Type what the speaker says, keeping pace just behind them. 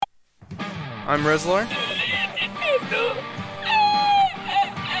I'm Rezlar.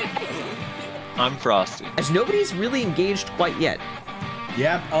 I'm Frosty. As nobody's really engaged quite yet.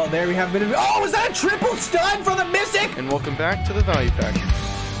 Yep. Oh, there we have a bit of. Oh, was that a triple stun for the Mystic? And welcome back to the Value Pack.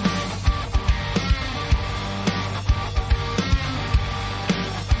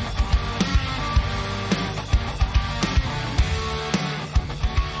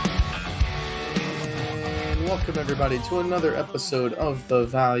 And welcome everybody to another episode of the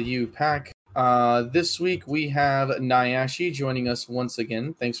Value Pack. This week we have Nayashe joining us once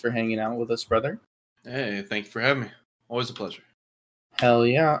again. Thanks for hanging out with us, brother. Hey, thank you for having me. Always a pleasure. Hell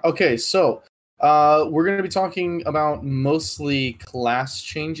yeah. Okay, so we're going to be talking about mostly class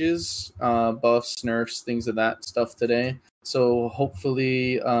changes, buffs, nerfs, things of that stuff today. So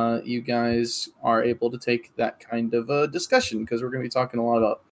hopefully you guys are able to take that kind of discussion, because we're going to be talking a lot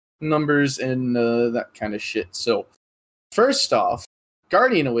about numbers and that kind of shit. So first off,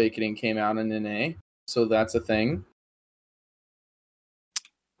 Guardian Awakening came out in NA, so that's a thing.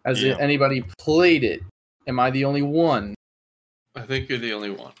 Has anybody played it? Am I the only one? I think you're the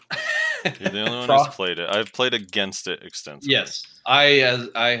only one. You're the only one who's played it. I've played against it extensively. Yes, I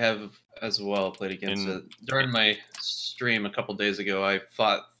have as well played against it. During my stream a couple days ago, I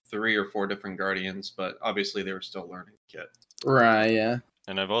fought 3 or 4 different Guardians, but obviously they were still learning kit. Right, yeah.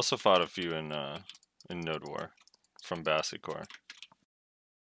 And I've also fought a few in Node War from Bassicor.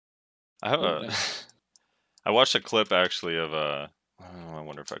 I watched a clip actually of I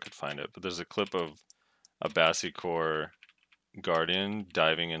wonder if I could find it, but there's a clip of a Bassicor Guardian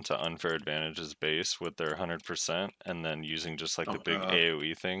diving into Unfair Advantage's base with their 100% and then using just like the big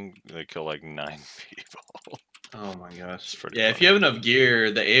AoE thing. They kill like 9 people. Oh my gosh. Yeah, funny. If you have enough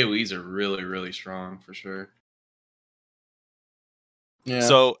gear, the AoEs are really, really strong for sure. Yeah.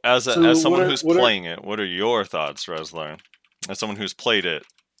 So as someone who's playing it, what are your thoughts, Rezlar? As someone who's played it.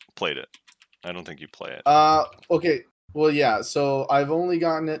 I don't think you play it. Okay. Well, yeah. So I've only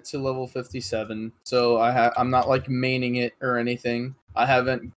gotten it to level 57. So I'm not like maining it or anything. I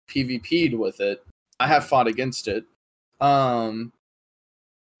haven't PvP'd with it. I have fought against it.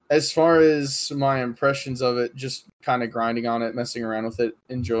 As far as my impressions of it, just kind of grinding on it, messing around with it,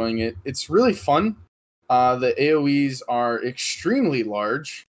 enjoying it. It's really fun. The AoEs are extremely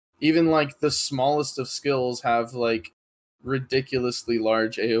large. Even like the smallest of skills have like ridiculously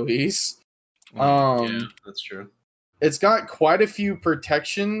large AoEs. Yeah, that's true. It's got quite a few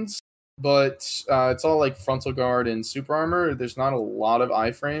protections, but it's all like frontal guard and super armor. There's not a lot of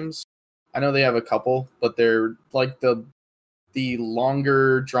iframes. I know they have a couple, but they're like the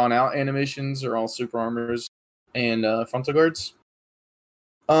longer drawn out animations are all super armors and frontal guards.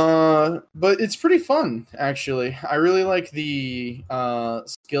 But it's pretty fun, actually. I really like the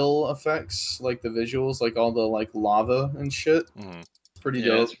skill effects, like the visuals, like all the like lava and shit. Mm-hmm. Pretty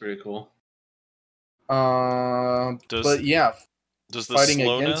dope. It's pretty cool. But yeah, does the fighting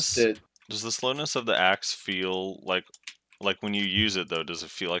slowness, against it. Does the slowness of the axe feel like when you use it though? Does it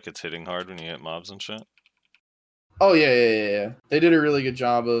feel like it's hitting hard when you hit mobs and shit? Oh yeah. They did a really good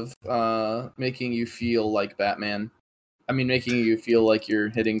job of making you feel like Batman. I mean, making you feel like you're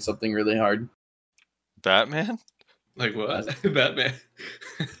hitting something really hard. Batman? Like what? Batman.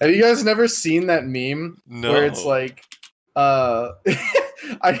 Have you guys never seen that meme? No. Where it's like,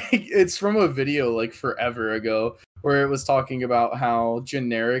 I think it's from a video like forever ago where it was talking about how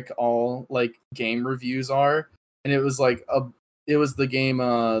generic all like game reviews are, and it was like it was the game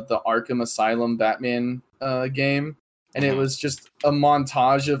the Arkham Asylum Batman game, and it was just a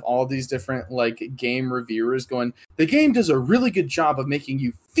montage of all these different like game reviewers going, the game does a really good job of making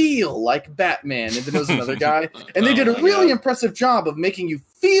you feel like Batman, and then there's another guy, and they did a really impressive job of making you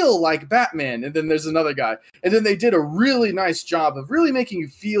feel like Batman, and then there's another guy, and then they did a really nice job of really making you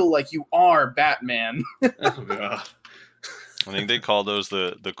feel like you are Batman. I think they call those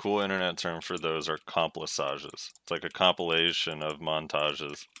the cool internet term for those are complisages. It's like a compilation of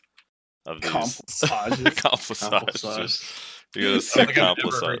montages of these complisages. You got a sick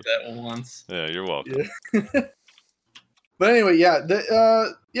complisage. Heard that once. Yeah, you're welcome. Yeah. But anyway, yeah.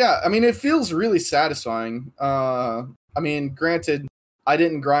 I mean, it feels really satisfying. I mean, granted, I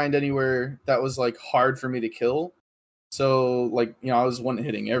didn't grind anywhere that was like hard for me to kill, so like I was one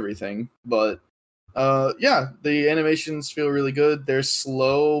hitting everything. But yeah, the animations feel really good. They're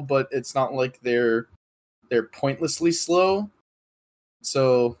slow, but it's not like they're pointlessly slow.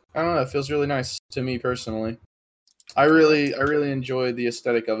 So I don't know. It feels really nice to me personally. I really enjoy the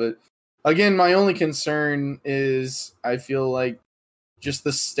aesthetic of it. Again, my only concern is I feel like just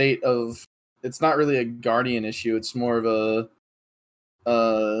the state of it's not really a Guardian issue. It's more of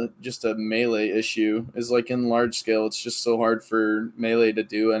just a melee issue. Is like in large scale, it's just so hard for melee to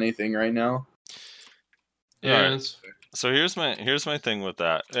do anything right now. Yeah, Alright. that's fair. So here's my thing with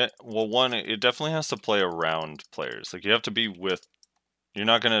that. Well, one, it definitely has to play around players. Like you have to be with. You're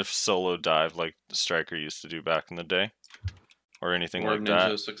not gonna solo dive like the Striker used to do back in the day, or anything Or like Ninja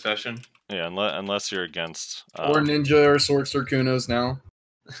that. Succession. Yeah, unless you're against. Or Ninja or Sorcerer Kunos now.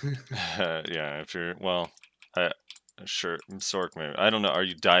 Yeah, if you're sure Sork maybe. I don't know. Are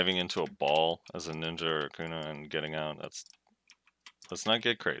you diving into a ball as a ninja or a Kuno and getting out? Let's not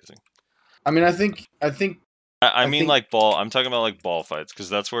get crazy. I mean, I think I mean, think- like ball. I'm talking about like ball fights because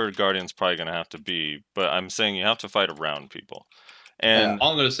that's where Guardian's probably gonna have to be. But I'm saying you have to fight around people. And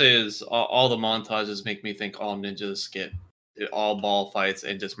All I'm gonna say is all the montages make me think all ninjas get all ball fights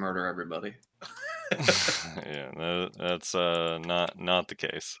and just murder everybody. yeah, that's not the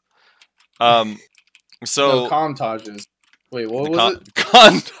case. no, So Comtages. Wait, what the was it?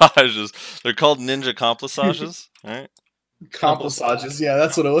 contages. They're called ninja complisages, right? Complisages. Yeah,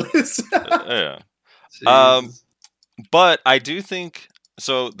 that's what it was. Yeah. Jesus. But I do think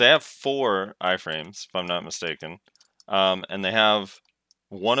so. They have 4 iframes, if I'm not mistaken, and they have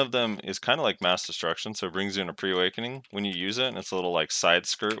one of them is kind of like mass destruction, so it brings you in a pre-awakening when you use it, and it's a little like side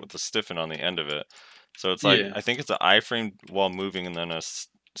skirt with a stiffen on the end of it. So it's like Yeah. I think it's an iframe while moving, and then a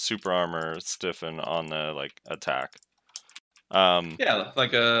super armor stiffen on the like attack. Yeah,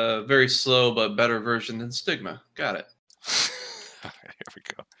 like a very slow but better version than Stigma. Got it. Here we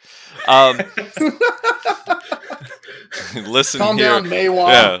go. Listen Calm here. down, Maywa.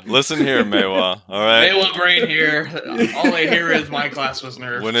 Yeah, listen here, Maywa. All right. Maywa brain here. All I hear is my class was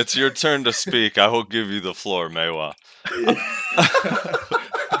nerfed. When it's your turn to speak, I will give you the floor, Maywa.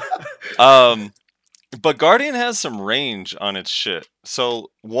 But Guardian has some range on its shit.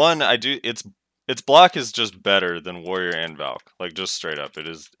 So one, its block is just better than Warrior and Valk. Like just straight up, it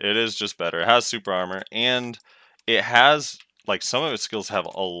is just better. It has super armor and it has like some of its skills have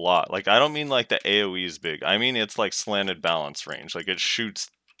a lot. Like I don't mean like the AoE is big. I mean it's like slanted balance range. Like it shoots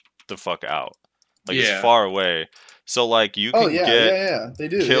the fuck out. Like it's far away. So like you can get they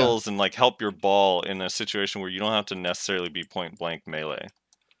do kills and like help your ball in a situation where you don't have to necessarily be point blank melee.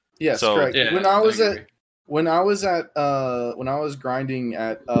 Yes, So- correct. Yeah, when I was agree. when I was grinding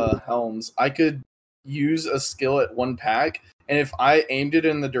at Helms, I could use a skill at one pack, and if I aimed it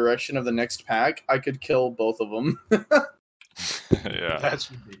in the direction of the next pack, I could kill both of them. Yeah.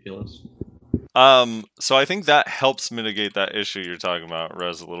 That's ridiculous. So I think that helps mitigate that issue you're talking about,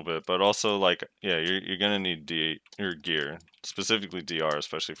 Rez, a little bit. But also, like, yeah, you're gonna need your gear, specifically DR,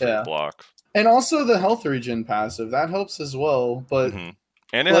 especially for Yeah. your block. And also the health regen passive that helps as well. But Mhm.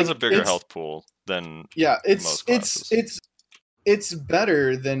 And it like, has a bigger it's- health pool than yeah, most classes. it's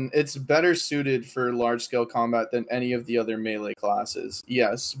better suited for large scale combat than any of the other melee classes.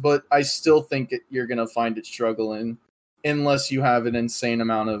 Yes, but I still think you're gonna find it struggling unless you have an insane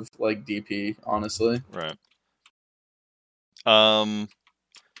amount of like DP. Honestly, Right.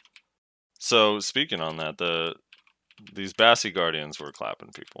 So speaking on that, these Bassi Guardians were clapping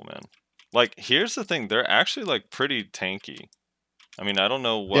people, man. Like, here's the thing: they're actually like pretty tanky. I mean, I don't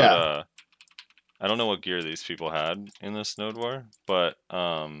know what I don't know what gear these people had in this Node War, but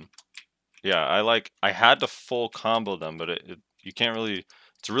yeah, I had to full combo them, but you can't really.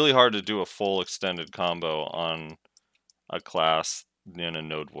 It's really hard to do a full extended combo on a class in a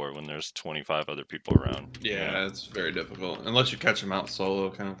Node War when there's 25 other people around. Yeah, it's very difficult unless you catch them out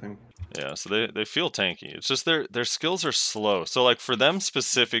solo, kind of thing. Yeah, so they feel tanky. It's just their skills are slow. So like for them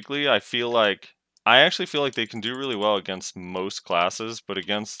specifically, I actually feel like they can do really well against most classes, but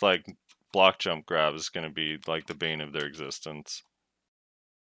against like block jump grab is going to be like the bane of their existence.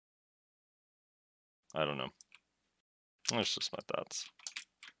 I don't know. That's just my thoughts.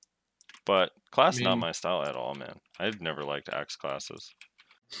 But class not my style at all, man. I've never liked axe classes.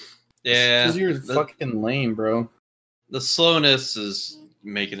 Yeah, because you're fucking lame, bro. the slowness is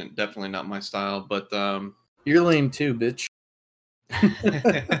making it definitely not my style, but You're lame too, bitch.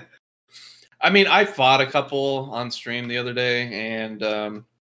 I mean, I fought a couple on stream the other day, and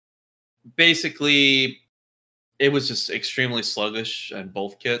basically, it was just extremely sluggish at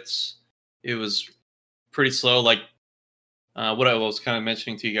both kits. It was pretty slow. Like what I was kind of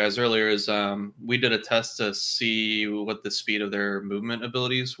mentioning to you guys earlier is we did a test to see what the speed of their movement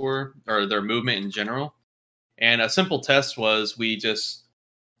abilities were, or their movement in general. And a simple test was we just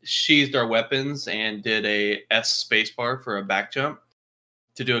sheathed our weapons and did a S spacebar for a back jump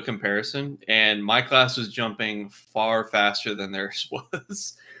to do a comparison. And my class was jumping far faster than theirs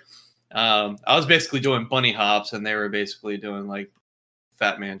was. I was basically doing bunny hops, and they were basically doing like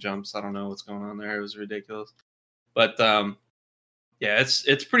fat man jumps. I don't know what's going on there. It was ridiculous. But yeah,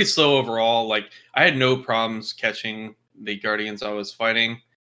 it's pretty slow overall. Like I had no problems catching the Guardians I was fighting,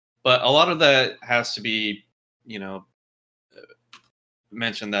 but a lot of that has to be you know,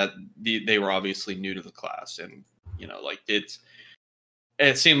 mentioned that they were obviously new to the class, and you know, like it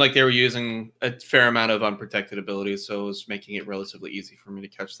seemed like they were using a fair amount of unprotected abilities, so it was making it relatively easy for me to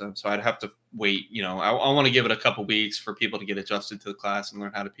catch them. So I'd have to wait. You know, I want to give it a couple weeks for people to get adjusted to the class and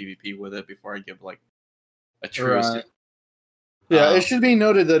learn how to PvP with it before I give like a true. Right. Yeah, it should be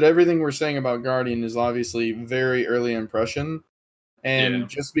noted that everything we're saying about Guardian is obviously very early impression. And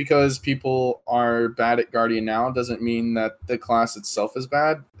just because people are bad at Guardian now doesn't mean that the class itself is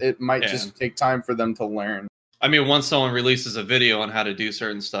bad. It might just take time for them to learn. I mean, once someone releases a video on how to do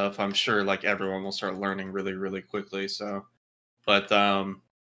certain stuff, I'm sure like everyone will start learning really, really quickly. So, but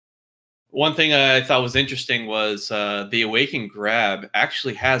one thing I thought was interesting was the Awaken Grab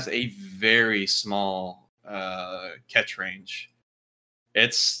actually has a very small catch range.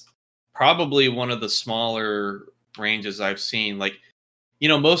 It's probably one of the smaller ranges I've seen. Like, you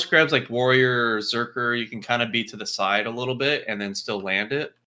know, most grabs like Warrior or Zerker, you can kind of be to the side a little bit and then still land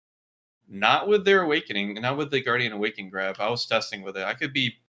it. Not with their Awakening, not with the Guardian Awaken grab. I was testing with it. I could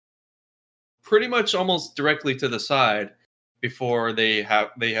be pretty much almost directly to the side before they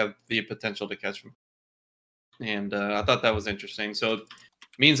have the potential to catch me. And I thought that was interesting. So it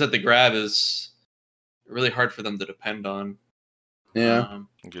means that the grab is really hard for them to depend on. Yeah. I'm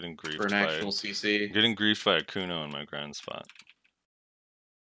getting griefed for an actual CC. I'm getting griefed by a Kuno in my grand spot.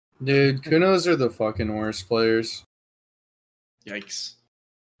 Dude, Kunos are the fucking worst players. Yikes.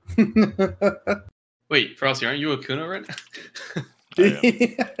 Wait, Frosty, aren't you a Kuno right now?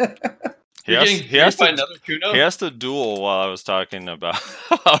 He has to duel while I was talking about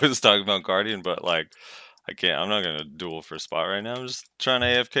Guardian, but like I can't. I'm not gonna duel for spot right now. I'm just trying to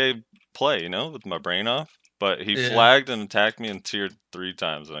AFK play, you know, with my brain off. But he flagged and attacked me in tier 3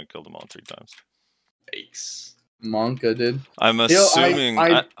 times, and I killed him all 3 times. Yikes. Monka did. I'm assuming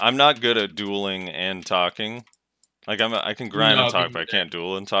I'm not good at dueling and talking. Like I can grind and talk, but I can't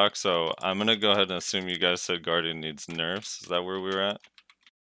duel and talk. So I'm gonna go ahead and assume you guys said Guardian needs nerfs. Is that where we were at?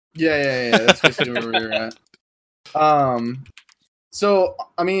 Yeah. That's basically where we were at. So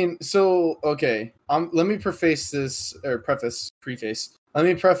okay. Let me preface this Let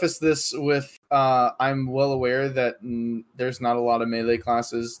me preface this with I'm well aware that there's not a lot of melee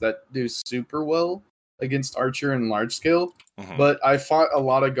classes that do super well against Archer and large scale. But I fought a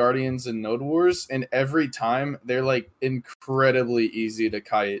lot of Guardians in Node Wars, and every time they're like incredibly easy to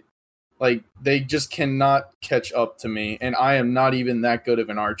kite. Like they just cannot catch up to me, and I am not even that good of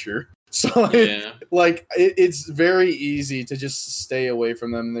an archer. So it's very easy to just stay away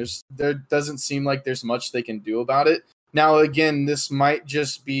from them. There doesn't seem like there's much they can do about it. Now again, this might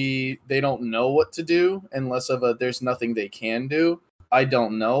just be they don't know what to do, and less of a there's nothing they can do. I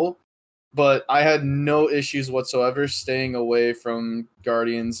don't know. But I had no issues whatsoever staying away from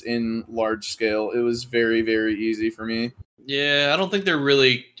Guardians in large scale. It was very, very easy for me. Yeah, I don't think they're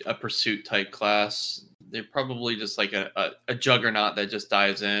really a pursuit type class. They're probably just like a juggernaut that just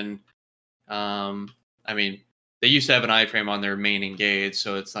dives in. I mean, they used to have an iframe on their main engage,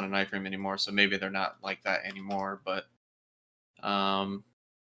 so it's not an iframe anymore. So maybe they're not like that anymore. But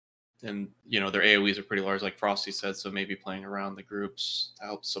and you know their AoEs are pretty large, like Frosty said. So maybe playing around the groups to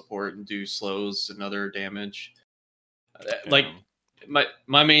help support and do slows and other damage. Like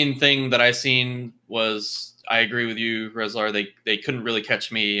my main thing that I seen was I agree with you, Rezlar. They couldn't really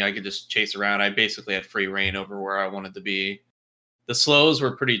catch me. I could just chase around. I basically had free reign over where I wanted to be. The slows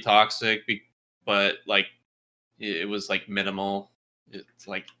were pretty toxic, but like it was like minimal. It's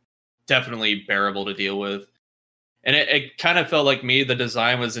like definitely bearable to deal with. And it kind of felt like the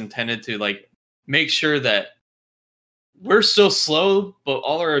design was intended to like make sure that we're so slow, but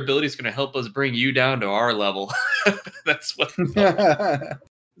all our abilities are going to help us bring you down to our level. That's what it felt like.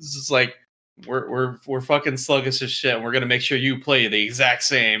 It's just like we're fucking sluggish as shit, and we're going to make sure you play the exact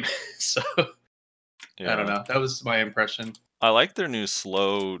same. So I don't know. That was my impression. I like their new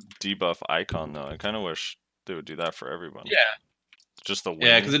slow debuff icon though. I kind of wish they would do that for everyone. Yeah. Just the wing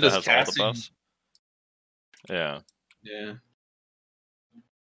because it does has all the buffs. Yeah.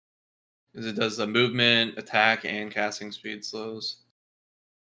 Because it does the movement, attack, and casting speed slows.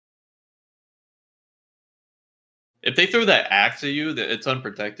 If they throw that axe at you, it's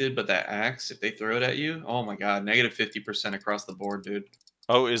unprotected, but that axe, if they throw it at you, oh my god, negative 50% across the board, dude.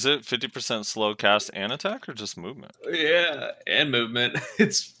 Oh, is it 50% slow cast and attack, or just movement? Yeah, and movement.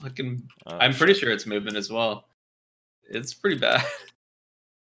 It's fucking... I'm pretty sure it's movement as well. It's pretty bad.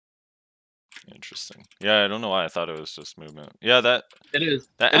 Interesting. Yeah, I don't know why I thought it was just movement. Yeah, that it is.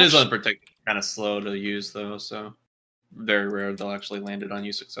 It is unprotected, kind of slow to use though. So very rare they'll actually land it on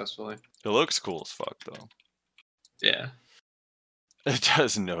you successfully. It looks cool as fuck though. Yeah. It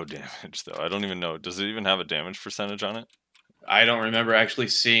does no damage though. I don't even know. Does it even have a damage percentage on it? I don't remember actually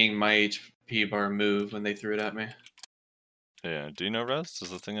seeing my HP bar move when they threw it at me. Yeah. Do you know, Rez? Does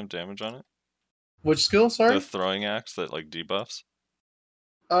the thing have damage on it? Which skill? Sorry. The throwing axe that like debuffs?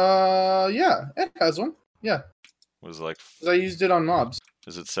 Yeah, it has one. Yeah, Was it like 'cause I used it on mobs.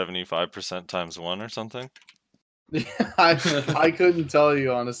 is it 75% times 1 or something? I couldn't tell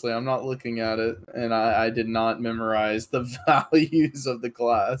you honestly. I'm not looking at it, and I did not memorize the values of the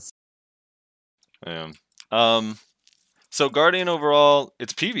class. Yeah. So Guardian overall,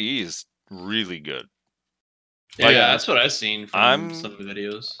 its PvE is really good. Yeah, Like, that's what I've seen from some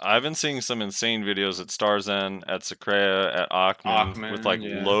videos. I've been seeing some insane videos at Starzen, at Secrea, at Ackman with like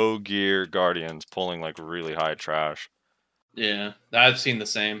yeah. low gear Guardians pulling like really high trash. Yeah, I've seen the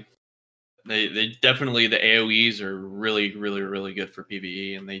same. They definitely, the AoEs are really, really, really good for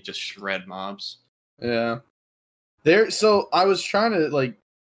PvE, and they just shred mobs. Yeah. So I was trying to like,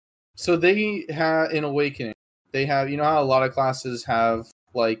 so they have in Awakening, they have, you know how a lot of classes have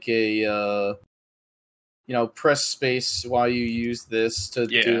like a, press space while you use this to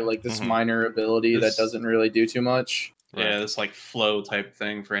do like this minor ability that doesn't really do too much. Yeah, this like flow type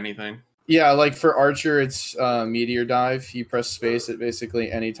thing for anything. Yeah, like for Archer, it's Meteor Dive. You press space at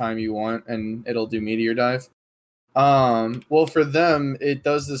basically any time you want, and it'll do Meteor Dive. Well, for them, it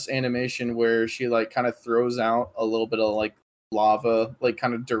does this animation where she like kind of throws out a little bit of like lava, like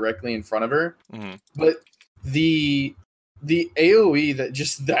kind of directly in front of her. Mm-hmm. But the AOE that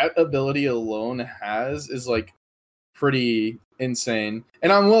just that ability alone has is like pretty insane.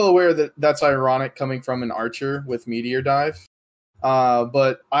 And I'm well aware that that's ironic coming from an Archer with Meteor Dive.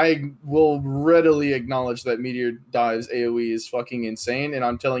 But I will readily acknowledge that Meteor Dive's AoE is fucking insane, and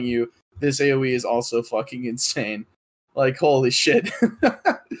I'm telling you, this AoE is also fucking insane. Like, holy shit.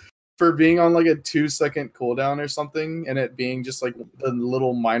 For being on like a 2-second cooldown or something, and it being just like a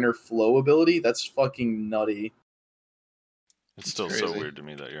little minor flow ability, that's fucking nutty. It's still so weird to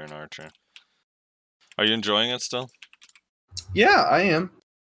me that you're an Archer. Are you enjoying it still? Yeah, I am.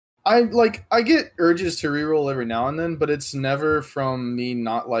 I get urges to reroll every now and then, but it's never from me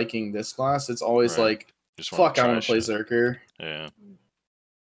not liking this class. It's always like, fuck, I want to play Zerker. Yeah.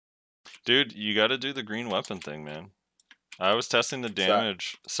 Dude, you got to do the green weapon thing, man. I was testing the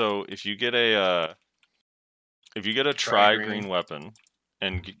damage. So if you get a tri-green weapon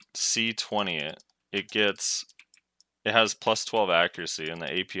and C20 it has plus 12 accuracy, and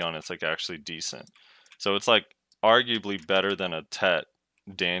the AP on it's like actually decent. So it's like arguably better than a Tet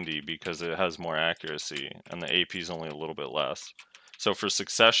Dandy because it has more accuracy and the AP is only a little bit less. So for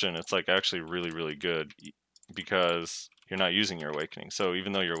Succession, it's like actually really, really good because you're not using your Awakening. So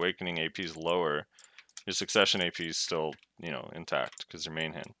even though your Awakening AP is lower, your Succession AP is still, intact because your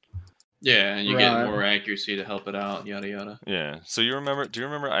main hand. Yeah, and you get more accuracy to help it out, yada yada. Yeah. So do you remember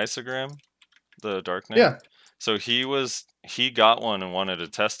Isogram, the Dark Knight? Yeah. So he got one and wanted to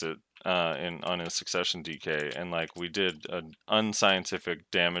test it on his Succession DK, and like we did an unscientific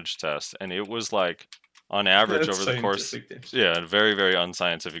damage test, and it was like on average over the course, a very, very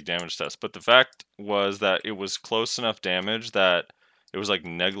unscientific damage test. But the fact was that it was close enough damage that it was like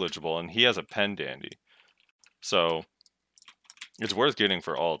negligible, and he has a pen dandy, so it's worth getting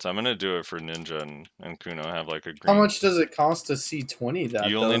for alts. I'm gonna do it for Ninja and Kuno. Have like a green. How much does it cost to C20 that?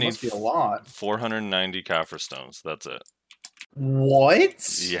 You only need must be a lot. 490 Kaffir stones. That's it.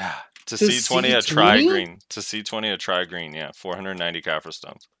 What? Yeah. To C20 a tri-green. To C20 a tri-green, yeah. 490 Kaffir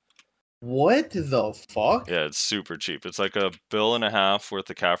stones. What the fuck? Yeah, it's super cheap. It's like $1.5 billion worth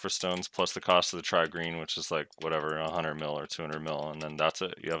of Kaffir stones plus the cost of the tri-green, which is like whatever, 100 mil or 200 mil, and then that's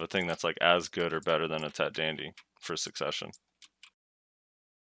it. You have a thing that's like as good or better than a Tet Dandy for Succession.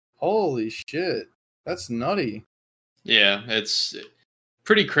 Holy shit. That's nutty. Yeah, it's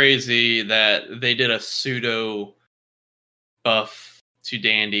pretty crazy that they did a pseudo buff to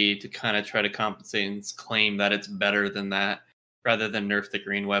Dandy to kind of try to compensate and claim that it's better than that rather than nerf the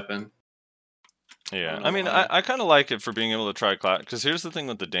green weapon. Yeah, I mean, I kind of like it for being able to try class, because here's the thing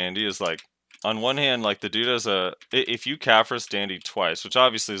with the Dandy is like, on one hand, like the dude has if you Kaffir's Dandy twice, which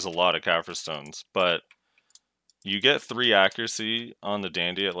obviously is a lot of Kaffir stones, but you get 3 accuracy on the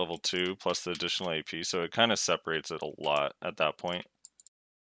Dandy at level 2 plus the additional AP, so it kind of separates it a lot at that point.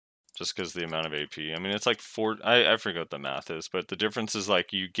 Just because the amount of AP. I mean, it's like 4. I forget what the math is, but the difference is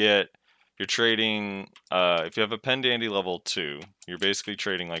like you're trading. If you have a Pen Dandy level 2, you're basically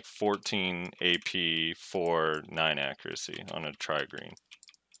trading like 14 AP for 9 accuracy on a tri-green,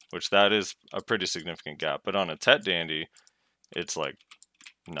 which that is a pretty significant gap. But on a Tet Dandy, it's like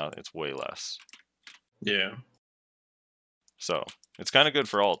it's way less. Yeah. So it's kind of good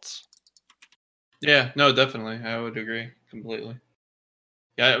for alts. Yeah, no, definitely. I would agree completely.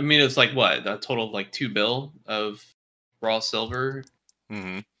 Yeah, I mean it's like what a total of like 2 bill of raw silver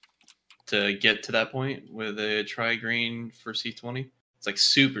Mm-hmm. to get to that point with a tri-green for C20. It's like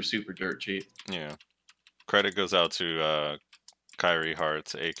super dirt cheap. Yeah. Credit goes out to Kyrie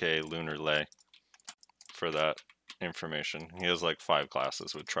Hartz, aka Lunar Lay, for that information. He has like 5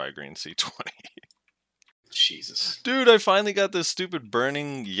 classes with tri-green C20. Jesus. Dude, I finally got this stupid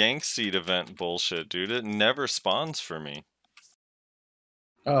burning Yank Seed event bullshit, dude. It never spawns for me.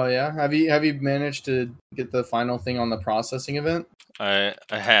 Oh yeah, have you managed to get the final thing on the processing event? I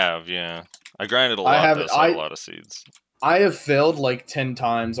have, yeah. I grinded a I lot, haven't- though, so I have I- a lot of seeds. I have failed like 10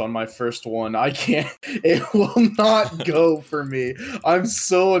 times on my first one. I can't. It will not go for me. I'm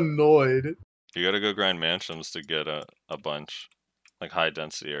so annoyed. You gotta go grind mansions to get a bunch. Like high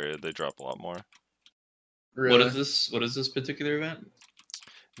density area, they drop a lot more. Really. What is this particular event?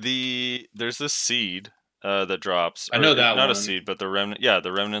 There's this seed that drops. I know or, that not one. a seed, but the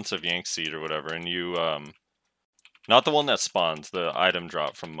remnants of Yank Seed or whatever, and you not the one that spawns, the item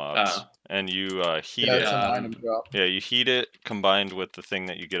drop from mobs. And you heat Yeah, it. it's an item drop. Yeah, you heat it combined with the thing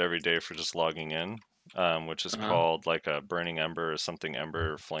that you get every day for just logging in, which is called like a burning ember or something,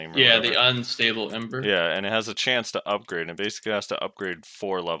 ember or flame. Or whatever. The unstable ember. Yeah, and it has a chance to upgrade, and it basically has to upgrade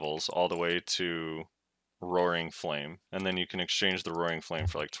 4 levels all the way to roaring flame, and then you can exchange the roaring flame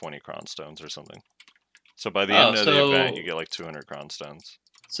for like 20 crown stones or something. So by the end of the event, you get like 200 crown stones.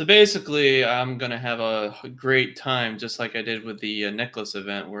 So basically, I'm gonna have a great time, just like I did with the necklace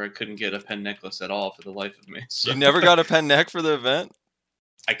event, where I couldn't get a pen necklace at all for the life of me. So You never got a pen neck for the event?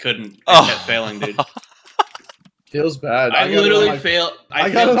 I couldn't. I kept failing, dude. Feels bad. I literally failed. I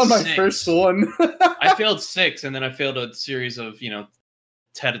got it on my 6. first one. I failed 6, and then I failed a series of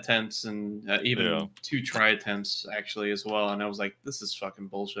 10 attempts and even 2 try attempts actually as well. And I was like, this is fucking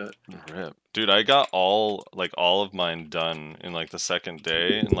bullshit. Rip. Dude, I got all of mine done in like the second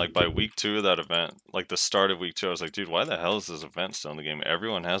day, and like by week 2 of that event, like the start of week 2, I was like, dude, why the hell is this event still in the game?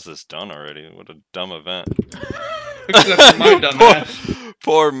 Everyone has this done already. What a dumb event. Except for my dumbass.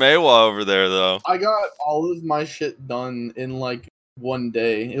 Poor Maywa over there though. I got all of my shit done in like one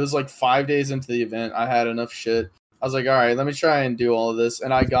day. It was like 5 days into the event. I had enough shit. I was like, all right, let me try and do all of this.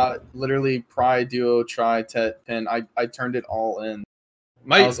 And I got literally Pry, Duo, Try, Tet, Pen. I turned it all in.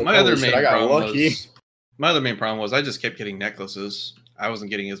 My like, other shit, main I got problem lucky. my other main problem was I just kept getting necklaces. I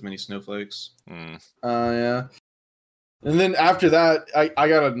wasn't getting as many snowflakes. Yeah. And then after that, I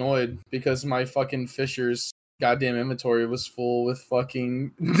got annoyed because my fucking Fisher's goddamn inventory was full with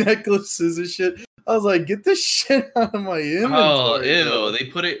fucking necklaces and shit. I was like, get this shit out of my inventory. Oh, ew! bro. They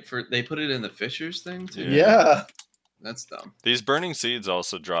put it in the Fishers thing too. Yeah. That's dumb. These burning seeds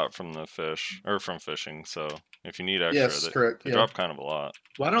also drop from the fish or from fishing, so if you need extra, Yes, correct. they Yeah. drop kind of a lot.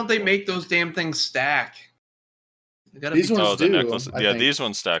 Why don't they make those damn things stack? They gotta These be ones Oh, the do, necklace. I Yeah, think. these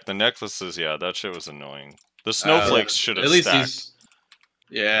ones stack. The necklaces, yeah, that shit was annoying. The snowflakes should have at least stacked. these.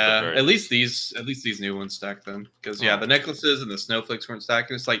 Yeah, very at least these new ones stacked then, because the necklaces and the snowflakes weren't stacked.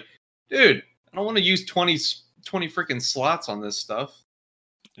 And it's like, dude, I don't want to use 20 freaking slots on this stuff.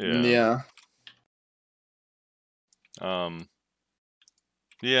 Yeah.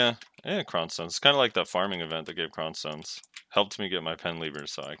 Yeah, Cronstones. It's kind of like that farming event that gave Cronstones. Helped me get my pen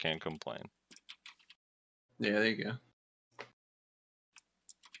levers, so I can't complain. Yeah, there you go.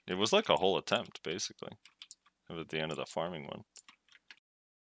 It was like a whole attempt, basically, at the end of the farming one.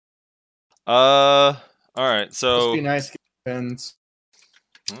 All right, Must so be nice pens.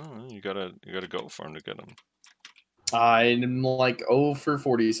 you gotta go for them to get them I'm like 0 for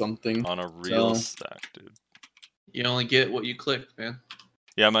 40 something. on a real So- stack, dude. You only get what you click, man.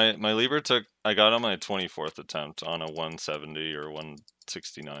 Yeah, my lever I got on my 24th attempt on a 170 or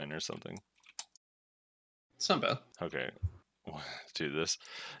 169 or something. It's not bad. Okay, dude, this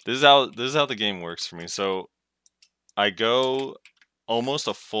is how the game works for me. So I go almost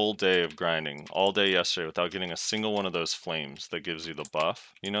a full day of grinding all day yesterday without getting a single one of those flames that gives you the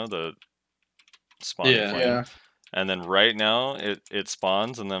buff. You know, the spawning Yeah. flame. Yeah. And then right now it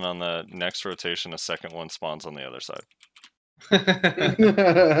spawns, and then on the next rotation a second one spawns on the other side.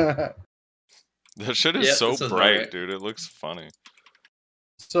 That shit is Yeah, so that sounds about bright, right. dude. It looks funny.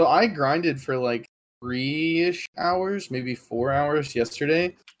 So I grinded for like 3-ish hours, maybe 4 hours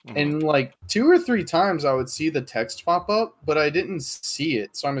yesterday. Mhm. And like 2 or 3 times I would see the text pop up, but I didn't see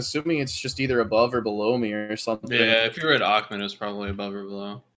it. So I'm assuming it's just either above or below me or something. Yeah, if you were at Achman, it was probably above or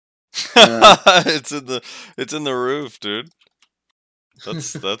below. Yeah. it's in the roof, dude.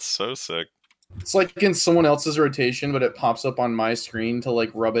 That's so sick. It's like in someone else's rotation, but it pops up on my screen to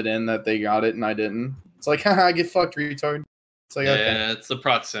like rub it in that they got it and I didn't. It's like, haha, I get fucked, retard. It's like, okay. Yeah, it's the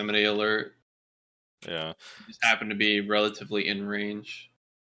proximity alert. Yeah. You just happen to be relatively in range.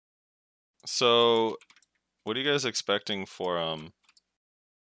 So, what are you guys expecting for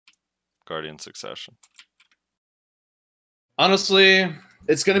Guardian Succession? Honestly,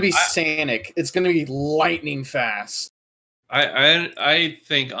 It's gonna be Sanic. It's gonna be lightning fast. I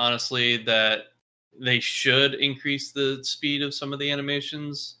think honestly that they should increase the speed of some of the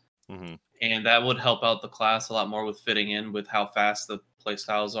animations, and that would help out the class a lot more with fitting in with how fast the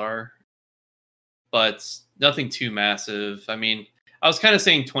playstyles are. But nothing too massive. I mean, I was kind of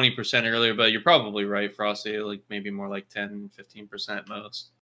saying 20% earlier, but you're probably right, Frosty. Like maybe more like 10, 15% at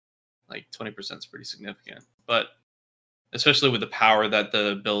most. Like 20% is pretty significant. But especially with the power that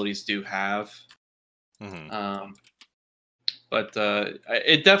the abilities do have. But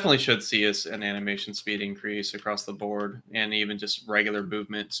it definitely should see us an animation speed increase across the board, and even just regular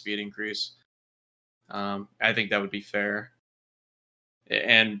movement speed increase. I think that would be fair.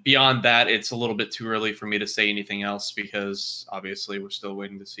 And beyond that, it's a little bit too early for me to say anything else because obviously we're still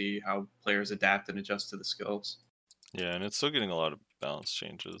waiting to see how players adapt and adjust to the skills. Yeah, and it's still getting a lot of balance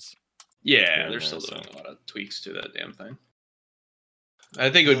changes. Yeah, they're still doing a lot of tweaks to that damn thing. I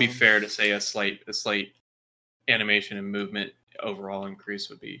think it would be fair to say a slight animation and movement overall increase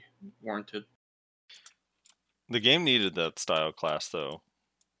would be warranted. The game needed that style class, though.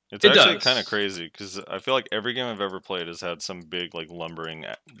 It's actually kind of crazy because I feel like every game I've ever played has had some big, like, lumbering,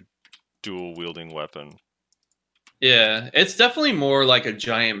 dual-wielding weapon. Yeah, it's definitely more like a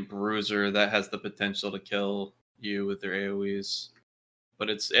giant bruiser that has the potential to kill you with their AoEs, but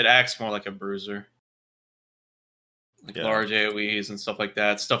it acts more like a bruiser, like large AoEs and stuff like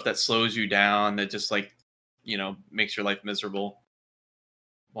that. Stuff that slows you down, that just makes your life miserable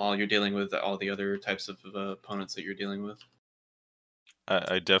while you're dealing with all the other types of opponents that you're dealing with.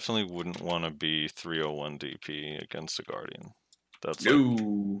 I definitely wouldn't want to be 301 DP against a Guardian. That's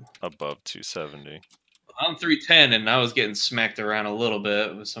above 270. I'm 310, and I was getting smacked around a little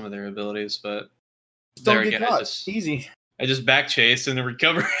bit with some of their abilities, but don't get caught. Easy. I just back chase and then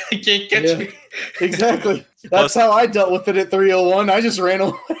recover. I can't catch me. Exactly. That's how I dealt with it at 301. I just ran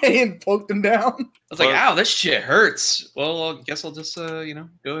away and poked him down. I was like, ow, this shit hurts. Well, I guess I'll just, go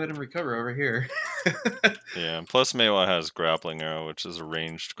ahead and recover over here. Yeah, and plus Maywa has grappling arrow, which is a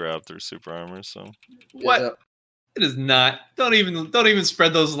ranged grab through super armor, so. What? Yeah. It is not. Don't even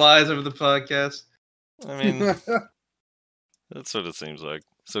spread those lies over the podcast. I mean, that's what it seems like.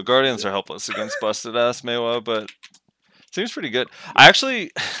 So Guardians are helpless against busted ass Maywa, but seems pretty good. I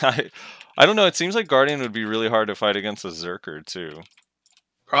don't know. It seems like Guardian would be really hard to fight against a Zerker too.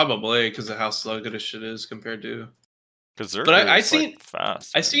 Probably because of how sluggish it is compared to. Because Zerker is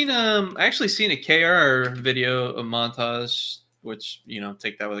fast. I actually seen a KR video, a montage, which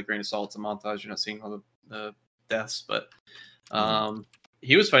take that with a grain of salt. It's a montage. You're not seeing all the deaths, but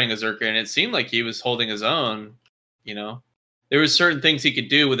he was fighting a Zerker, and it seemed like he was holding his own. There was certain things he could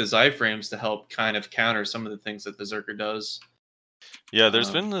do with his iframes to help kind of counter some of the things that the Zerker does. Yeah,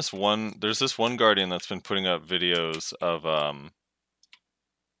 there's this one Guardian that's been putting up videos of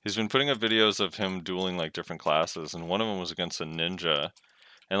he's been putting up videos of him dueling like different classes, and one of them was against a ninja,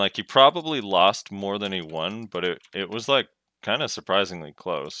 and like he probably lost more than he won, but it was like kind of surprisingly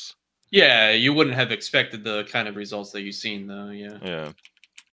close. Yeah, you wouldn't have expected the kind of results that you've seen though. Yeah.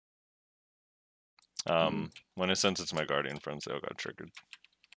 When I sent it to my Guardian friends, they all got triggered.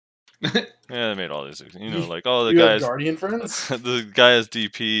 Yeah, they made all these, like, oh, the guy's Guardian friends. The guy has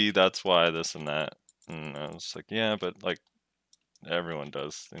DP, that's why this and that. And I was like, yeah, but like everyone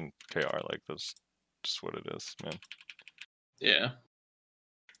does in KR, like that's just what it is, man. Yeah.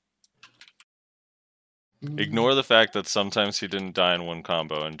 Ignore the fact that sometimes he didn't die in one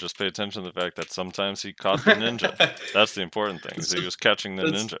combo, and just pay attention to the fact that sometimes he caught the ninja. That's the important thing. Is he was catching the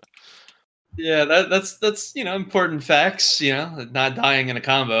ninja. Yeah, that's important facts. Not dying in a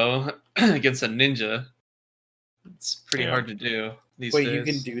combo against a ninja. It's pretty hard to do these days. Wait, you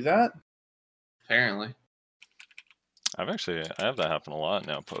can do that? Apparently. I have that happen a lot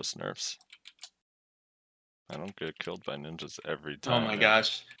now post nerfs. I don't get killed by ninjas every time. Oh my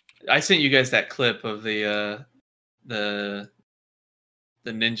gosh. I sent you guys that clip of the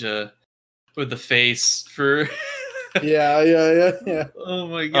ninja with the face for Yeah. Oh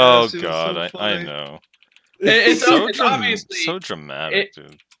my gosh. Oh god, I know. It's obviously so dramatic,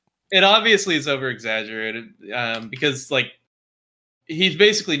 dude. It obviously is over exaggerated because like he's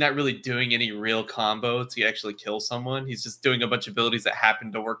basically not really doing any real combo to actually kill someone. He's just doing a bunch of abilities that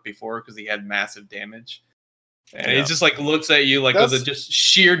happened to work before because he had massive damage. And he just like looks at you like with a just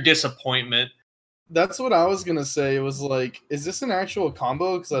sheer disappointment. That's what I was gonna say. It was like, is this an actual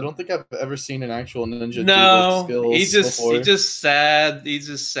combo? Because I don't think I've ever seen an actual ninja do those skills he's just sad. He's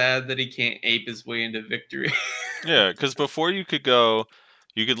just sad that he can't ape his way into victory. Yeah, because before you could go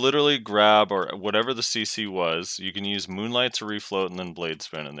You could literally grab or whatever the CC was. You can use Moonlight to refloat and then Blade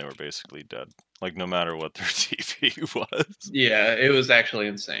Spin, and they were basically dead. Like no matter what their TP was. Yeah, it was actually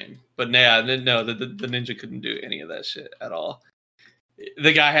insane. But yeah, no, the ninja couldn't do any of that shit at all.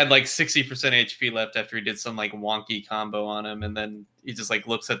 The guy had like 60% HP left after he did some like wonky combo on him, and then he just like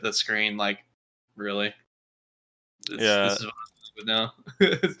looks at the screen like, really? This is what I'm doing now.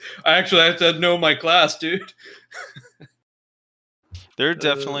 I actually have to know my class, dude. They're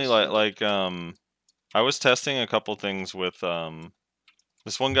definitely I was testing a couple things with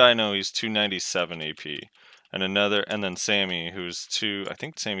this one guy I know, he's 297 AP, and then Sammy, who's I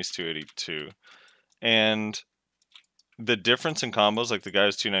think Sammy's 282. And the difference in combos, like the guy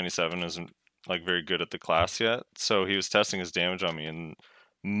who's 297 isn't like very good at the class yet, so he was testing his damage on me, and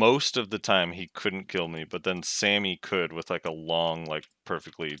most of the time he couldn't kill me, but then Sammy could with like a long, like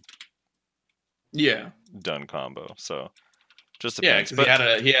perfectly done combo. So just depends.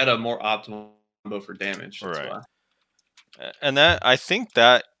 Because he had a more optimal combo for damage. That's right. Why. And I think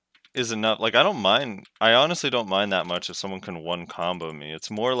that is enough. Like I honestly don't mind that much if someone can one combo me.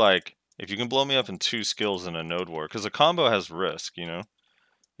 It's more like if you can blow me up in 2 skills in a Node War, because a combo has risk, you know,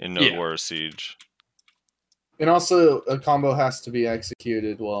 in Node War or Siege. And also, a combo has to be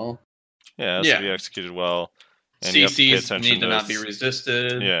executed well. Yeah, it has to be executed well. And CCs need to not be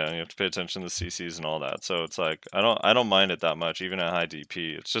resisted. Yeah, you have to pay attention to CCs and all that. So it's like I don't mind it that much, even at high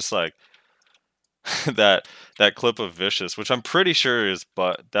DP. It's just like that clip of Vicious, which I'm pretty sure is,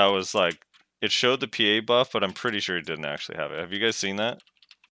 but that was like it showed the PA buff, but I'm pretty sure he didn't actually have it. Have you guys seen that?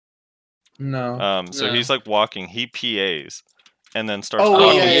 No. So he's like walking, he PAs, and then starts.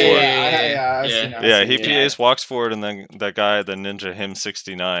 He PAs, walks forward, and then that guy, the ninja, him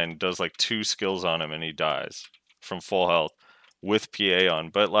 69, does like 2 skills on him, and he dies from full health with PA on.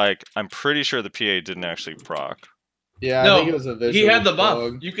 But like, I'm pretty sure the PA didn't actually proc. Yeah, I think it was a visual. He had the buff.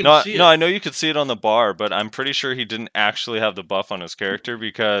 Bug. You can see it. No, I know you could see it on the bar, but I'm pretty sure he didn't actually have the buff on his character,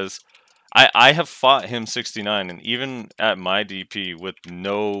 because I have fought him 69, and even at my DP with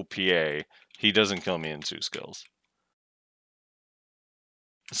no PA, he doesn't kill me in 2 skills.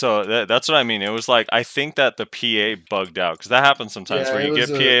 So that's what I mean. It was like, I think that the PA bugged out, because that happens sometimes where you get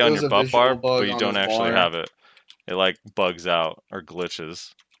PA on your buff bar, but you don't actually have it. It like bugs out or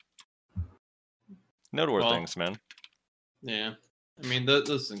glitches. Node War things, man. Yeah. I mean,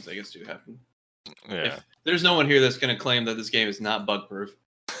 those things, I guess, do happen. Yeah. If there's no one here that's going to claim that this game is not bug-proof.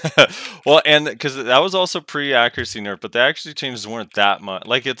 Well, and because that was also pre-accuracy nerf, but the accuracy changes weren't that much.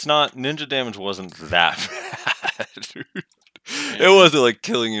 Like, it's not, ninja damage wasn't that bad, dude. Yeah. It wasn't like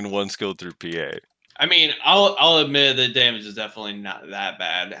killing you in 1 skill through PA. I mean, I'll admit that damage is definitely not that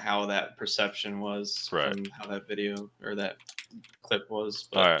bad. How that perception was, from how that video or that clip was.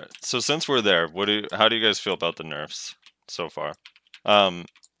 But... All right. So since we're there, how do you guys feel about the nerfs so far? To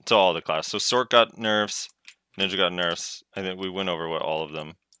all the class. So Sork got nerfs, Ninja got nerfs. I think we went over what all of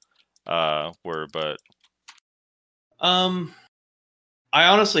them were, but I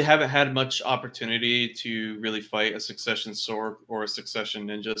honestly haven't had much opportunity to really fight a Succession Sork or a Succession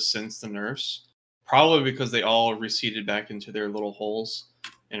Ninja since the nerfs. Probably because they all receded back into their little holes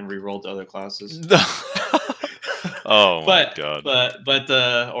and re-rolled to other classes. Oh my god! But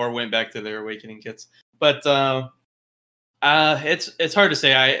or went back to their awakening kits. But it's hard to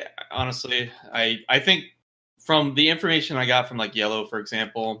say. I honestly think from the information I got from like Yellow, for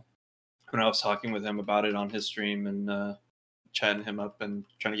example, when I was talking with him about it on his stream and chatting him up and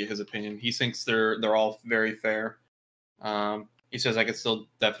trying to get his opinion, he thinks they're all very fair. He says I could still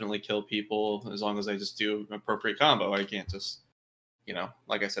definitely kill people as long as I just do an appropriate combo. I can't just,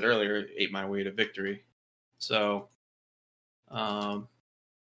 like I said earlier, ate my way to victory. So,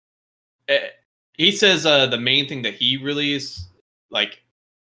 he says the main thing that he really is like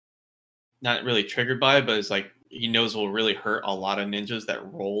not really triggered by, but is like he knows will really hurt a lot of ninjas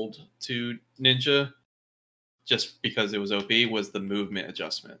that rolled to ninja just because it was OP was the movement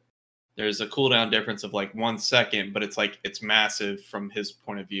adjustment. There's a cooldown difference of like 1 second, but it's massive from his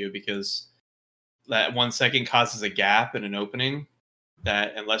point of view, because that 1 second causes a gap in an opening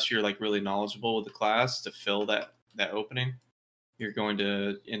that, unless you're like really knowledgeable with the class to fill that opening, you're going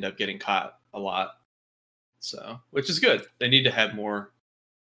to end up getting caught a lot. So, which is good. They need to have more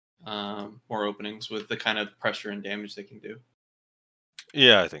openings with the kind of pressure and damage they can do.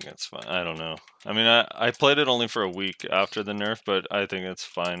 Yeah, I think it's fine. I don't know. I mean, I played it only for a week after the nerf, but I think it's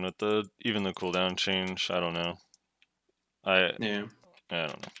fine with even the cooldown change. I don't know. I don't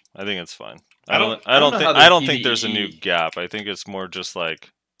know. I think it's fine. I don't think there's a new gap. I think it's more just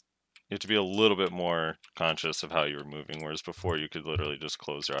like you have to be a little bit more conscious of how you're moving, whereas before you could literally just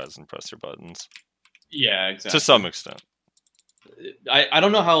close your eyes and press your buttons. Yeah, exactly. To some extent. I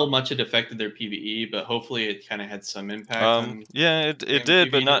don't know how much it affected their PvE, but hopefully it kind of had some impact on. Yeah, it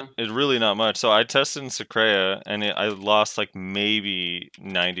did, but not it really not much. So I tested in Secrea, and I lost like maybe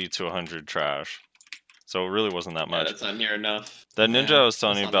 90 to 100 trash. So it really wasn't that much. That's not near enough. That ninja I was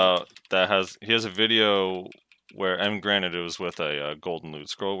telling you about he has a video where, and granted it was with a golden loot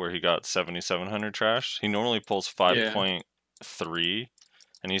scroll where he got 7,700 trash. He normally pulls 5.3,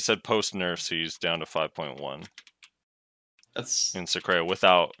 and he said post nerfs he's down to 5.1. That's in Secrea with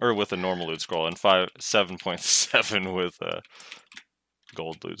a normal loot scroll, and 7.7 with a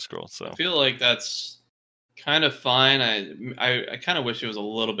gold loot scroll. So I feel like that's kind of fine. I kind of wish it was a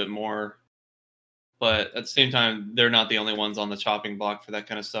little bit more, but at the same time, they're not the only ones on the chopping block for that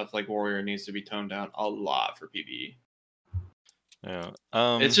kind of stuff. Like Warrior needs to be toned down a lot for PvE. Yeah,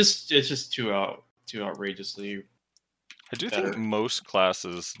 it's just too outrageously. I do think most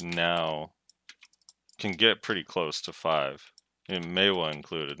classes now can get pretty close to 5. Maywa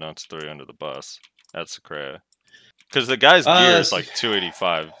included, not to throw you under the bus at Secrea. Because the guy's gear is like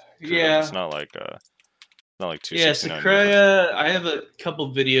 285. Yeah. It's not like 269. Yeah, Secrea, I have a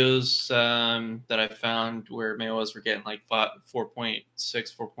couple videos that I found where Maywas were getting like 4.6,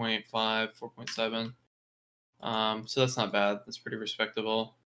 4.5, 4.7. So that's not bad. That's pretty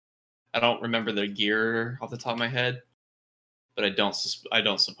respectable. I don't remember the gear off the top of my head, but I don't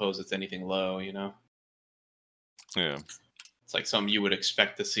suppose it's anything low, you know? Yeah. It's like something you would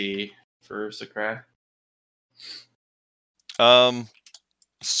expect to see for Secrea.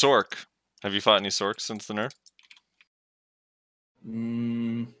 Sork. Have you fought any Sorks since the nerf?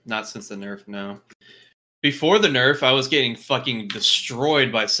 Not since the nerf, no. Before the nerf, I was getting fucking destroyed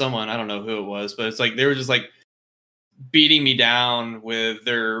by someone. I don't know who it was, but it's like they were just like beating me down with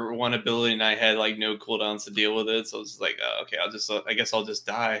their one ability, and I had like no cooldowns to deal with it. So I was like, okay, I guess I'll just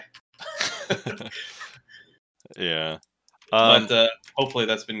die. Yeah. But hopefully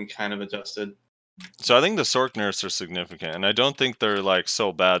that's been kind of adjusted. So I think the Sork nerfs are significant, and I don't think they're like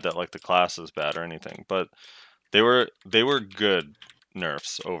so bad that like the class is bad or anything, but they were good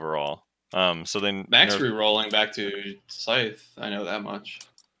nerfs overall. So then Max re-rolling back to Scythe, I know that much.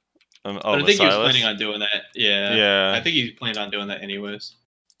 But I think he was planning on doing that. Yeah. I think he planned on doing that anyways.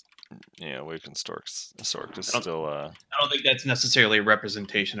 Yeah, Awakened Sork is still. I don't think that's necessarily a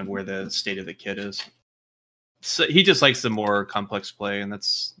representation of where the state of the kid is. So he just likes the more complex play, and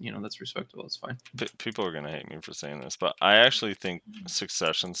that's respectable. It's fine. People are gonna hate me for saying this, but I actually think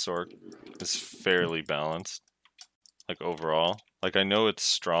Succession Sork is fairly balanced, like overall. Like I know it's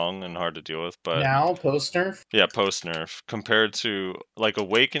strong and hard to deal with, but now post nerf. Yeah, post nerf compared to like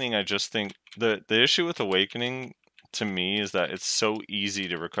Awakening. I just think the issue with Awakening to me is that it's so easy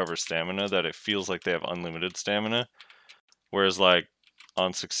to recover stamina that it feels like they have unlimited stamina, whereas like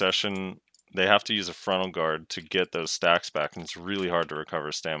on Succession, they have to use a frontal guard to get those stacks back, and it's really hard to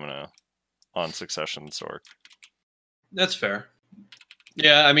recover stamina on Succession Sork. That's fair.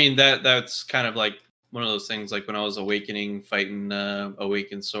 Yeah, I mean that's kind of like one of those things. Like when I was Awakening, fighting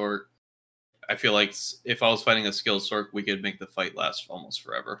Awakened Sork, I feel like if I was fighting a skilled Sork, we could make the fight last almost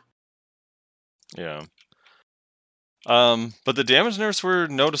forever. Yeah. But the damage nerfs were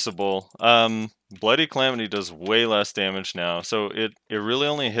noticeable. Bloody Calamity does way less damage now, so it really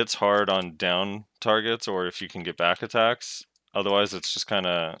only hits hard on down targets or if you can get back attacks. Otherwise, it's just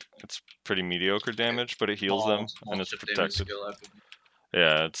it's pretty mediocre damage, but it heals them and it's protected.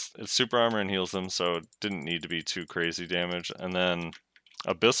 Yeah, it's super armor and heals them, so it didn't need to be too crazy damage. And then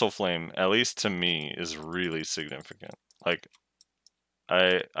Abyssal Flame, at least to me, is really significant. Like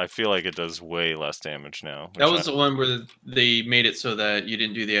I feel like it does way less damage now. That was the one where they made it so that you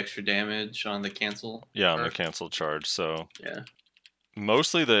didn't do the extra damage on the cancel. Yeah, on the cancel charge. So yeah,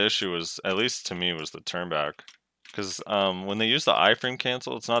 mostly the issue was, at least to me, was the turnback. Because when they use the iframe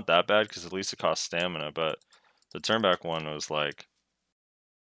cancel, it's not that bad because at least it costs stamina. But the turnback one was like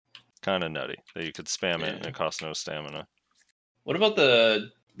kind of nutty that you could spam it and it costs no stamina. What about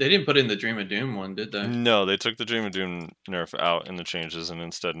they didn't put in the Dream of Doom one, did they? No, they took the Dream of Doom nerf out in the changes and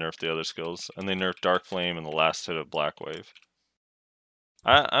instead nerfed the other skills. And they nerfed Dark Flame and the last hit of Black Wave.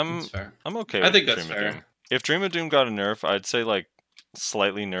 I'm okay with I think that's Dream fair. of Doom. If Dream of Doom got a nerf, I'd say like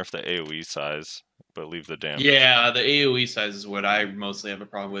slightly nerf the AoE size, but leave the damage. Yeah, the AoE size is what I mostly have a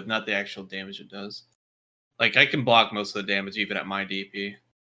problem with, not the actual damage it does. Like I can block most of the damage even at my DP.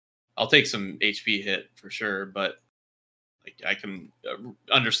 I'll take some HP hit for sure, but like I can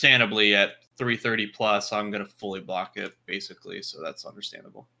understandably at 330 plus, I'm gonna fully block it basically, so that's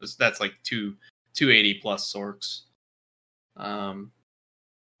understandable. That's like 280 plus Sorks.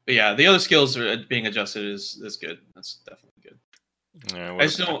 But yeah, the other skills are being adjusted is good. That's definitely good. Yeah,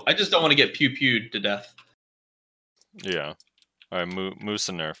 I just don't want to get pew-pewed to death. Yeah. All right, Moose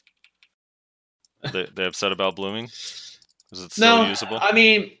and Nerf. They upset about blooming? Is it still No, usable? I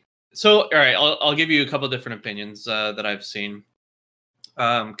mean, so all right, I'll give you a couple different opinions that I've seen.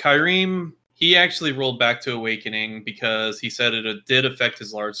 Kyriem, he actually rolled back to Awakening because he said it did affect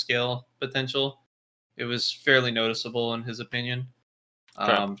his large scale potential. It was fairly noticeable in his opinion.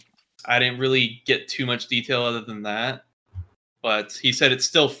 Okay. I didn't really get too much detail other than that, but he said it's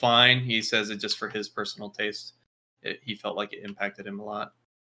still fine. He says it just for his personal taste. He felt like it impacted him a lot.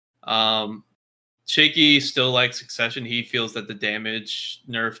 Shaky still likes Succession. He feels that the damage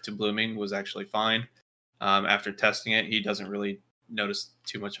nerf to blooming was actually fine. After testing it, he doesn't really notice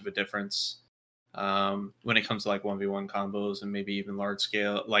too much of a difference when it comes to like 1v1 combos and maybe even large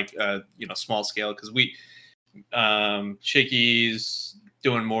scale, like small scale. Because Shaky's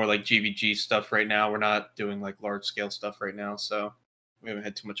doing more like GVG stuff right now. We're not doing like large scale stuff right now, so we haven't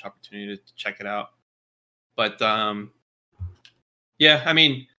had too much opportunity to check it out. But yeah, I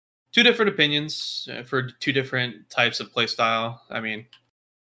mean, two different opinions for two different types of playstyle. I mean,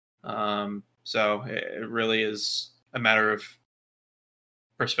 so it really is a matter of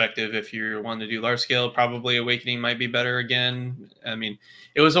perspective. If you're wanting to do large scale, probably Awakening might be better again. I mean,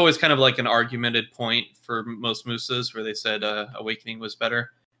 it was always kind of like an argumented point for most Mooses where they said Awakening was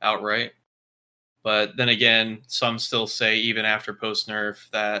better outright. But then again, some still say even after post nerf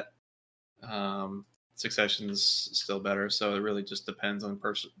that Succession's still better. So it really just depends on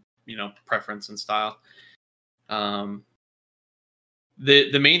preference and style. The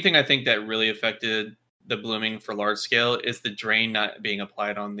main thing I think that really affected the blooming for large scale is the drain not being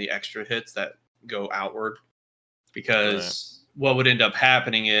applied on the extra hits that go outward, because what would end up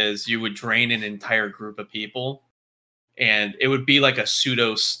happening is you would drain an entire group of people and it would be like a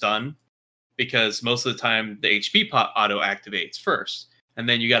pseudo stun, because most of the time the HP pot auto activates first, and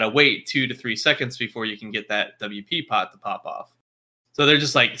then you got to wait 2 to 3 seconds before you can get that WP pot to pop off. So they're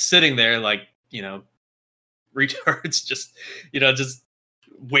just like sitting there like, retards, just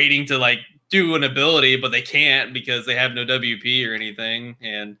waiting to like do an ability, but they can't because they have no WP or anything.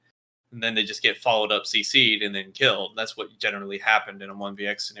 And then they just get followed up, CC'd, and then killed. That's what generally happened in a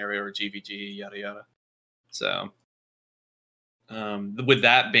 1vx scenario or GVG, yada, yada. So with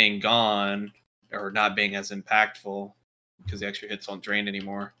that being gone or not being as impactful because the extra hits don't drain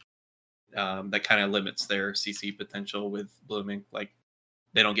anymore, that kind of limits their CC potential with blooming. Like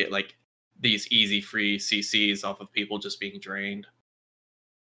they don't get like these easy free CCs off of people just being drained.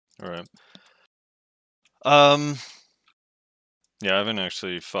 All right. Yeah, I haven't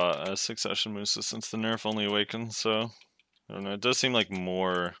actually fought a Succession Musa since the nerf only awakened, so I don't know. It does seem like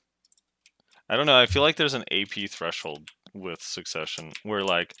more. I don't know. I feel like there's an AP threshold with Succession where,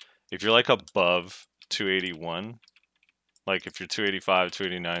 like, if you're like above 281, like if you're 285,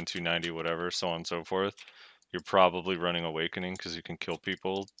 289, 290, whatever, so on and so forth, you're probably running Awakening because you can kill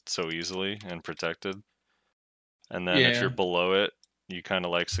people so easily and protected. And then if you're below it, you kind of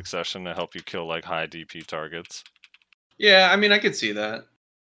like Succession to help you kill like high DP targets. Yeah, I mean, I could see that.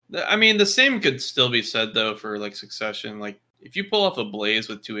 I mean, the same could still be said though for like Succession. Like, if you pull off a Blaze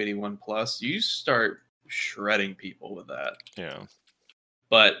with 281 plus, you start shredding people with that. Yeah.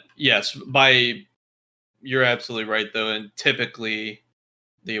 But yes, you're absolutely right though, and typically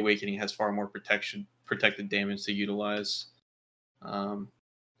the Awakening has far more protected damage to utilize.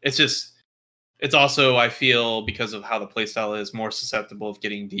 It's also, I feel, because of how the playstyle is, more susceptible of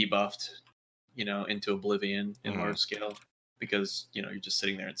getting debuffed, into Oblivion in large scale, because you're just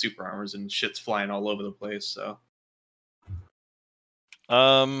sitting there in super armors and shit's flying all over the place. So,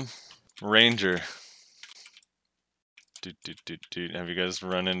 Ranger. Have you guys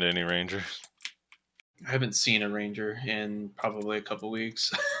run into any Ranger? I haven't seen a Ranger in probably a couple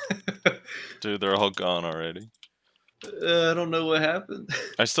weeks. Dude, they're all gone already. I don't know what happened.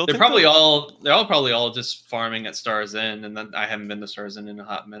 I still they're think probably all just farming at Stars End, and then I haven't been to Stars End in a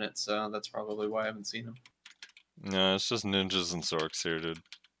hot minute, so that's probably why I haven't seen them. No, it's just ninjas and Zorks here, dude.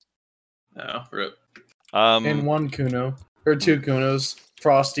 Oh, rip. And one Kuno or two Kunos,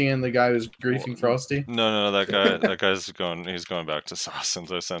 Frosty and the guy who's griefing Frosty. No, that guy's going back to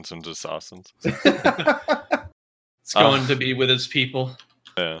Sausins. I sent him to Sausins. It's going to be with his people.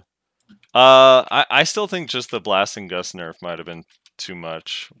 Yeah. I still think just the blasting gust nerf might have been too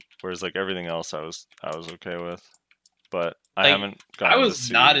much, whereas like everything else I was okay with, but I haven't gotten. I was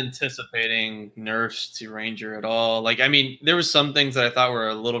not anticipating nerfs to Ranger at all. Like, I mean, there was some things that I thought were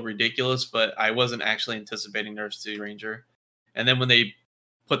a little ridiculous, but I wasn't actually anticipating nerfs to Ranger. And then when they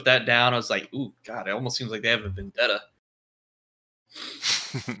put that down, I was like, "Ooh, God!" It almost seems like they have a vendetta.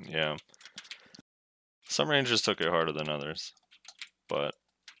 Yeah. Some Rangers took it harder than others, but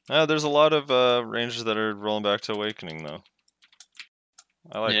there's a lot of Rangers that are rolling back to Awakening though.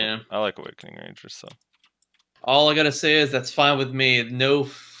 I like Yeah. Awakening Rangers. So All I gotta say is that's fine with me. No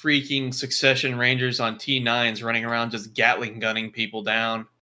freaking Succession Rangers on T9s running around just Gatling gunning people down.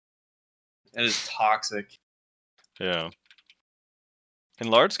 That is toxic. yeah. In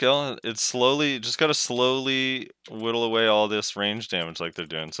large scale, it's just got to slowly whittle away all this range damage like they're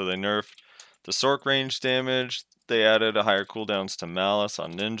doing. So they nerfed the Sork range damage. They added a higher cooldowns to Malice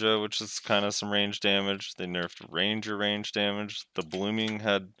on Ninja, which is kind of some range damage. They nerfed Ranger range damage. The Blooming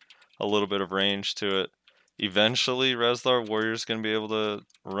had a little bit of range to it. Eventually, Reslar Warrior's going to be able to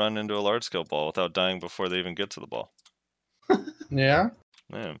run into a large scale ball without dying before they even get to the ball. Yeah.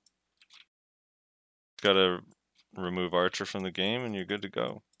 Man. Got to remove Archer from the game and you're good to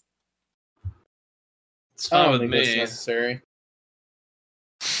go. It's I fine don't with think that's me. necessary.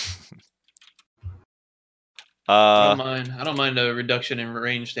 I don't mind a reduction in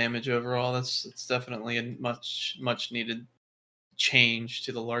range damage overall. It's definitely a much needed change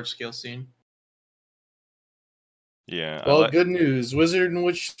to the large scale scene. Yeah. Well, good news. Wizard and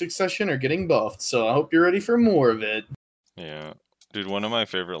Witch Succession are getting buffed, so I hope you're ready for more of it. Yeah. Dude, one of my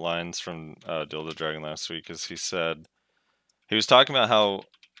favorite lines from Dildo Dragon last week is he was talking about how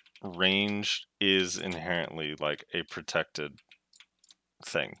range is inherently like a protected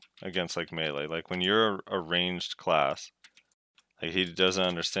thing against like melee. Like when you're a ranged class, like he doesn't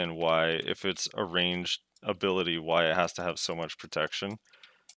understand why, if it's a ranged ability, why it has to have so much protection.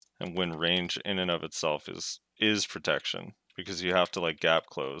 And when range in and of itself is protection, because you have to like gap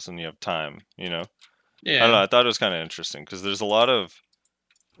close and you have time, you know? Yeah. I don't know, I thought it was kind of interesting because there's a lot of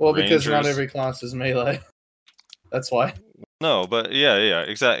because not Rangers- every class is melee. That's why. No, but yeah,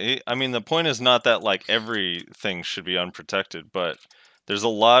 exactly. I mean, the point is not that like everything should be unprotected, but there's a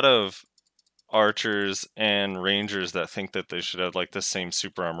lot of archers and rangers that think that they should have like the same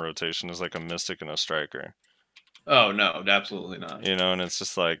super armor rotation as like a mystic and a striker. Oh no, absolutely not. You know, and it's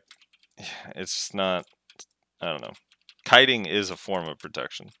just like, it's just not. I don't know. Kiting is a form of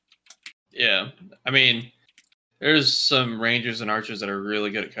protection. Yeah, I mean, there's some rangers and archers that are really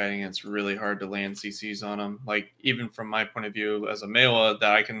good at kiting, and it's really hard to land CCs on them. Like, even from my point of view as a Mewa,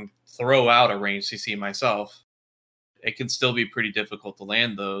 that I can throw out a range CC myself, it can still be pretty difficult to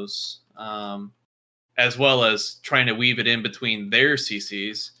land those, as well as trying to weave it in between their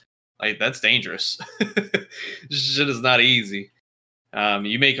CCs. Like, that's dangerous. Shit is not easy.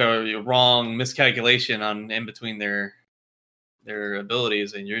 You make a wrong miscalculation on in between their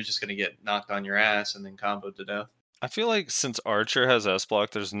abilities, and you're just going to get knocked on your ass and then comboed to death. I feel like since Archer has S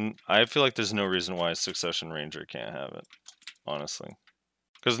block, I feel like there's no reason why Succession Ranger can't have it. Honestly,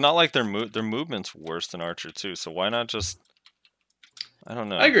 because not like their movement's worse than Archer too. So why not just? I don't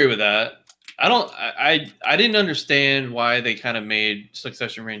know. I agree with that. I didn't understand why they kind of made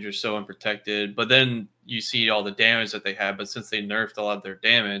Succession Rangers so unprotected, but then you see all the damage that they have. But since they nerfed a lot of their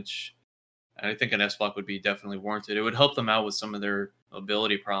damage, I think an S block would be definitely warranted. It would help them out with some of their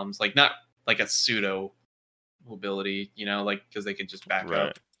ability problems, like not like a pseudo mobility, you know, like because they could just back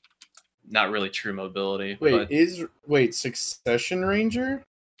up. Not really true mobility. Wait, Succession Ranger?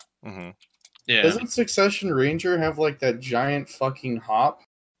 Mm-hmm. Yeah. Doesn't Succession Ranger have like that giant fucking hop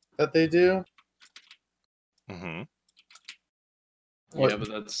that they do? Mm-hmm. Yeah, but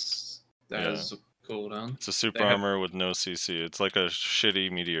that has a cooldown. It's a super armor with no CC. It's like a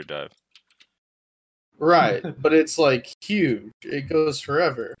shitty meteor dive. Right, but it's like huge. It goes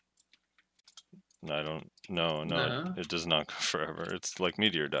forever. No, No. it does not go forever. It's like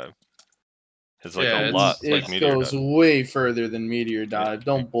meteor dive. It's like Yeah, a lot like It meteor goes dive. way further than meteor dive.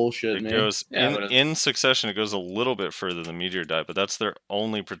 Don't bullshit It me. goes Yeah, in succession. It goes a little bit further than meteor dive, but that's their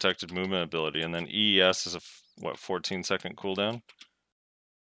only protected movement ability. And then EES is a 14-second cooldown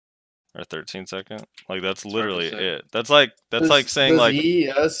or 13-second. Like that's literally it. That's like saying like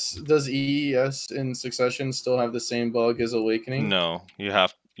does EES in Succession still have the same bug as Awakening? no.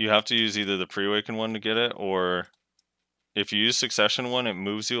 You have to use either the pre-awaken one to get it, or if you use Succession one, it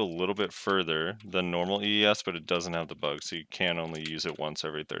moves you a little bit further than normal EES, but it doesn't have the bug, so you can only use it once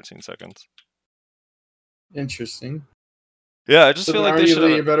every 13 seconds. Interesting. Yeah, I just feel like they should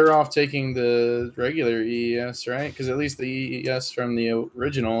have you're better off taking the regular EES, right? Because at least the EES from the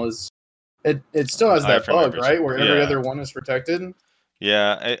original is it still has that bug, right? Where every other one is protected.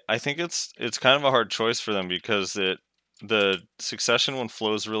 Yeah, I think it's kind of a hard choice for them because the Succession one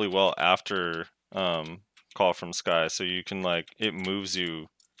flows really well after Call from Sky, so you can like it moves you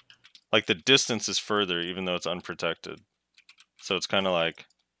like the distance is further even though it's unprotected. So it's kind of like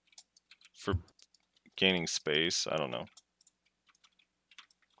for gaining space. I don't know.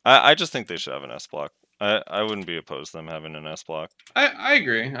 I just think they should have an S block. I wouldn't be opposed to them having an S block. I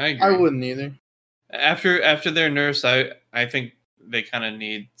agree. I wouldn't either. After their nerfs, I think they kind of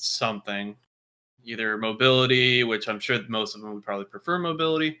need something, either mobility, which I'm sure most of them would probably prefer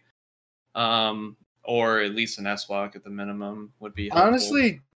mobility, or at least an S block at the minimum would be helpful.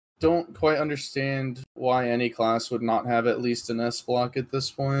 Honestly, don't quite understand why any class would not have at least an S block at this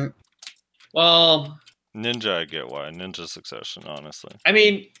point. Well, Ninja, I get why. Ninja Succession, honestly. I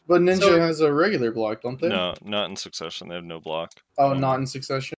mean, But Ninja So- has a regular block, don't they? No, not in Succession. They have no block. Oh, not in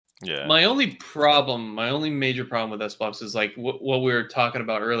Succession? Yeah. my only major problem with S blocks is like what we were talking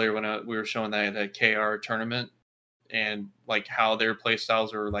about earlier when we were showing that KR tournament, and like how their play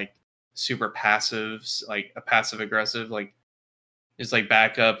styles are like super passive, like a passive aggressive, like just like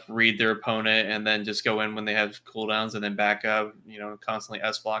back up, read their opponent, and then just go in when they have cooldowns, and then back up, constantly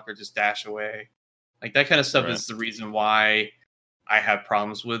S block or just dash away. Like that kind of stuff Right. is the reason why I have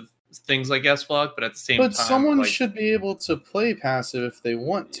problems with things like S block. But at the same time, But someone like, should be able to play passive if they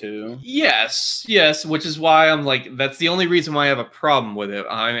want to. Yes, which is why I'm like, that's the only reason why I have a problem with it.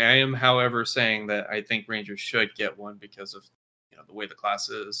 I am, however, saying that I think Rangers should get one because of the way the class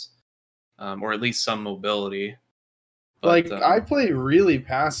is, or at least some mobility. But, I play really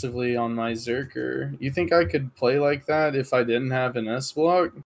passively on my Zerker. You think I could play like that if I didn't have an S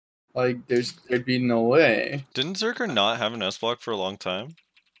block? Like, there'd be no way. Didn't Zerker not have an S block for a long time?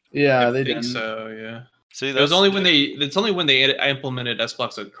 Yeah, I they think didn't. so. Yeah. See, It was only when they implemented S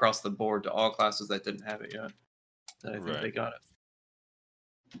blocks across the board to all classes that didn't have it yet that I think Right. they got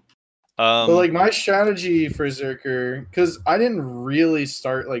it. But like my strategy for Zerker, because I didn't really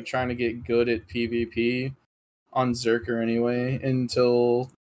start like trying to get good at PvP on Zerker anyway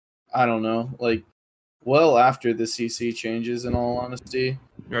until I don't know, like well after the CC changes. In all honesty,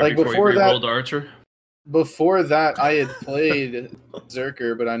 Right Like, before before you that- rolled Archer. before that I had played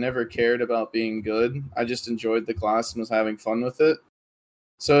Zerker, but I never cared about being good. I just enjoyed the class and was having fun with it.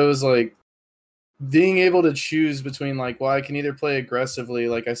 So it was like being able to choose between like, well, I can either play aggressively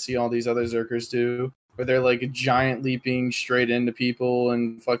like I see all these other Zerkers do, where they're like giant leaping straight into people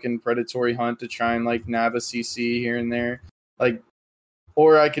and fucking predatory hunt to try and like nab a CC here and there. Like,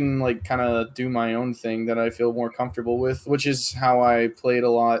 or I can like kind of do my own thing that I feel more comfortable with, which is how I played a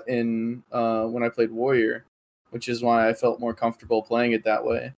lot in when I played Warrior, which is why I felt more comfortable playing it that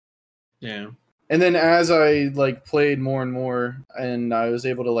way. Yeah. And then as I like played more and more, and I was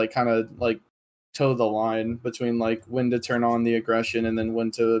able to like kind of like toe the line between like when to turn on the aggression and then when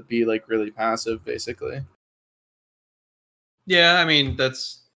to be like really passive, basically. Yeah, I mean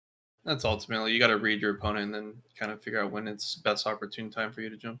that's ultimately you got to read your opponent and then kind of figure out when it's best opportune time for you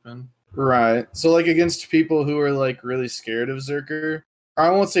to jump in. Right. So like against people who are like really scared of Zerker, or I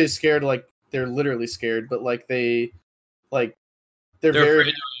won't say scared like they're literally scared, but like they're They're very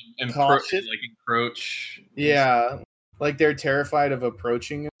afraid to cautious. encroach. Yeah, like they're terrified of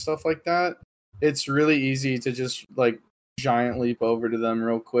approaching and stuff like that. It's really easy to just like giant leap over to them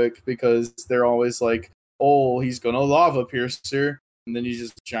real quick because they're always like, "Oh, he's gonna lava piercer," and then you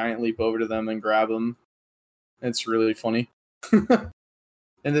just giant leap over to them and grab them. It's really funny.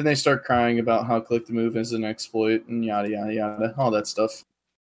 And then they start crying about how click to move is an exploit and yada yada yada, all that stuff.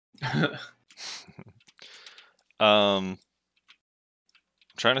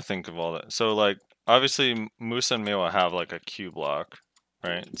 Trying to think of all that. So like obviously Musa and Mewa have like a Q block,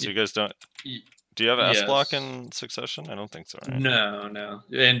 right? So you guys don't. Do you have an S block Yes. in Succession? I don't think so, right? No.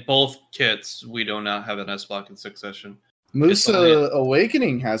 In both kits, we do not have an S block in Succession. Musa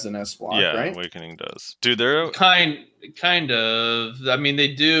Awakening has an S block, Yeah, right? Awakening does. Dude, they're Kind of. I mean,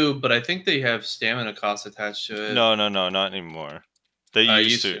 they do, but I think they have stamina cost attached to it. no, not anymore. They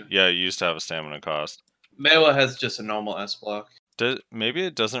used to. Yeah, it used to have a stamina cost. Mewa has just a normal S block. Maybe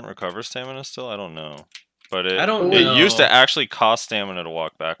it doesn't recover stamina still. I don't know, but I don't it know. used to actually cost stamina to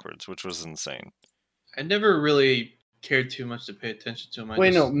walk backwards, which was insane. I never really cared too much to pay attention to him.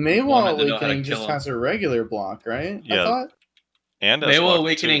 Wait, no, Mewa wanted to know how to Awakening kill just him. has a regular block, right? Yeah. I thought? And Mewa S-block too,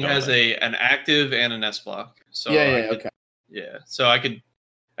 Awakening don't has they? an active and an S block. So Okay. Yeah, so I could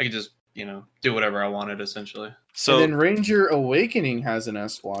just do whatever I wanted essentially. So And then Ranger Awakening has an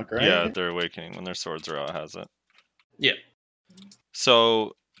S block, right? yeah, their Awakening when their swords are out has it. Yeah,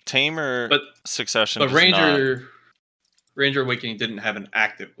 So Tamer but Succession, but does not- Ranger Awakening didn't have an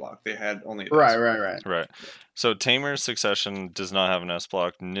active block. They had only an Right, S block. right. Right. So Tamer Succession does not have an S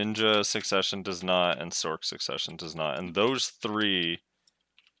block. Ninja Succession does not, and Sork Succession does not. And those three,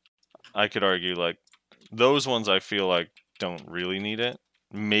 I could argue, like those ones, I feel like don't really need it.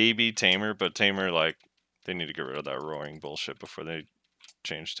 Maybe Tamer, but Tamer, like they need to get rid of that roaring bullshit before they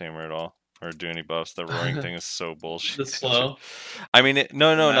change Tamer at all or do any buffs. The roaring thing is so bullshit. The slow. I mean,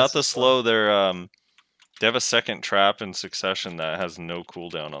 no, not Massive the slow. slow. They have a second trap in Succession that has no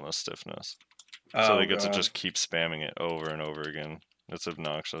cooldown on the stiffness. So Oh, they get to God. just keep spamming it over and over again. It's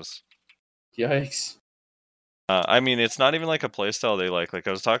obnoxious. Yikes. I mean, it's not even like a playstyle they like. Like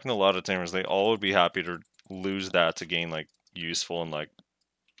I was talking to a lot of tamers, they all would be happy to lose that to gain like useful and like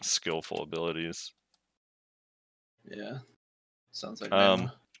skillful abilities. Yeah. Sounds like I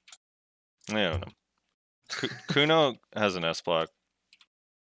Mama. don't know. Kuno has an S block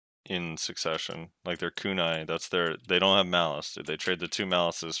in succession. Like their kunai, that's their. They don't have malice. Dude. They trade the 2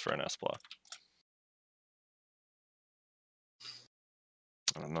 malices for an S block.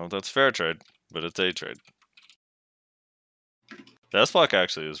 I don't know if that's fair trade, but it's a trade. The S block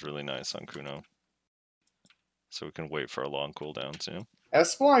actually is really nice on Kuno. So we can wait for a long cooldown too.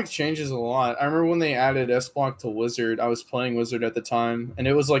 S block changes a lot. I remember when they added S block to Wizard. I was playing Wizard at the time, and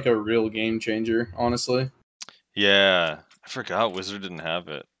it was like a real game changer, honestly. Yeah, I forgot Wizard didn't have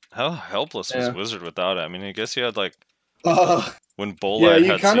it. How helpless was Yeah. Wizard without it? I mean, I guess you had like when Yeah, Bolide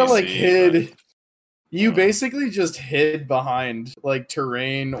you had kind of like CC, hid. You Oh. basically just hid behind like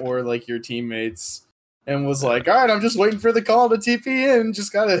terrain or like your teammates, and was like, "All right, I'm just waiting for the call to TP in.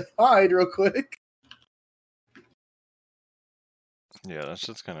 Just gotta hide real quick." Yeah, that's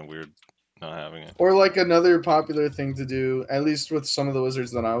just kind of weird not having it. Or like another popular thing to do, at least with some of the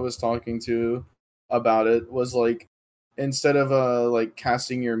wizards that I was talking to about it, was like instead of like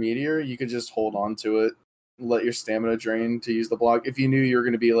casting your meteor, you could just hold on to it, let your stamina drain to use the block. If you knew you were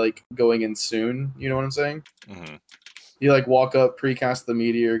going to be like going in soon, you know what I'm saying? Mm-hmm. You like walk up, precast the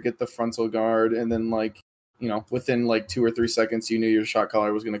meteor, get the frontal guard, and then like, you know, within like 2 or 3 seconds, you knew your shot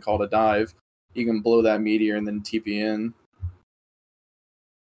caller was going to call to dive. You can blow that meteor and then TP in.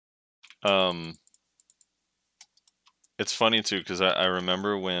 It's funny too because I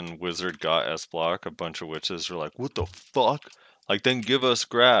remember when Wizard got S block, a bunch of witches were like, "What the fuck? Like, then give us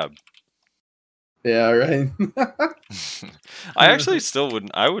grab." Yeah, right. I actually still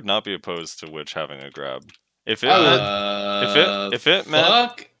wouldn't. I would not be opposed to witch having a grab if it I meant would. if it meant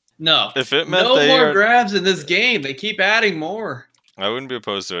Fuck no. if it meant No they more are. grabs in this game. They keep adding more. I wouldn't be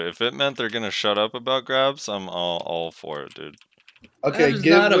opposed to it if it meant they're gonna shut up about grabs. I'm all for it, dude. Okay, That is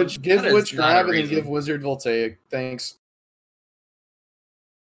give not a- witch that is witch not a grab and then reason. give wizard voltaic. Thanks.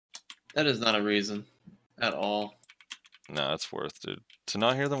 That is not a reason at all. Nah, it's worth, dude. To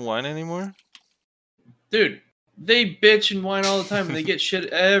not hear them whine anymore. Dude, they bitch and whine all the time and they get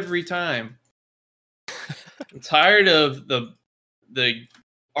shit every time. I'm tired of the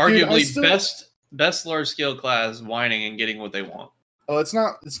arguably best large scale class whining and getting what they want. Oh, it's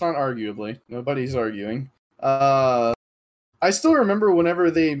not arguably. Nobody's arguing. I still remember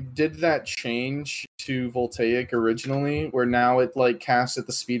whenever they did that change to voltaic originally, where now it like casts at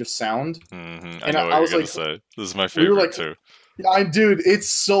the speed of sound. Mm-hmm. I And know what I you're was gonna like- say. This is my We were favorite like- too. Dude, it's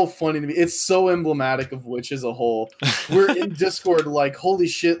so funny to me. It's so emblematic of Witch as a whole. We're in Discord like, holy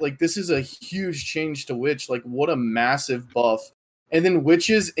shit, like this is a huge change to Witch. Like, what a massive buff. And then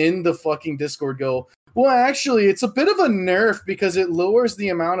witches in the fucking Discord go, well, actually, it's a bit of a nerf because it lowers the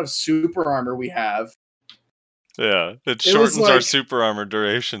amount of super armor we have. Yeah, it was shortens our like- super armor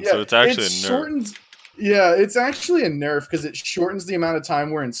duration, so it's actually a nerf. shortens. Yeah, it's actually a nerf because it shortens the amount of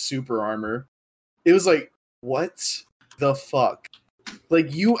time we're in super armor. It was like, what the fuck?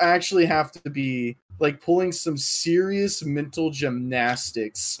 Like, you actually have to be like pulling some serious mental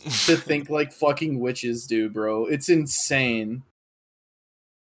gymnastics to think like fucking witches do, bro. It's insane.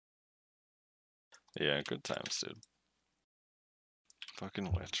 Yeah, good times, dude.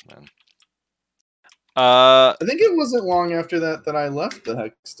 Fucking witch, man. I think it wasn't long after that I left the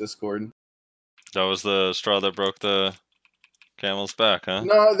Hex Discord. That was the straw that broke the camel's back, huh?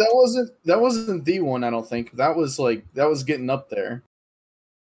 No, that wasn't the one. I don't think that was getting up there.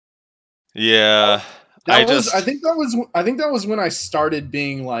 Yeah, I think that was when I started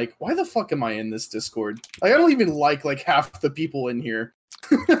being like, why the fuck am I in this Discord? Like, I don't even like half the people in here.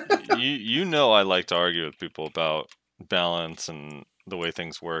 you know I like to argue with people about balance and the way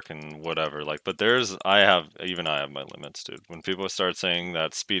things work and whatever. Like, but I have my limits, dude. When people start saying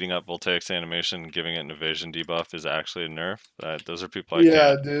that speeding up Voltaic's animation, giving it an evasion debuff is actually a nerf, those are people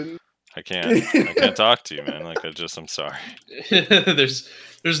Dude. I can't talk to you, man. Like, I'm sorry.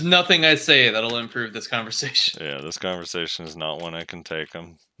 There's nothing I say that'll improve this conversation. Yeah, this conversation is not one I can take.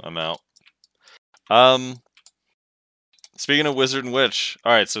 I'm out. Speaking of Wizard and Witch,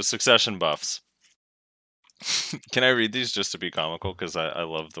 all right, so succession buffs. Can I read these just to be comical? Because I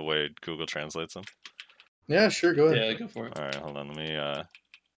love the way Google translates them. Yeah, sure, go ahead. Yeah, go for it. All right, hold on. Let me.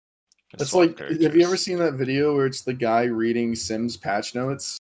 It's like, have you ever seen that video where it's the guy reading Sims patch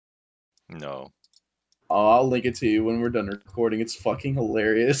notes? No. Oh, I'll link it to you when we're done recording. It's fucking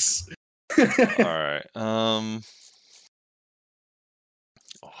hilarious. All right. Oh,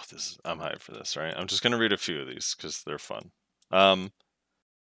 I'm hyped for this, right? I'm just gonna read a few of these because they're fun.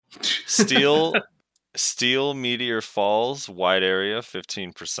 Steel meteor falls, wide area,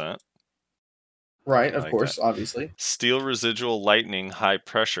 15%. Right, I of like course, that. obviously. Steel residual lightning, high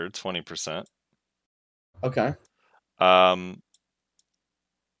pressure, 20%. Okay.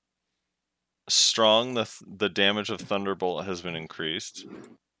 Strong, the damage of Thunderbolt has been increased.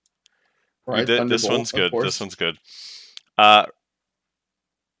 Right, This Thunderbolt, one's good. of course. This one's good.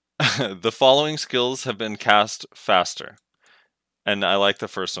 The following skills have been cast faster. And I like the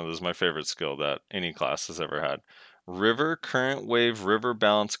first one. This is my favorite skill that any class has ever had. River, current wave, river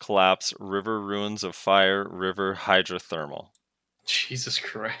balance, collapse, river ruins of fire, river hydrothermal. Jesus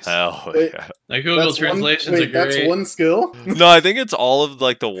Christ. Hell Wait, yeah. Like Google translations are that's great. one skill? No, I think it's all of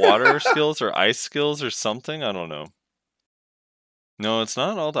like the water skills or ice skills or something. I don't know. No, it's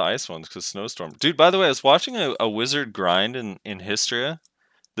not all the ice ones because snowstorm. Dude, by the way, I was watching a wizard grind in Histria.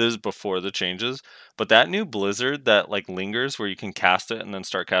 This is before the changes, but that new blizzard that like lingers where you can cast it and then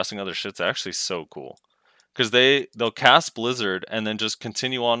start casting other shit's actually so cool. Because they'll cast blizzard and then just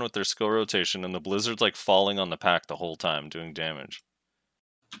continue on with their skill rotation, and the blizzard's like falling on the pack the whole time, doing damage.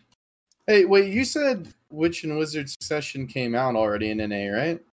 Hey, wait, you said Witch and Wizard Succession came out already in NA,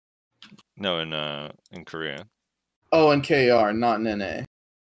 right? No, in Korea. Oh, in KR, not in NA.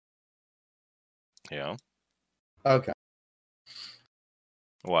 Yeah. Okay.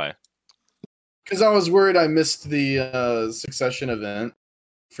 Why? Because I was worried I missed the Succession event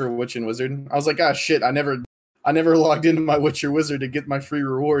for Witch and Wizard. I was like, ah, shit, I never logged into my Witcher Wizard to get my free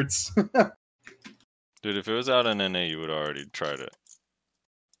rewards. Dude, if it was out in NA, you would have already tried it.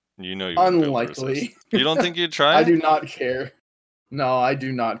 You know you wouldn't be able to resist. Unlikely. You don't think you'd try it? I do not care. No, I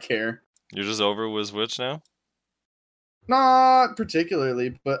do not care. You're just over Wiz Witch now? Not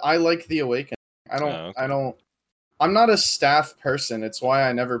particularly, but I like the Awakening. I'm not a staff person. It's why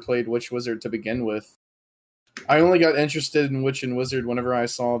I never played Witch Wizard to begin with. I only got interested in Witch and Wizard whenever I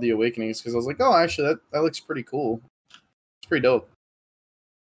saw the Awakenings because I was like, oh, actually, that looks pretty cool. It's pretty dope.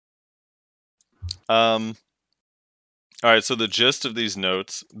 Alright, so the gist of these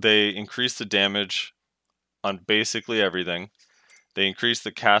notes, they increase the damage on basically everything. They increase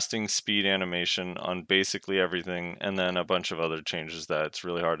the casting speed animation on basically everything, and then a bunch of other changes that it's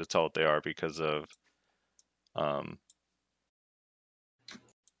really hard to tell what they are because of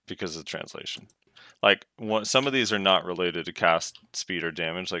translation. Like some of these are not related to cast speed or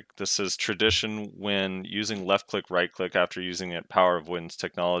damage. Like this is tradition when using left click, right click after using it. Power of Winds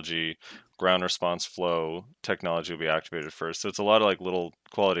technology, ground response flow technology will be activated first. So it's a lot of like little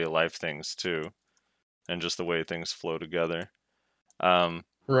quality of life things too, and just the way things flow together.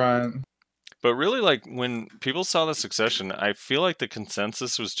 Right. But really, like when people saw the Succession, I feel like the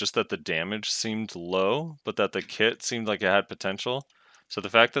consensus was just that the damage seemed low, but that the kit seemed like it had potential. So the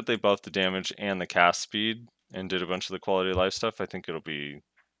fact that they buffed the damage and the cast speed and did a bunch of the quality of life stuff, I think it'll be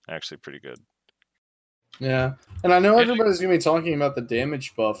actually pretty good. Yeah, and I know everybody's gonna be talking about the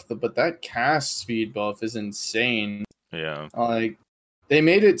damage buff, but that cast speed buff is insane. Yeah. Like, they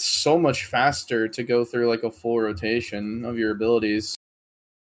made it so much faster to go through like a full rotation of your abilities.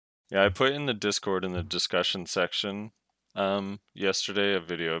 Yeah, I put in the Discord in the discussion section yesterday a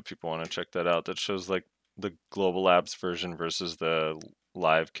video if people want to check that out that shows like the Global Labs version versus the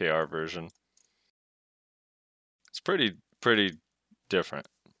live KR version. It's pretty different.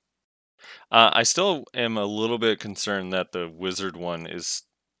 I still am a little bit concerned that the Wizard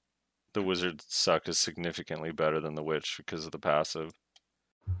suck is significantly better than the Witch because of the passive.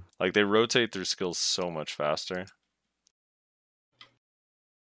 Like they rotate through skills so much faster.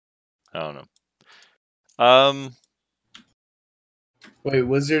 I don't know. Wait,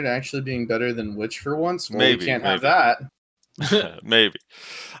 Wizard actually being better than Witch for once? Well, maybe we can't have that. Maybe.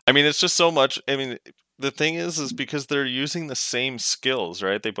 I mean, it's just so much. I mean, the thing is because they're using the same skills,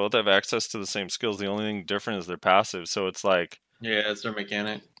 right? They both have access to the same skills. The only thing different is their passive. So it's like, yeah, it's their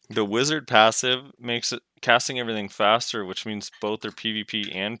mechanic. The Wizard passive makes it casting everything faster, which means both their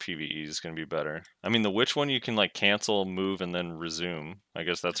PvP and PvE is going to be better. I mean, the Witch one you can like cancel, move, and then resume. I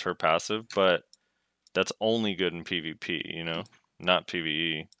guess that's her passive, but that's only good in PvP, you know, not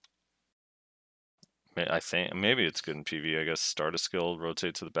PvE. I think maybe it's good in PvE. I guess start a skill,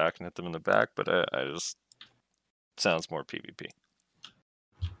 rotate to the back, and hit them in the back. But I just sounds more PvP.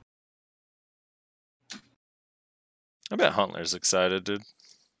 I bet Huntler's excited, dude.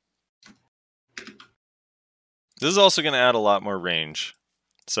 This is also going to add a lot more range.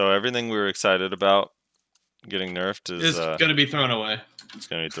 So everything we were excited about getting nerfed is going to be thrown away. It's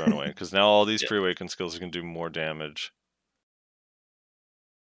going to be thrown away because now all these pre-awakened skills are going to do more damage.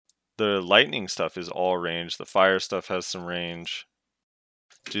 The lightning stuff is all range. The fire stuff has some range.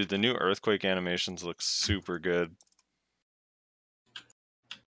 Dude, the new earthquake animations look super good.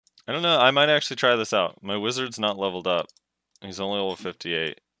 I don't know. I might actually try this out. My wizard's not leveled up. He's only level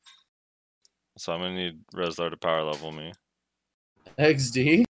 58. So I'm gonna need Rezlar to power level me.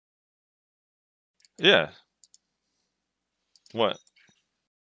 XD? Yeah. What?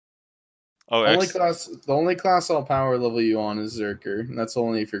 Oh, the only class I'll power level you on is Zerker, and that's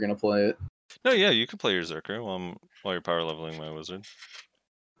only if you're gonna play it. No, yeah, you can play your Zerker while you're power leveling my wizard.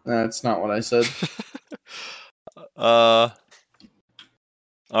 That's not what I said. Alright.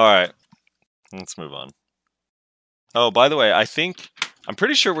 Let's move on. Oh, by the way, I'm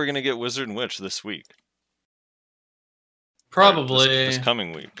pretty sure we're gonna get Wizard and Witch this week. Probably this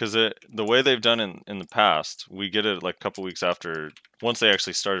coming week, because the way they've done in the past, we get it like a couple weeks after. Once they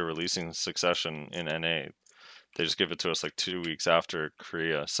actually started releasing Succession in NA, they just give it to us like 2 weeks after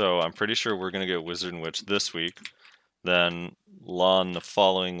Korea. So I'm pretty sure we're gonna get Wizard and Witch this week, then Lawn the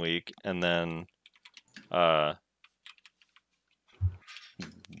following week, and then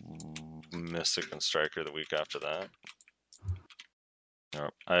Mystic and Striker the week after that.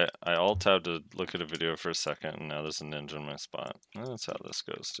 I alt-tabbed to look at a video for a second, and now there's a ninja in my spot. That's how this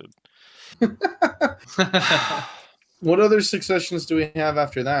goes, dude. What other successions do we have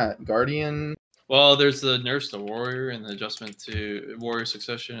after that? Guardian? Well, there's the nerfs to warrior and the adjustment to warrior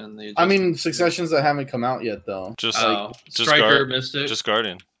succession and the. I mean, successions that haven't come out yet, though. Just Striker, Mystic. Just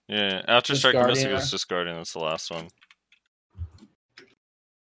Guardian. Yeah, after Just Striker Guardian, Mystic yeah. was just Guardian. That's the last one.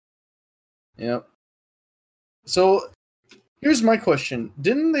 Yep. So here's my question.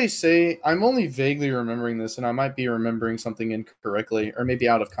 Didn't they say, I'm only vaguely remembering this, and I might be remembering something incorrectly, or maybe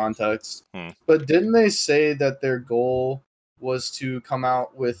out of context, but didn't they say that their goal was to come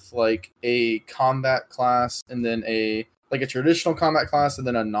out with like a combat class and then a traditional combat class and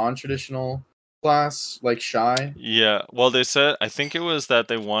then a non-traditional class, like Shy? Yeah, well, they said, I think it was that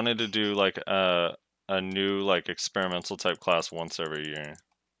they wanted to do like a new like experimental type class once every year.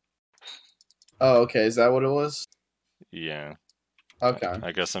 Oh, okay. Is that what it was? Yeah. Okay.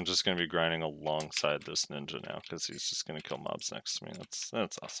 I guess I'm just gonna be grinding alongside this ninja now because he's just gonna kill mobs next to me.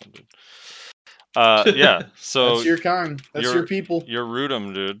 That's awesome, dude. Yeah. So that's your kind. That's your people. You're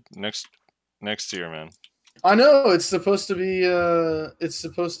Rudum, dude. Next year, man. I know it's supposed to be.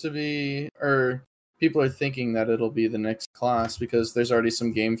 Or people are thinking that it'll be the next class because there's already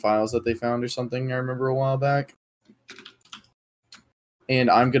some game files that they found or something. I remember a while back. And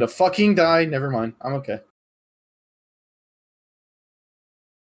I'm gonna fucking die. Never mind. I'm okay.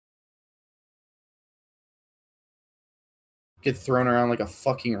 Get thrown around like a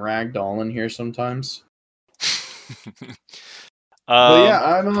fucking rag doll in here sometimes. But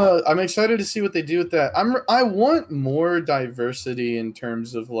yeah, I'm excited to see what they do with that. I want more diversity in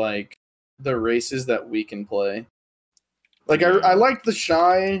terms of like the races that we can play. Like I liked the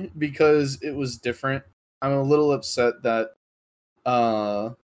Shy because it was different. I'm a little upset that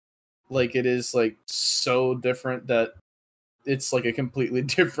like it is like so different that it's like a completely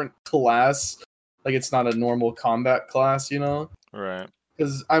different class. Like it's not a normal combat class, you know? Right.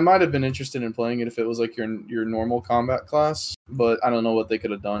 Because I might have been interested in playing it if it was like your normal combat class, but I don't know what they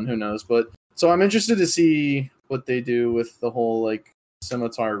could have done. Who knows? But so I'm interested to see what they do with the whole like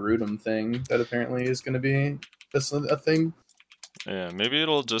scimitar Rudum thing that apparently is going to be a thing. Yeah, maybe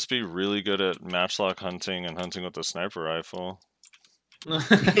it'll just be really good at matchlock hunting and hunting with the sniper rifle.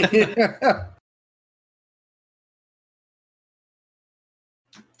 Yeah.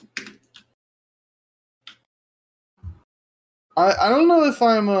 I don't know if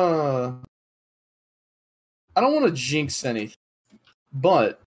I don't want to jinx anything,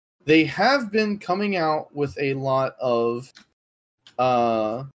 but they have been coming out with a lot of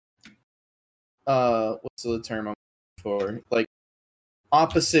what's the term I'm looking for? Like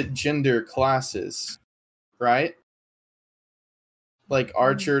opposite gender classes, right? Like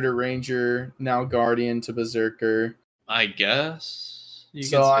Archer to Ranger, now Guardian to Berserker. I guess.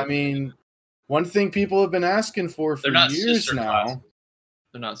 So I mean, one thing people have been asking for years now. Classes.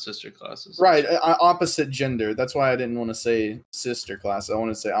 They're not sister classes. Right, opposite gender. That's why I didn't want to say sister class. I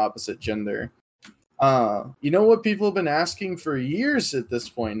want to say opposite gender. You know what people have been asking for years at this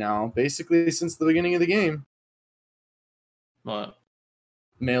point now, basically since the beginning of the game? What?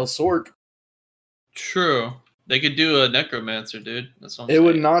 Male Sork. True. They could do a necromancer, dude. That's what I'm It saying.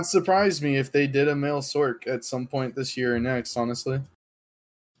 would not surprise me if they did a male Sork at some point this year or next, honestly.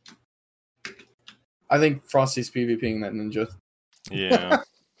 I think Frosty's PvPing that ninja. Yeah.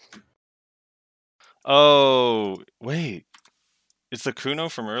 Oh, wait. It's the Kuno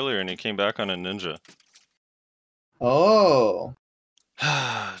from earlier, and he came back on a ninja. Oh.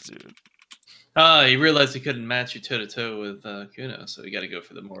 Dude. He realized he couldn't match you toe to toe with Kuno, so he got to go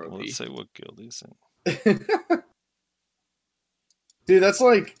for the more OP. Let's say what guild he's in. Dude, that's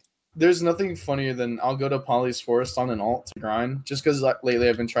like, there's nothing funnier than I'll go to Polly's Forest on an alt to grind, just because lately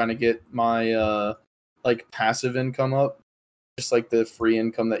I've been trying to get my like passive income up, just like the free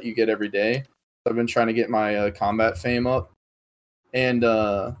income that you get every day. I've been trying to get my combat fame up, and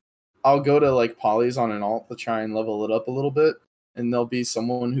I'll go to like Polly's on an alt to try and level it up a little bit, and there'll be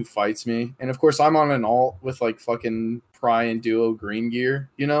someone who fights me, and of course I'm on an alt with like fucking Pry and Duo green gear,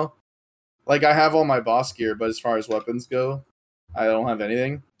 you know, like I have all my boss gear, but as far as weapons go, I don't have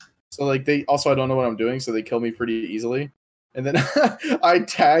anything. So like I don't know what I'm doing, so they kill me pretty easily. And then I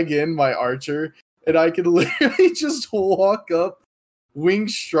tag in my archer, and I can literally just walk up, wing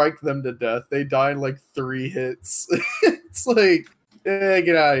strike them to death. They die in like 3 hits. It's like,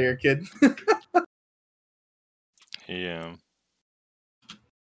 get out of here, kid. Yeah.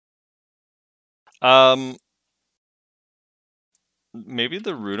 Maybe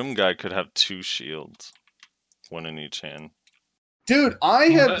the Rudum guy could have 2 shields, 1 in each hand. Dude, I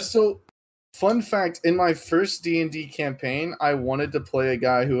had fun fact, in my first D&D campaign, I wanted to play a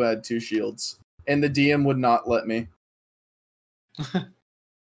guy who had 2 shields, and the DM would not let me.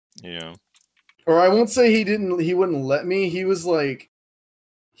 Yeah. Or I won't say he wouldn't let me. He was like,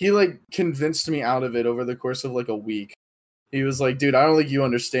 he convinced me out of it over the course of like a week. He was like, dude, I don't think you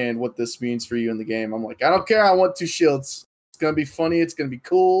understand what this means for you in the game. I'm like, I don't care. I want 2 shields. It's going to be funny. It's going to be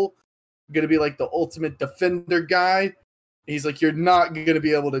cool. I'm going to be like the ultimate defender guy. He's like, you're not going to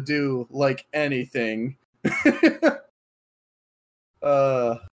be able to do like anything. Feels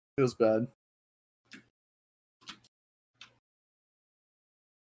bad.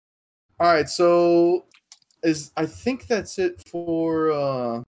 All right, so I think that's it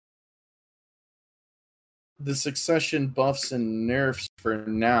for the succession buffs and nerfs for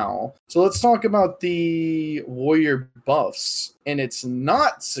now. So let's talk about the warrior buffs, and it's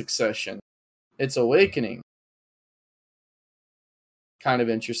not succession, it's awakening. Kind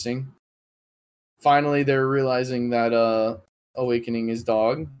of interesting. Finally, they're realizing that awakening is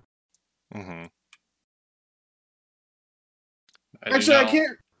dog. Mm-hmm. Actually,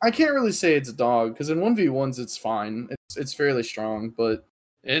 I can't really say it's a dog, because in 1v1s it's fine. It's fairly strong, but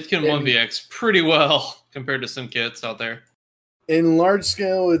it can 1vx pretty well compared to some kits out there. In large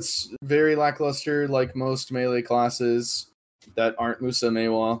scale, it's very lackluster, like most melee classes that aren't Musa,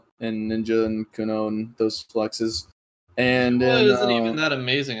 Meiwa, and Ninja, and Kuno, and those flexes. And it isn't even that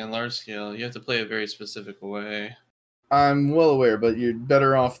amazing in large scale. You have to play a very specific way. I'm well aware, but you're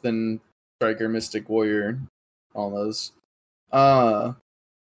better off than Striker, Mystic, Warrior, all those.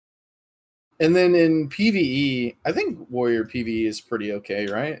 And then in PvE, I think Warrior PvE is pretty okay,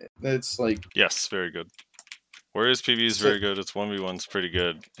 right? It's like... Yes, very good. Warriors PvE is very good. Its 1v1's pretty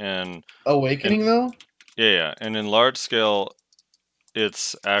good. And Awakening, though? Yeah. And in large scale,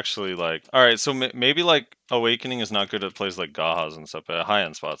 it's actually like... Alright, so maybe like Awakening is not good at plays like Gahas and stuff, but at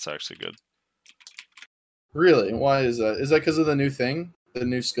high-end spots, it's actually good. Really? Why is that? Is that because of the new thing? The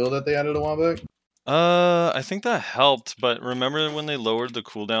new skill that they added a while back? I think that helped, but remember when they lowered the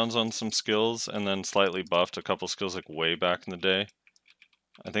cooldowns on some skills and then slightly buffed a couple skills like way back in the day?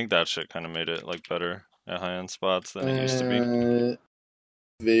 I think that shit kind of made it like better at high-end spots than it used to be.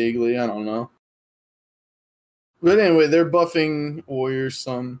 Vaguely, I don't know. But anyway, they're buffing warriors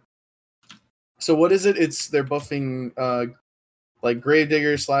some. So what is it? They're buffing like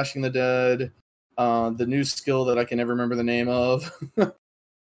Gravedigger, Slashing the Dead, the new skill that I can never remember the name of.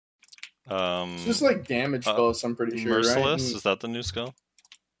 It's just like damage buffs, I'm pretty sure, Merciless? right? Is that the new skill?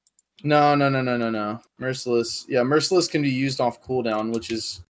 No. Merciless. Yeah, Merciless can be used off cooldown, which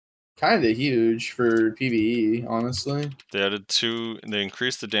is kind of huge for PvE, honestly. They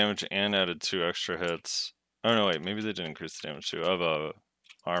increased the damage and added 2 extra hits. Oh no, wait, maybe they didn't increase the damage too. Of a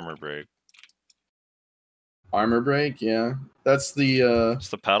armor break. Armor break, yeah. That's the it's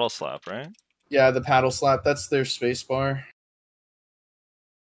the paddle slap, right? Yeah, the paddle slap. That's their spacebar.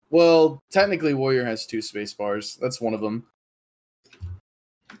 Well, technically, Warrior has 2 space-bars. That's one of them.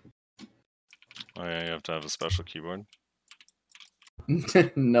 Oh yeah, you have to have a special keyboard?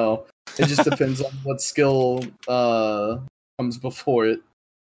 No. It just depends on what skill comes before it.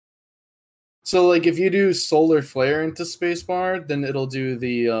 So, like, if you do Solar Flare into spacebar, then it'll do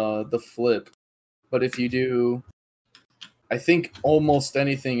the flip. But if you do, I think, almost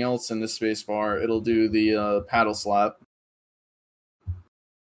anything else in the spacebar, it'll do the paddle slap.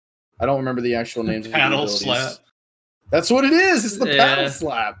 I don't remember the actual names of the paddle abilities. slap. That's what it is. It's the paddle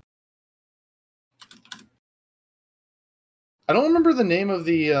slap. I don't remember the name of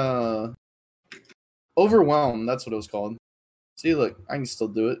the Overwhelm. That's what it was called. See, look, I can still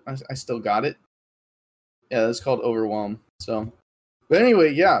do it. I still got it. Yeah, that's called Overwhelm. So, but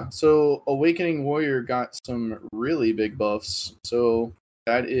anyway, yeah. So Awakening Warrior got some really big buffs. So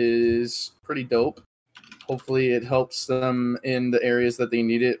that is pretty dope. Hopefully, it helps them in the areas that they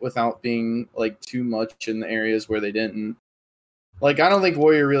need it without being like too much in the areas where they didn't. Like, I don't think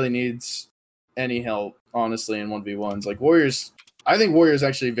Warrior really needs any help, honestly, in 1v1s. Like, Warriors, I think Warrior's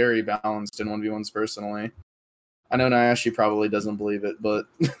actually very balanced in 1v1s personally. I know Nayashe probably doesn't believe it, but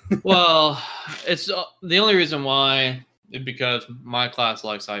Well, it's the only reason why is because my class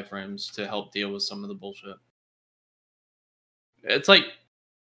likes iframes to help deal with some of the bullshit. It's like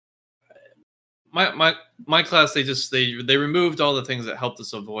my class, they removed all the things that helped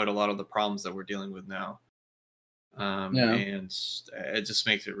us avoid a lot of the problems that we're dealing with now. Yeah. And it just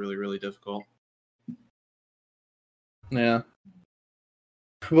makes it really, really difficult. yeah.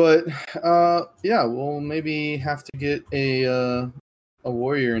 But yeah, we'll maybe have to get a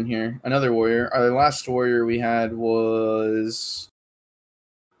warrior in here, another warrior. Our last warrior we had was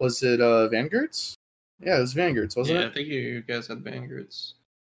it Vanguards? Yeah, it was Vanguards, wasn't Yeah, it? I think you guys had Vanguards.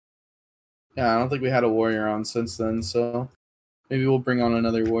 Yeah, I don't think we had a warrior on since then, so maybe we'll bring on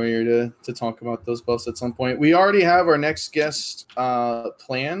another warrior to talk about those buffs at some point. We already have our next guest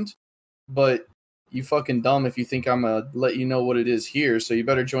planned, but you fucking dumb if you think I'm gonna let you know what it is here. So you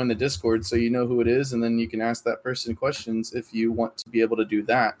better join the Discord so you know who it is, and then you can ask that person questions if you want to be able to do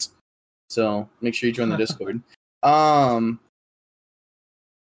that. So make sure you join the Discord.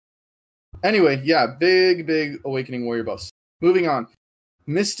 Anyway, yeah, big Awakening Warrior buffs. Moving on.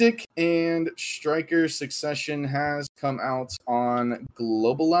 Mystic and Striker Succession has come out on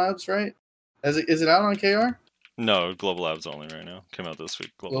Global Labs, right? Is it out on KR? No, Global Labs only right now. Came out this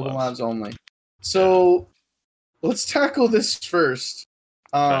week. Global Labs only. So let's tackle this first.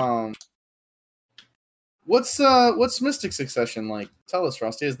 Okay. What's Mystic Succession like? Tell us,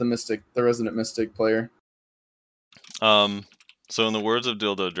 Frosty, as the resident Mystic player. So in the words of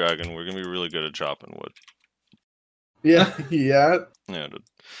Dildo Dragon, we're gonna be really good at chopping wood. Yeah, yeah. Yeah, dude.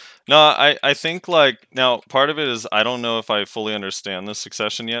 No, I think like now part of it is I don't know if I fully understand the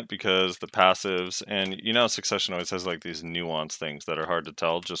succession yet because the passives and succession always has like these nuanced things that are hard to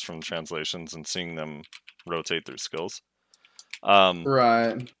tell just from translations and seeing them rotate through skills.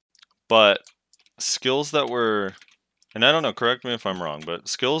 Right. But skills that were, and I don't know, correct me if I'm wrong, but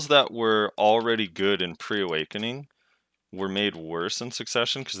skills that were already good in pre-awakening were made worse in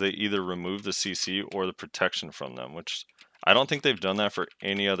succession because they either removed the CC or the protection from them, which I don't think they've done that for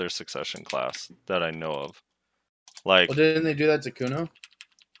any other succession class that I know of. Like, Well, didn't they do that to Kuno?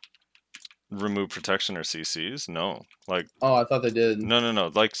 remove protection or CCs? No. Like, oh, I thought they did.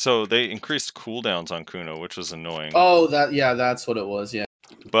 No. Like, so they increased cooldowns on Kuno, which was annoying. Oh, that's what it was. Yeah.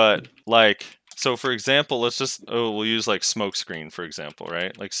 But like, so for example, we'll use like Smokescreen for example,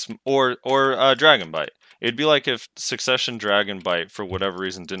 right? Like, or Dragon Bite. It'd be like if Succession Dragon Bite for whatever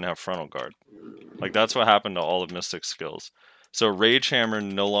reason didn't have Frontal Guard. Like that's what happened to all of Mystic's skills. So Rage Hammer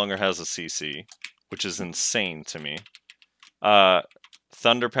no longer has a CC, which is insane to me.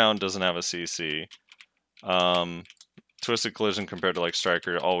 Thunder Pound doesn't have a CC. Twisted Collision compared to like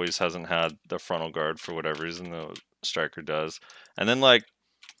Striker always hasn't had the Frontal Guard for whatever reason, though Striker does. And then like,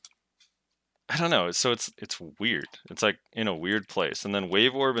 I don't know, so it's weird. It's like in a weird place. And then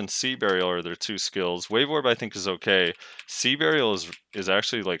Wave Orb and Sea Burial are their two skills. Wave Orb I think is okay. Sea Burial is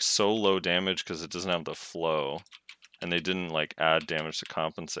actually like so low damage because it doesn't have the flow. And they didn't like add damage to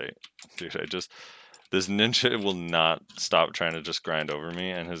compensate. Dude, this ninja will not stop trying to just grind over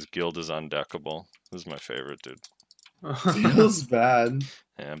me, and his guild is undeckable. This is my favorite, dude. Feels bad.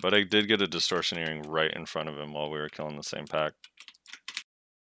 Yeah, but I did get a distortion earring right in front of him while we were killing the same pack.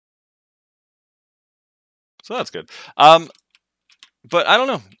 So that's good. But I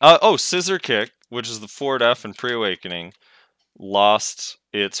don't know. Scissor Kick, which is the forward F in pre-awakening, lost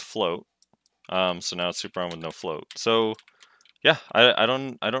its float. So now it's super arm with no float. So yeah, I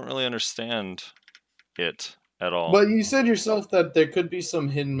don't really understand it at all. But you said yourself that there could be some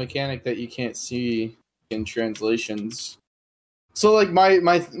hidden mechanic that you can't see in translations. So like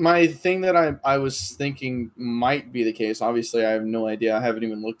my thing that I was thinking might be the case. Obviously, I have no idea. I haven't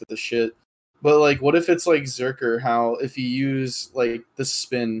even looked at the shit. But like, what if it's like Zerker? How if you use like the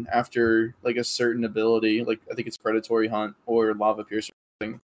spin after like a certain ability, like I think it's Predatory Hunt or Lava Pierce or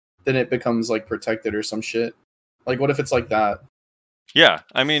something, then it becomes like protected or some shit. Like, what if it's like that? Yeah,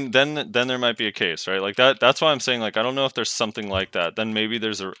 I mean, then there might be a case, right? Like that's why I'm saying like I don't know if there's something like that. Then maybe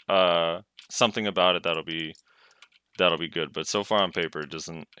there's a something about it that'll be good. But so far on paper, it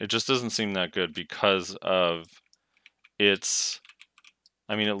just doesn't seem that good because of its.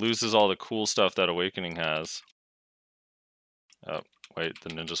 I mean, it loses all the cool stuff that Awakening has. Oh, wait, the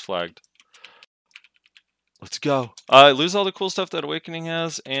ninja's flagged. Let's go. Lose all the cool stuff that Awakening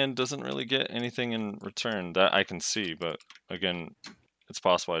has and doesn't really get anything in return. That I can see, but again, it's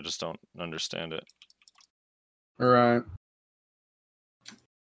possible I just don't understand it. Right.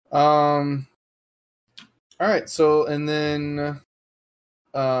 Alright, so and then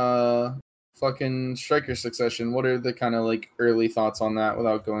fucking Striker Succession. What are the kind of like early thoughts on that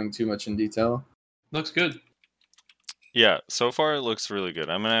without going too much in detail? Looks good. Yeah, so far it looks really good.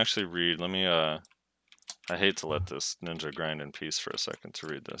 I'm gonna actually read. Let me I hate to let this ninja grind in peace for a second to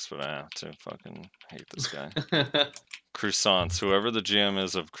read this, but I have to. Fucking hate this guy. Croissants. Whoever the GM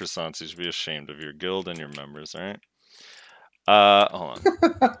is of Croissants, you should be ashamed of your guild and your members, alright? Hold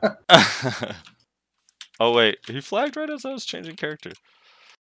on. Oh wait, he flagged right as I was changing character.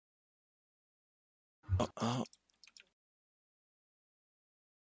 Oh.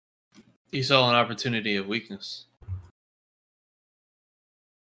 You saw an opportunity of weakness.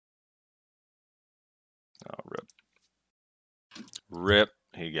 Oh, rip. Rip,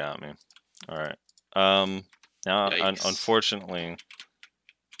 he got me. Alright. Now, unfortunately,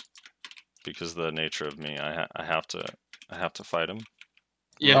 because of the nature of me, I have to fight him.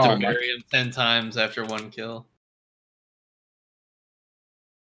 You have to parry him 10 times after one kill.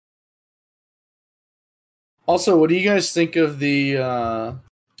 Also, what do you guys think of the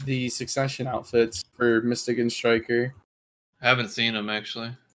Succession outfits for Mystic and Striker? I haven't seen him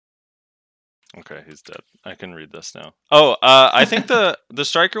actually. Okay, he's dead. I can read this now. Oh, I think the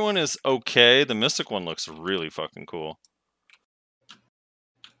Striker one is okay. The Mystic one looks really fucking cool.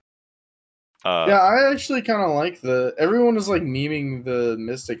 Yeah, I actually kind of like everyone was like memeing the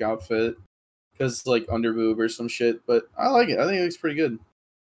Mystic outfit because like underboob or some shit, but I like it. I think it looks pretty good.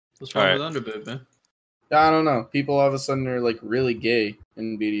 What's wrong with underboob, man? I don't know. People all of a sudden are like really gay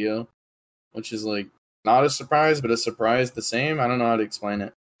in BDO, which is like not a surprise, but a surprise the same. I don't know how to explain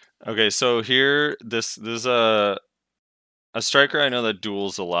it. Okay, so here this is a Striker I know that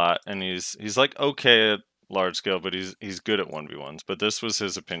duels a lot, and he's like okay at large scale, but he's good at 1v1s. But this was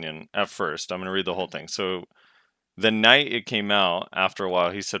his opinion at first. I'm gonna read the whole thing. So the night it came out, after a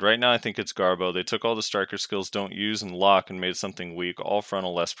while, he said, right now I think it's Garbo. They took all the Striker skills don't use and lock and made something weak, all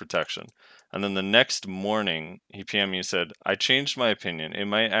frontal, less protection. And then the next morning, he PM'd me and said, I changed my opinion. It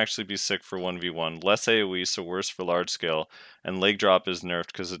might actually be sick for 1v1, less AoE, so worse for large scale, and leg drop is nerfed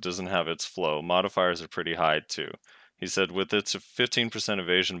because it doesn't have its flow. Modifiers are pretty high too. He said, with its 15%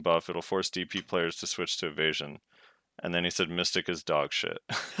 evasion buff, it'll force DP players to switch to evasion. And then he said, Mystic is dog shit.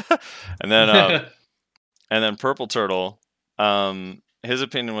 and then Purple Turtle, his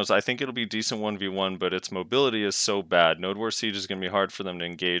opinion was, I think it'll be decent 1v1, but its mobility is so bad. Node War Siege is going to be hard for them to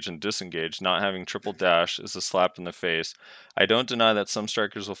engage and disengage. Not having triple dash is a slap in the face. I don't deny that some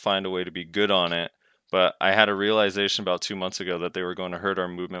strikers will find a way to be good on it, but I had a realization about 2 months ago that they were going to hurt our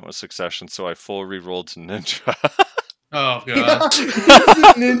movement with Succession, so I full re-rolled to Ninja. Oh, God. He's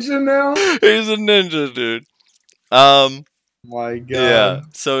a ninja now? He's a ninja, dude. My God. Yeah,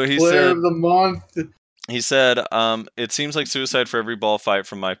 so he Player said... of the month. He said, it seems like suicide for every ball fight.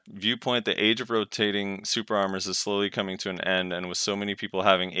 From my viewpoint, the age of rotating super armors is slowly coming to an end, and with so many people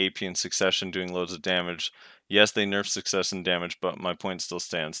having AP in Succession doing loads of damage, yes, they nerf Succession damage, but my point still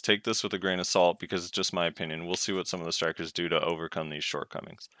stands. Take this with a grain of salt, because it's just my opinion. We'll see what some of the strikers do to overcome these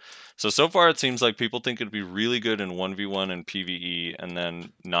shortcomings. So far it seems like people think it'd be really good in 1v1 and PvE, and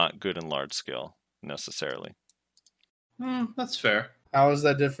then not good in large scale, necessarily. That's fair. How is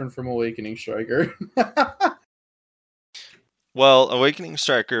that different from Awakening Striker? Well, Awakening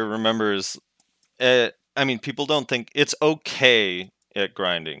Striker, remembers, I mean, people don't think it's okay at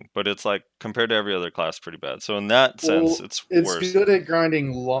grinding, but it's like compared to every other class, pretty bad. So in that sense, it's worse. Good at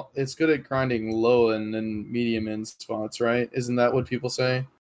grinding. It's good at grinding low and then medium end spots, right? Isn't that what people say?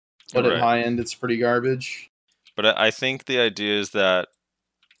 But Right. at high end, it's pretty garbage. But I think the idea is that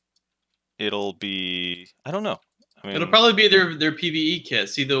it'll be, I don't know. I mean, it'll probably be their PvE kit.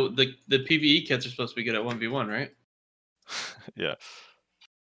 See, the PvE kits are supposed to be good at 1v1, right? Yeah.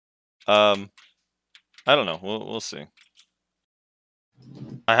 I don't know. We'll see.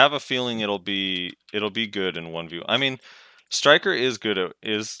 I have a feeling it'll be good in 1v1. I mean, Striker is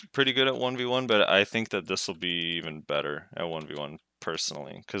pretty good at 1v1, but I think that this will be even better at 1v1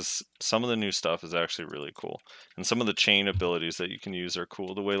 personally, because some of the new stuff is actually really cool, and some of the chain abilities that you can use are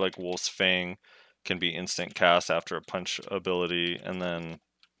cool. The way like Wolf's Fang can be instant cast after a punch ability, and then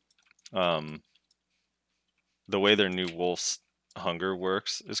the way their new Wolf's Hunger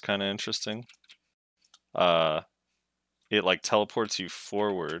works is kind of interesting. It like teleports you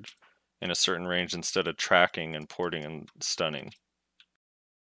forward in a certain range instead of tracking and porting and stunning,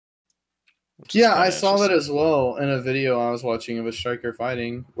 which is Yeah, I kinda saw that interesting. as well in a video I was watching of a striker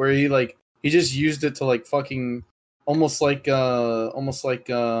fighting where he just used it to like fucking almost like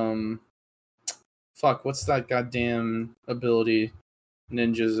fuck, what's that goddamn ability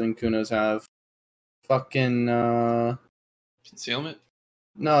ninjas and kunos have? Fucking Concealment.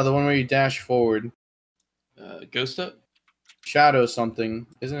 no, the one where you dash forward. Ghost up. Shadow something,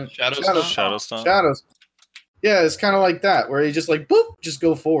 isn't it? Shadow Shadow Stomp? Shadow Stomp. Shadows. Yeah, it's kind of like that where you just like boop, just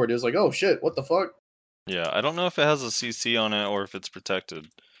go forward. It was like, oh shit, what the fuck? Yeah, I don't know if it has a CC on it or if it's protected.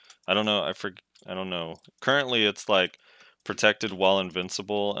 I don't know. I don't know. Currently, it's like protected while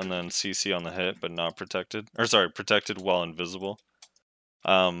invincible, and then CC on the hit, but not protected. Or sorry, protected while invisible.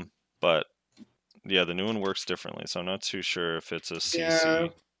 But yeah, the new one works differently, so I'm not too sure if it's a CC. Yeah,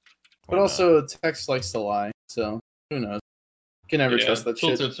 but or not. also text likes to lie, so who knows? Can never trust that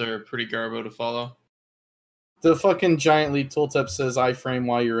shit. Tooltips are pretty garbo to follow. The fucking giant leap tooltip says iframe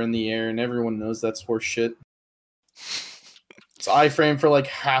while you're in the air, and everyone knows that's horse shit. It's iframe for like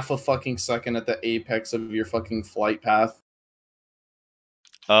half a fucking second at the apex of your fucking flight path.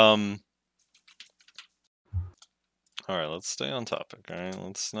 All right, let's stay on topic. All right,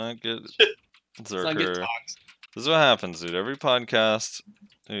 let's not get Zerker. This is what happens, dude. Every podcast,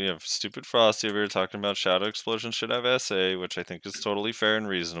 you have stupid Frosty over here talking about Shadow Explosion should have SA, which I think is totally fair and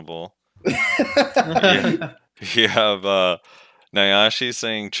reasonable. You have Nayashe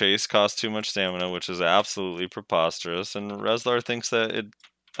saying Chase costs too much stamina, which is absolutely preposterous, and Rezlar thinks that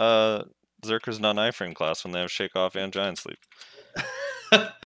Zerker's not an iframe class when they have Shake Off and Giant Sleep.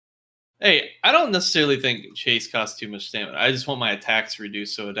 Hey, I don't necessarily think Chase costs too much stamina. I just want my attacks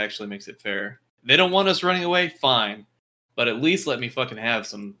reduced so it actually makes it fair. They don't want us running away, fine. But at least let me fucking have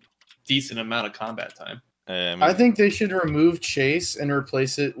some decent amount of combat time. I think they should remove Chase and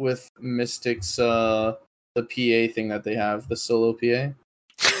replace it with Mystic's the PA thing that they have, the solo PA.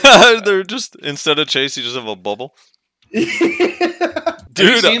 They're just, instead of Chase, you just have a bubble. Dude, have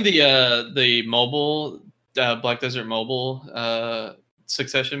you seen the mobile Black Desert mobile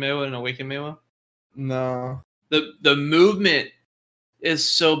Succession Mewa and Awaken Mewa? No. The movement is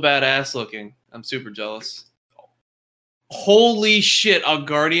so badass looking. I'm super jealous. Holy shit, a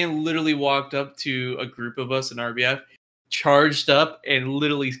Guardian literally walked up to a group of us in RBF, charged up, and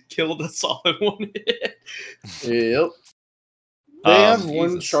literally killed us all in one hit. Yep. They have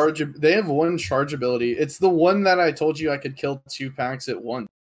one charge. They have one charge ability. It's the one that I told you I could kill 2 packs at once.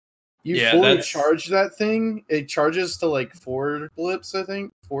 You fully charge that thing. It charges to like 4 blips, I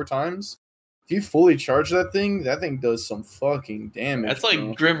think, 4 times. If you fully charge that thing does some fucking damage. That's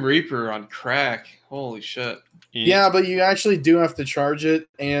like Grim Reaper on crack. Holy shit. Yeah, but you actually do have to charge it,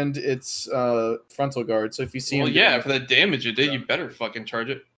 and it's frontal guard. So if you see him, for the damage it did, you better fucking charge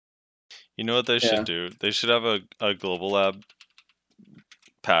it. You know what they should do? They should have a Global Lab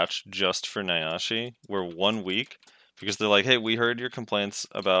patch just for Nayashe, where 1 week, because they're like, hey, we heard your complaints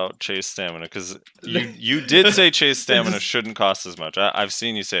about Chase stamina, because you did say Chase stamina shouldn't cost as much. I've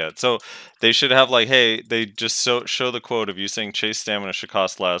seen you say it. So they should have like, hey, they just show the quote of you saying Chase stamina should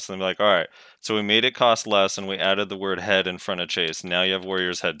cost less, and they're like, all right, so we made it cost less, and we added the word head in front of Chase. Now you have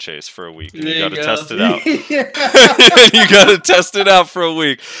Warrior's Head Chase for a week, and you got to test it out. You got to test it out for a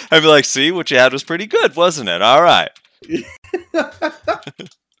week. I'd be like, see, what you had was pretty good, wasn't it? All right.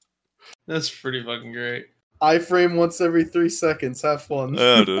 That's pretty fucking great. Iframe once every 3 seconds. Have fun.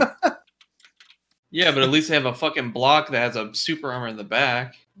 Yeah, dude. Yeah, but at least they have a fucking block that has a super armor in the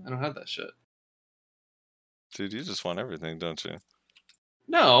back. I don't have that shit. Dude, you just want everything, don't you?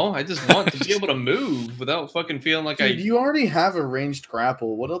 No, I just want to be able to move without fucking feeling like you already have a ranged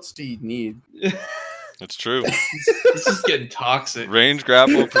grapple. What else do you need? It's true. This is getting toxic. Range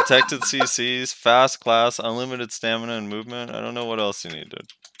grapple, protected CCs, fast class, unlimited stamina and movement. I don't know what else you need, dude.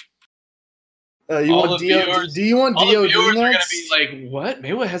 You want do you want DOD viewers are gonna next? be like, what?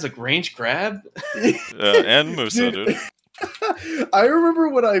 Mewa has a range grab? And Musa, dude. I remember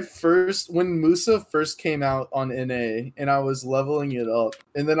when Musa first came out on NA, and I was leveling it up,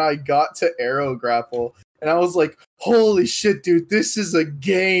 and then I got to Arrow Grapple, and I was like, holy shit, dude, this is a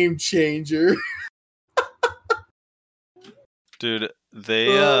game changer. Dude, they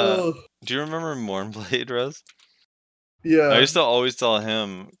do you remember Mournblade, Rez? Yeah. I used to always tell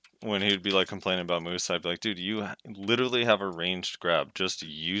him when he'd be like complaining about Moose, I'd be like, dude, you literally have a ranged grab, just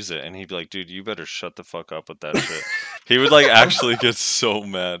use it. And he'd be like, dude, you better shut the fuck up with that shit. He would like actually get so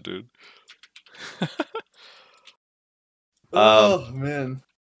mad, dude. Oh man.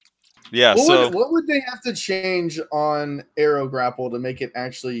 Yeah, what would they have to change on Arrow Grapple to make it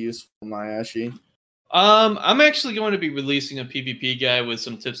actually useful, Nayashe? I'm actually going to be releasing a PvP guide with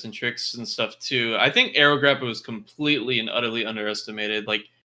some tips and tricks and stuff too. I think Arrow Grapple was completely and utterly underestimated. Like,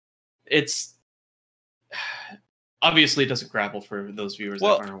 it's obviously it doesn't grapple for those viewers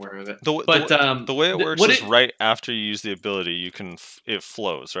Well, that aren't aware of it. The way it works what is right after you use the ability, you can it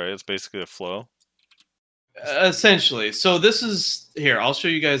flows, right? It's basically a flow. Essentially. So this is here. I'll show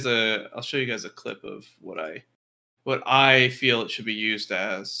you guys a clip of what I feel it should be used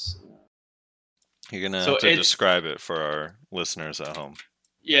as. You're gonna have to describe it for our listeners at home.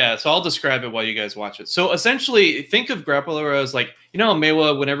 Yeah, so I'll describe it while you guys watch it. So essentially, think of grapple arrow as like,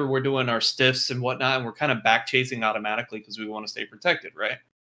 Mewa, whenever we're doing our stiffs and whatnot, and we're kind of back chasing automatically because we want to stay protected, right?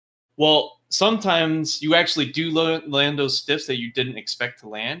 Well, sometimes you actually do land those stiffs that you didn't expect to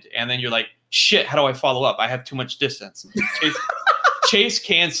land, and then you're like, shit, how do I follow up? I have too much distance. Chase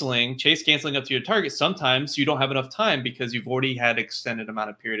canceling up to your target. Sometimes you don't have enough time because you've already had extended amount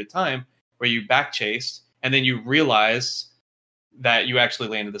of period of time where you back chased, and then you realize that you actually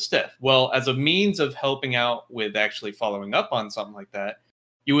landed the stiff. Well, as a means of helping out with actually following up on something like that,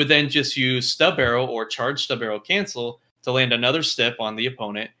 you would then just use stub arrow or charge stub arrow cancel to land another stiff on the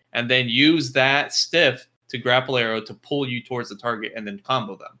opponent, and then use that stiff to grapple arrow to pull you towards the target and then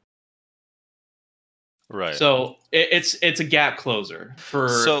combo them. Right. So it's a gap closer for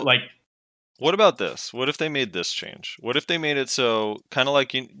like. What about this? What if they made this change? What if they made it so kind of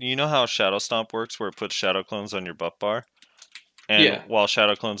like you know how Shadow Stomp works, where it puts shadow clones on your buff bar, and while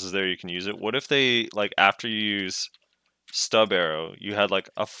shadow clones is there, you can use it. What if they like after you use stub arrow, you had like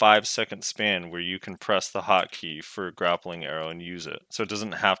a 5-second span where you can press the hotkey for grappling arrow and use it, so it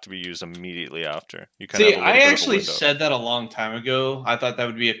doesn't have to be used immediately after. You kind of have a I actually said that a long time ago. I thought that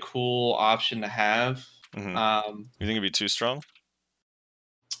would be a cool option to have. Mm-hmm. You think it'd be too strong?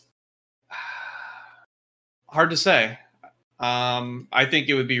 Hard to say. I think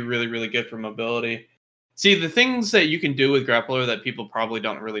it would be really, really good for mobility. See, the things that you can do with grappler that people probably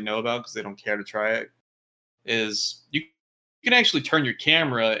don't really know about because they don't care to try it is you can actually turn your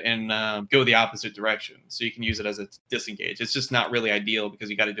camera and go the opposite direction. So you can use it as a disengage. It's just not really ideal because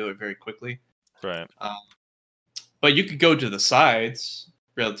you got to do it very quickly. Right. But you could go to the sides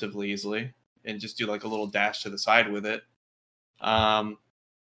relatively easily and just do like a little dash to the side with it.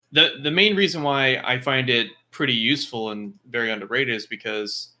 The main reason why I find it pretty useful and very underrated is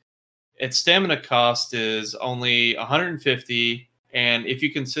because its stamina cost is only 150, and if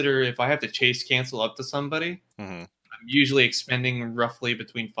you consider if I have to chase cancel up to somebody, I'm usually expending roughly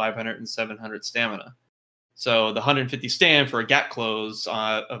between 500 and 700 stamina. So the 150 stam for a gap close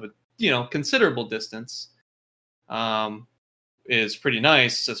of a considerable distance is pretty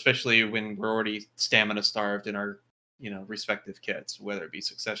nice, especially when we're already stamina starved in our respective kits, whether it be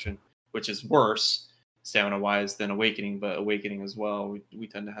Succession, which is worse stamina wise than Awakening, but Awakening as well, we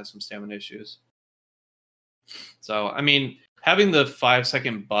tend to have some stamina issues. So I mean, having the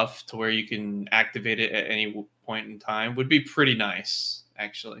 5-second buff to where you can activate it at any point in time would be pretty nice,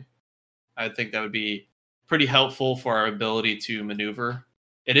 actually. I think that would be pretty helpful for our ability to maneuver.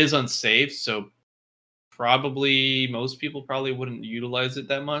 It is unsafe, so probably most people probably wouldn't utilize it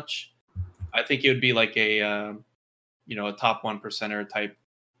that much. I think it would be like a a top 1%er type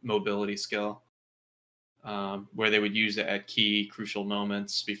mobility skill, where they would use it at key crucial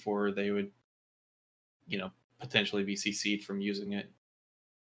moments before they would, potentially be CC'd from using it.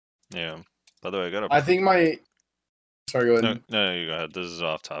 Yeah. By the way, I think my. Sorry, go ahead. No, you go ahead. This is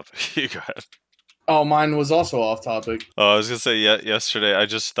off topic. You go ahead. Oh, mine was also off topic. Oh, I was gonna say yesterday. I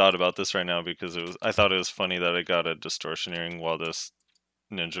just thought about this right now because I thought it was funny that I got a distortion earring while this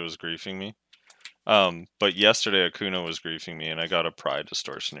ninja was griefing me. But yesterday Akuna was griefing me, and I got a pride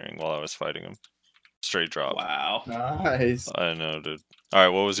distortion earring while I was fighting him. Straight drop. Wow. Nice. I know, dude. All right,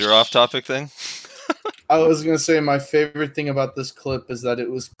 what was your off-topic thing? I was gonna say my favorite thing about this clip is that it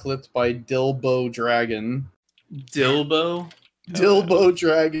was clipped by Dilbo Dragon. Dilbo? Dilbo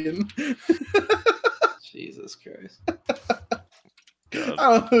Dragon. Jesus Christ. God.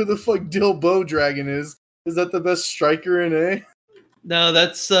 I don't know who the fuck Dilbo Dragon is. Is that the best striker in A? No,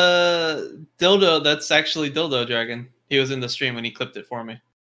 that's Dildo. That's actually Dildo Dragon. He was in the stream when he clipped it for me.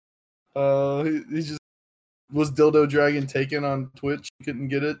 He just was Dildo Dragon taken on Twitch. Couldn't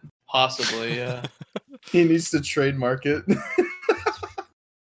get it. Possibly, yeah. He needs to trademark it.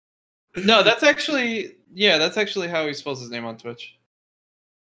 No, that's actually how he spells his name on Twitch.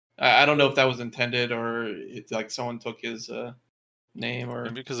 I don't know if that was intended or it's like someone took his name or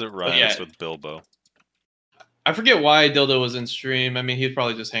maybe because it rhymes with Bilbo. I forget why Dildo was in stream. I mean, he's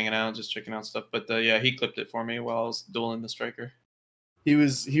probably just hanging out, just checking out stuff. But he clipped it for me while I was dueling the striker. He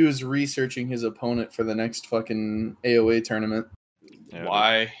was researching his opponent for the next fucking AOA tournament. Yeah,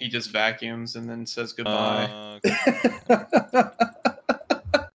 why? He just vacuums and then says goodbye.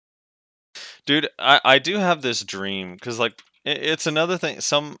 Dude, I do have this dream because like it's another thing.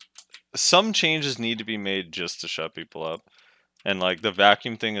 some changes need to be made just to shut people up. And like the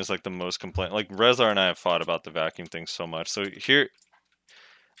vacuum thing is like the most complaint. Like Rezar and I have fought about the vacuum thing so much. So here,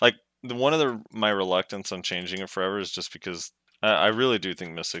 like one of my reluctance on changing it forever is just because I really do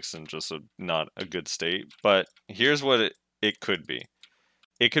think Mystic's in just not a good state. But here's what it could be.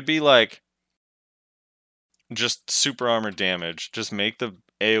 It could be like just super armor damage. Just make the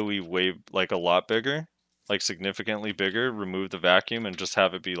AoE wave like a lot bigger, like significantly bigger. Remove the vacuum and just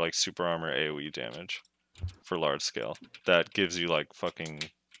have it be like super armor AoE damage for large scale. That gives you like fucking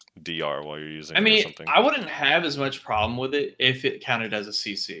DR while you're using it or something. I wouldn't have as much problem with it if it counted as a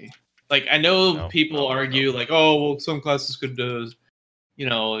CC. Like, I know people argue, like, oh, well, some classes could,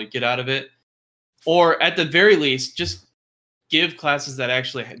 get out of it. Or at the very least, just give classes that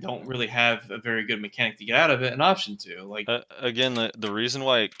actually don't really have a very good mechanic to get out of it an option to. Like, again, the reason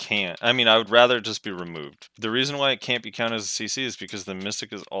why it can't, I mean, I would rather it just be removed. The reason why it can't be counted as a CC is because the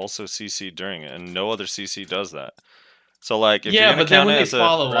Mystic is also CC during it, and no other CC does that. So, like, if you're gonna count it as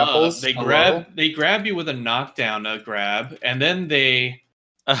follow up, they grab you with a knockdown grab, and then they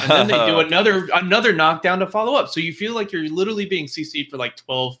do another knockdown to follow up. So you feel like you're literally being CC'd for like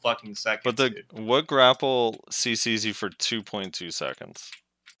 12 fucking seconds. But what grapple CCs you for 2.2 seconds?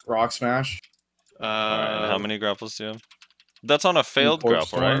 Rock smash. Alright, and how many grapples do you have? That's on a failed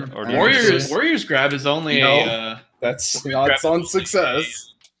grapple, right? Or Warrior's grab is only that's not on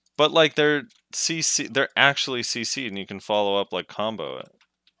success. But like they're actually CC'd and you can follow up like combo it.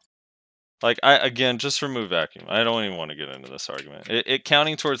 Like, again, just remove vacuum. I don't even want to get into this argument. It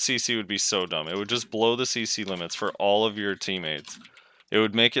counting towards CC would be so dumb. It would just blow the CC limits for all of your teammates. It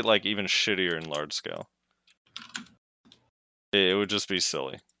would make it, like, even shittier in large scale. It would just be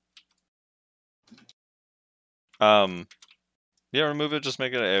silly. Yeah, remove it, just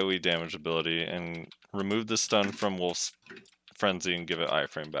make it an AoE damage ability, and remove the stun from Wolf's Frenzy and give it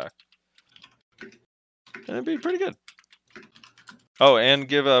iframe back. And it'd be pretty good. Oh, and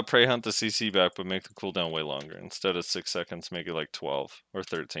give Prey Hunt the CC back, but make the cooldown way longer. Instead of 6 seconds, make it like 12 or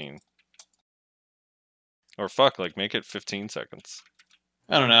 13. Or fuck, like make it 15 seconds.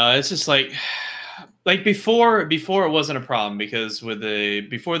 I don't know. It's just like before it wasn't a problem because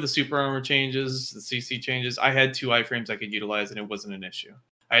before the super armor changes, the CC changes, I had 2 iframes I could utilize and it wasn't an issue.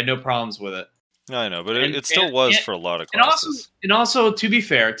 I had no problems with it. I know, but it still was for a lot of classes. And also, to be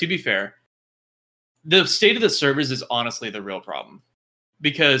fair, the state of the servers is honestly the real problem.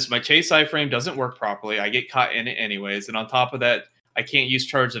 Because my chase iframe doesn't work properly. I get caught in it anyways. And on top of that, I can't use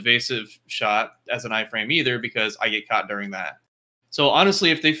charged evasive shot as an iframe either because I get caught during that. So honestly,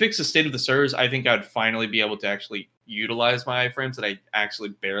 if they fix the state of the servers, I think I'd finally be able to actually utilize my iframes that I actually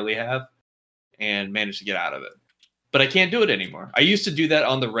barely have and manage to get out of it. But I can't do it anymore. I used to do that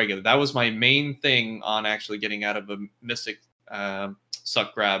on the regular. That was my main thing on actually getting out of a Mystic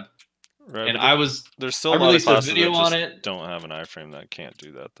suck grab. Right, and there's still a lot of classes that don't have an iframe that can't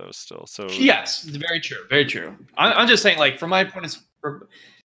do that though still. So yes, very true. I'm just saying, like, from my point of view,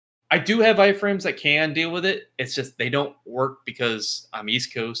 I do have iframes that can deal with it. It's just they don't work because I'm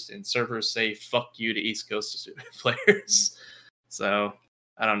East Coast and servers say fuck you to East Coast players. So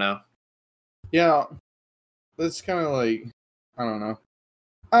I don't know. Yeah, that's kind of like I don't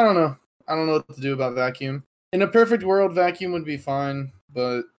know what to do about vacuum. In a perfect world, vacuum would be fine,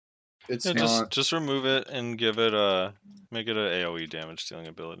 but it's not. Just remove it and give it make it an AoE damage dealing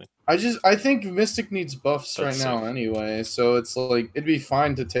ability. I think Mystic needs buffs right now anyway, so it's like it'd be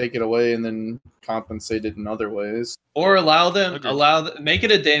fine to take it away and then compensate it in other ways. Or make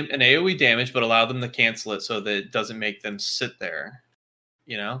it an AoE damage, but allow them to cancel it so that it doesn't make them sit there.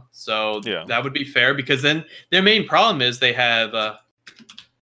 You know, so that would be fair because then their main problem is they have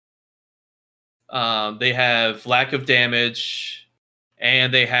lack of damage.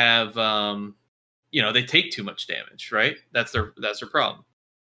 And they have, they take too much damage, right? That's their problem.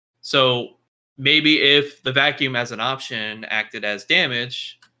 So maybe if the vacuum as an option acted as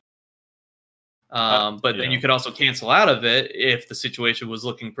damage, but then you could also cancel out of it if the situation was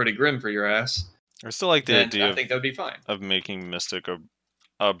looking pretty grim for your ass. I still like the idea. I think that would be fine. Of making Mystic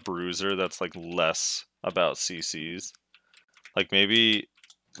a bruiser that's like less about CCs. Like maybe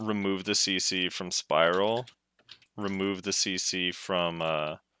remove the CC from Spiral. Remove the CC from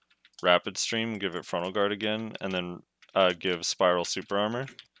Rapid Stream, give it Frontal Guard again, and then give Spiral Super Armor.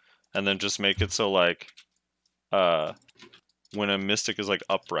 And then just make it so, like, when a Mystic is, like,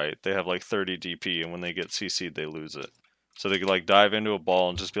 upright, they have, like, 30 DP, and when they get CC'd, they lose it. So they could, like, dive into a ball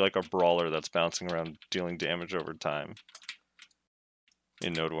and just be like a brawler that's bouncing around dealing damage over time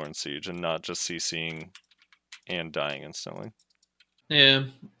in Node War and Siege, and not just CCing and dying instantly. Yeah.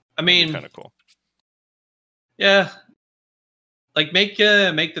 I mean, kind of cool. Yeah, Like make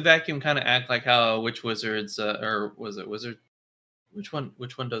the vacuum kind of act like how Witch Wizards or was it Wizard? Which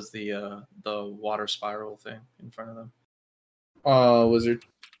one does the water spiral thing in front of them? Wizard.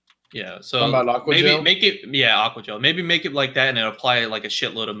 Yeah, Talking so about Aqua maybe Gel? make it Aqua Gel. Maybe make it like that and then apply like a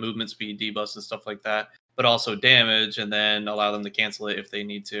shitload of movement speed debuffs and stuff like that, but also damage, and then allow them to cancel it if they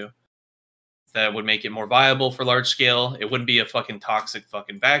need to. That would make it more viable for large scale. It wouldn't be a fucking toxic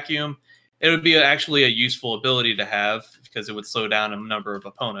fucking vacuum. It would be actually a useful ability to have because it would slow down a number of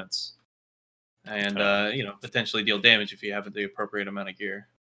opponents and potentially deal damage if you have the appropriate amount of gear.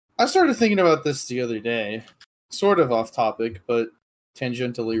 I started thinking about this the other day, sort of off topic, but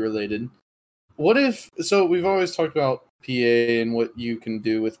tangentially related. What if, so we've always talked about PA and what you can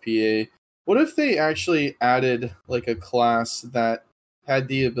do with PA. What if they actually added like a class that had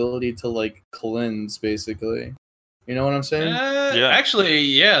the ability to like cleanse, basically? You know what I'm saying? Yeah. Actually,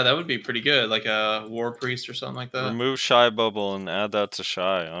 yeah, that would be pretty good. Like a War Priest or something like that. Remove Shy Bubble and add that to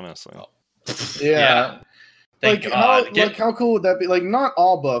Shy, honestly. Oh. Yeah. Thank Like God. how cool would that be? Like not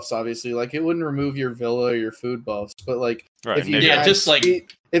all buffs, obviously. Like it wouldn't remove your Villa or your food buffs, but like Right, if you maybe. had just like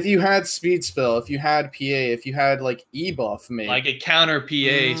if you had speed spell, if you had PA, if you had like E buff, maybe like a counter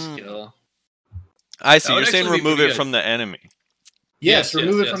PA skill. I see. That would You're saying actually be remove pretty it good. from the enemy. yes,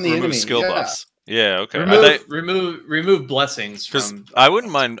 remove it from the Remove enemy. skill yeah. buffs. Yeah, okay. Remove blessings Because from. I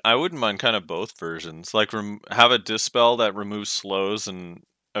wouldn't mind kind of both versions. Like have a dispel that removes slows and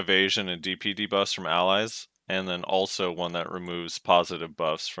evasion and DP debuffs from allies, and then also one that removes positive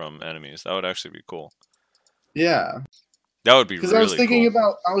buffs from enemies. That would actually be cool. Yeah. That would be Because really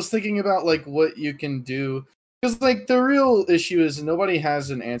I was thinking about like what you can do. Because like the real issue is nobody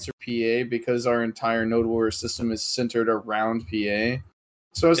has an answer PA because our entire Node Warrior system is centered around PA.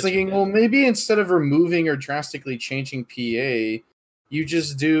 So I was thinking, well, maybe instead of removing or drastically changing PA, you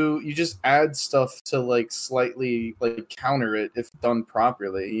just add stuff to like slightly like counter it if done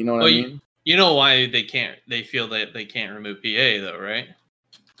properly. You know what I mean? You know why they feel that they can't remove PA though, right?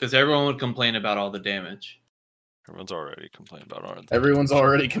 Because everyone would complain about all the damage. Everyone's already complaining about art. Everyone's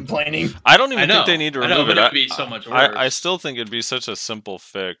already complaining. I don't even think they need to remove it. It would be so much worse. I still think it'd be such a simple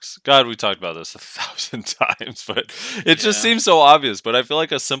fix. God, we talked about this 1,000 times, but it just seems so obvious. But I feel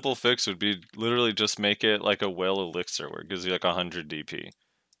like a simple fix would be literally just make it like a whale elixir where it gives you like 100 DP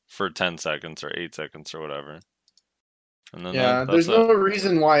for 10 seconds or 8 seconds or whatever. And then there's no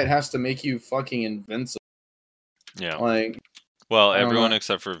reason why it has to make you fucking invincible. Yeah. Like, well, everyone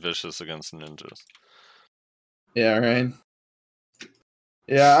except for Vicious against ninjas. Yeah, right.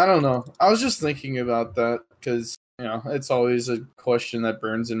 Yeah, I don't know. I was just thinking about that because, it's always a question that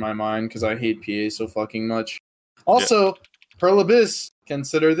burns in my mind because I hate PA so fucking much. Also, Pearl Abyss,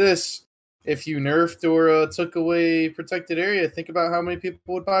 consider this. If you nerfed or took away protected area, think about how many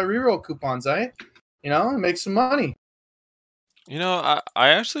people would buy reroll coupons, eh? And make some money. I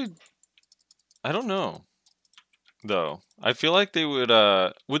actually, I don't know. Though I feel like they would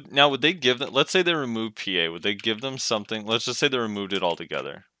they give them, let's say they remove PA, would they give them something? Let's just say they removed it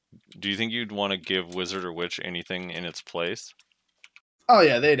altogether. Do you think you'd want to give Wizard or Witch anything in its place? Oh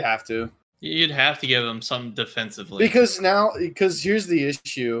yeah, they'd have to. You'd have to give them some defensively. Because here's the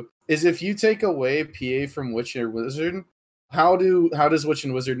issue is if you take away PA from Witch or Wizard, how does Witch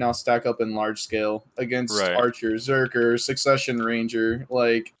and Wizard now stack up in large scale against Archer, Zerker, Succession Ranger,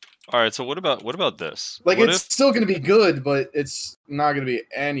 like? All right, so what about this? Like, it's still going to be good, but it's not going to be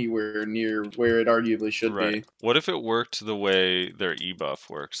anywhere near where it arguably should be. What if it worked the way their E-buff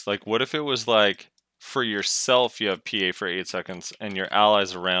works? Like, what if it was like, for yourself, you have PA for 8 seconds, and your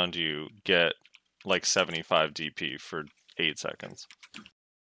allies around you get, like, 75 DP for 8 seconds?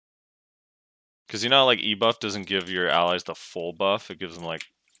 Because like, E-buff doesn't give your allies the full buff. It gives them, like,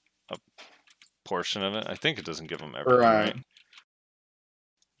 a portion of it. I think it doesn't give them everything, right?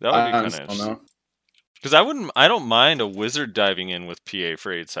 That would be kind of interesting. Because I don't mind a Wizard diving in with PA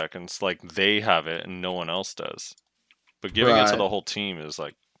for 8 seconds, like they have it and no one else does. But giving it to the whole team is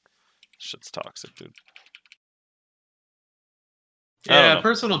like, shit's toxic, dude. Yeah,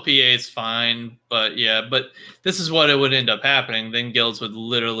 personal PA is fine, but this is what it would end up happening. Then guilds would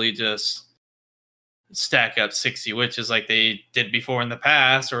literally just stack up 60 witches like they did before in the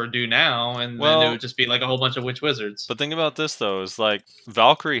past or do now, and then it would just be like a whole bunch of witch wizards. But think about this though, is like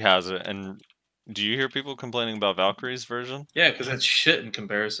Valkyrie has it, and do you hear people complaining about Valkyrie's version? Yeah, because that's shit in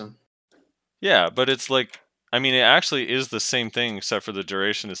comparison. Yeah, but it's like, I mean, it actually is the same thing except for the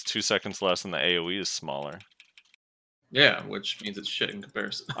duration is 2 seconds less and the AoE is smaller. Yeah, which means it's shit in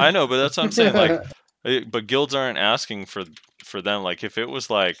comparison. I know, but that's what I'm saying. Like, but guilds aren't asking for them. Like, if it was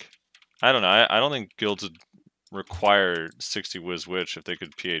like, I don't know. I don't think guilds would require 60 Wiz Witch if they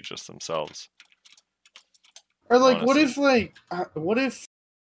could PA just themselves. Or like, honestly. what if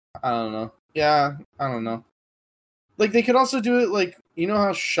I don't know. Yeah, I don't know. Like they could also do it like you know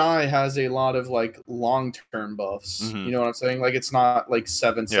how Shy has a lot of like long term buffs. Mhm. You know what I'm saying? Like it's not like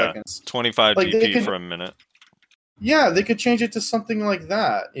 7 Yeah. seconds. 25 Like, they DP could- for a minute. Yeah, they could change it to something like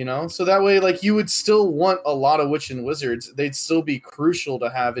that, you know? So that way, like, you would still want a lot of Witch and Wizards. They'd still be crucial to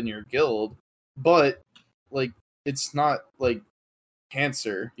have in your guild, but, like, it's not, like,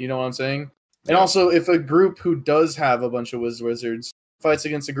 cancer. You know what I'm saying? And Yeah. also, if a group who does have a bunch of Wizards fights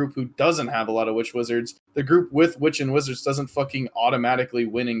against a group who doesn't have a lot of Witch Wizards, the group with Witch and Wizards doesn't fucking automatically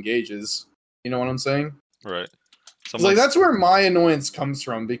win engages. You know what I'm saying? Right. Like that's where my annoyance comes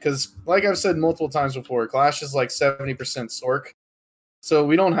from because, like I've said multiple times before, Clash is like 70% Sork, so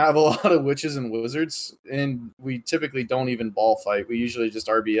we don't have a lot of Witches and Wizards, and we typically don't even ball fight. We usually just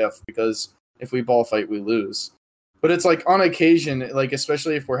RBF because if we ball fight, we lose. But it's like on occasion, like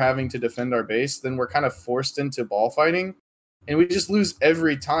especially if we're having to defend our base, then we're kind of forced into ball fighting, and we just lose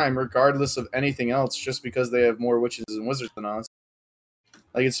every time, regardless of anything else, just because they have more Witches and Wizards than us.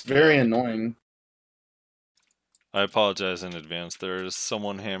 Like it's very annoying. I apologize in advance. There is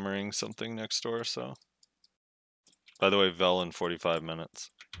someone hammering something next door, so. By the way, Vel in 45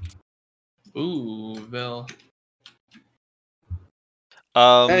 minutes. Ooh, Vel.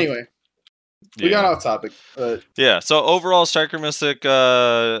 Anyway, we got off topic. Yeah, so overall, Striker Mystic,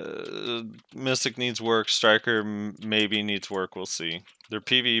 Mystic needs work. Striker maybe needs work. We'll see. Their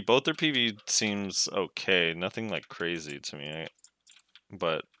PV, both their PV seems okay. Nothing like crazy to me,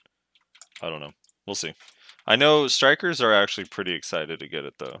 but I don't know. We'll see. I know Strikers are actually pretty excited to get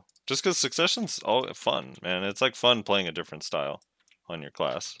it though, just because Succession's all fun, man. It's like fun playing a different style on your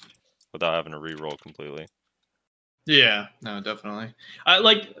class without having to re-roll completely. Yeah, no, definitely. I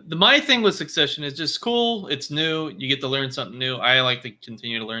like my thing with Succession is just cool. It's new. You get to learn something new. I like to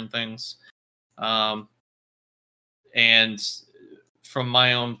continue to learn things. And from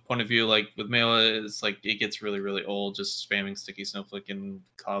my own point of view, like with Melee, it's like it gets really, really old just spamming Sticky Snowflake and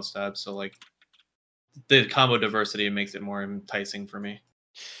Cloud Stab. So like the combo diversity makes it more enticing for me.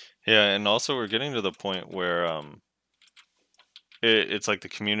 Yeah, and also we're getting to the point where it's like the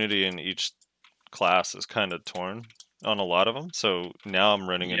community in each class is kind of torn on a lot of them. So now I'm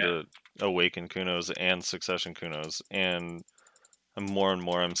running into Awaken Kunos and Succession Kunos, and more and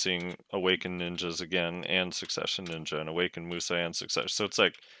more I'm seeing Awaken Ninjas again and Succession Ninja and Awaken Musa and Succession. So it's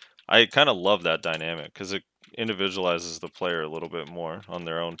like I kind of love that dynamic because it individualizes the player a little bit more on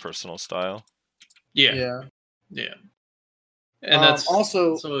their own personal style. Yeah. And that's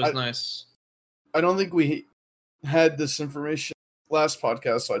also always nice. I don't think we had this information last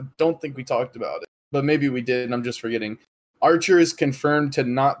podcast, so I don't think we talked about it. But maybe we did, and I'm just forgetting. Archer is confirmed to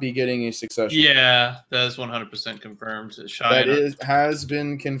not be getting a Succession. Yeah, that is 100% confirmed. Shy has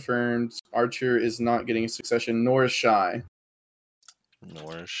been confirmed. Archer is not getting a Succession, nor is Shy.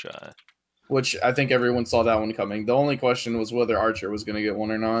 Which I think everyone saw that one coming. The only question was whether Archer was going to get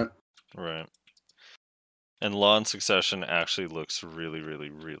one or not. Right. And Law and Succession actually looks really, really,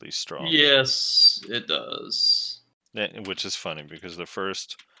 really strong. Yes, it does. Which is funny because the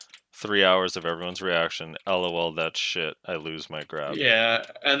first 3 hours of everyone's reaction, LOL, that shit, I lose my grab. Yeah,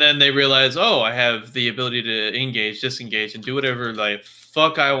 and then they realize, oh, I have the ability to engage, disengage, and do whatever the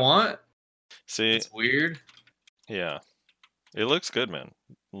fuck I want. See, it's weird. Yeah, it looks good, man.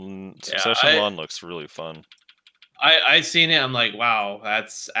 Succession Lawn looks really fun. I seen it. I'm like, wow,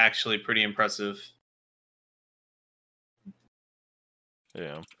 that's actually pretty impressive.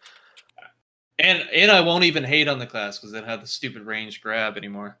 Yeah. And I won't even hate on the class because they don't have the stupid range grab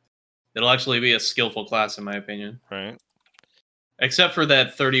anymore. It'll actually be a skillful class, in my opinion. Right. Except for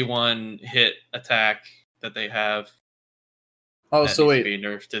that 31 hit attack that they have. Oh, so wait.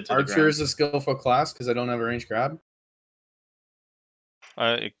 Archer is a skillful class because I don't have a range grab?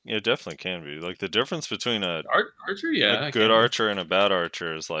 It definitely can be. Like the difference between a archer, yeah, a good archer and a bad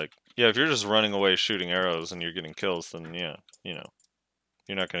archer is like, yeah, if you're just running away shooting arrows and you're getting kills, then yeah, you know,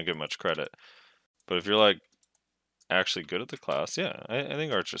 you're not going to get much credit. But if you're like actually good at the class, yeah, I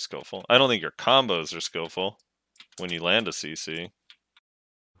think archer's skillful. I don't think your combos are skillful when you land a CC.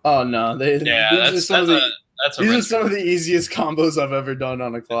 Oh no, these are some of the easiest combos I've ever done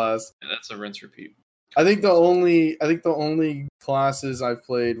on a class. Yeah, that's a rinse repeat. I think the only classes I've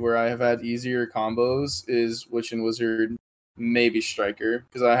played where I have had easier combos is Witch and Wizard, maybe Striker,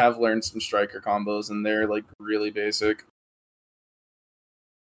 because I have learned some Striker combos and they're like really basic.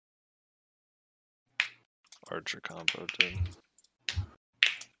 Archer combo, dude.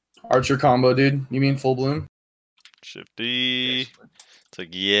 Archer combo, dude. You mean full bloom? Shifty. It's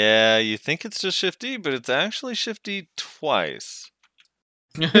like, yeah, you think it's just Shifty, but it's actually Shifty twice.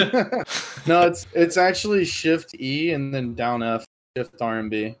 No, it's actually Shift E and then down F, Shift R and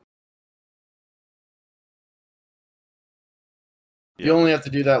B. You only have to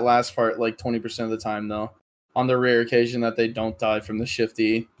do that last part like 20% of the time, though. On the rare occasion that they don't die from the Shift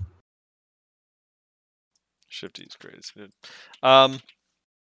E. Shift E is great. It's good. All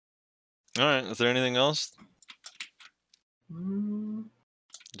right. Is there anything else?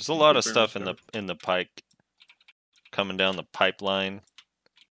 There's a lot of stuff in the pike coming down the pipeline.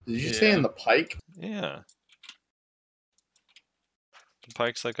 Did you say in the pike? Yeah. The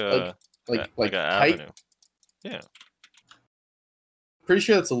pike's like a like an avenue. Yeah. Pretty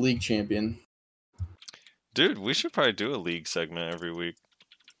sure that's a league champion. Dude, we should probably do a league segment every week.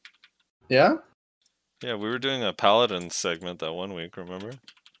 Yeah? Yeah, we were doing a paladin segment that one week, remember?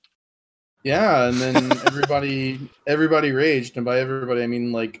 Yeah, and then everybody raged, and by everybody I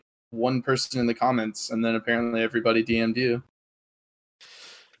mean like one person in the comments, and then apparently everybody DM'd you.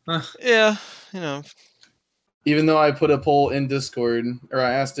 Yeah, you know. Even though I put a poll in Discord, or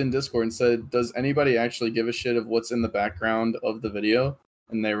I asked in Discord and said, does anybody actually give a shit of what's in the background of the video?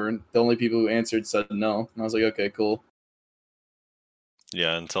 And they were the only people who answered said no. And I was like, okay, cool.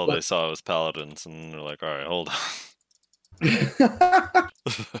 Yeah, until they saw it was paladins, and they're like, all right, hold on.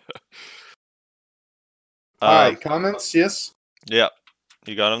 Alright, comments, yes? Yeah.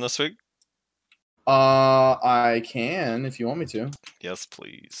 You got them this week? I can, if you want me to. Yes,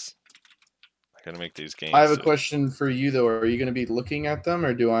 please. I gotta make these games. I have a question for you, though. Are you going to be looking at them,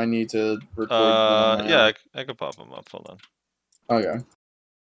 or do I need to record them? Yeah, I could pop them up. Hold on. Okay.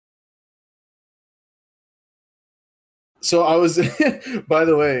 So I was, by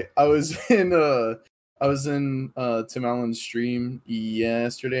the way, I was in Tim Allen's stream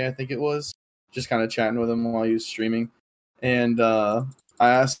yesterday, I think it was, just kind of chatting with him while he was streaming, and I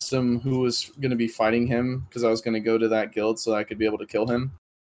asked him who was going to be fighting him because I was going to go to that guild so I could be able to kill him,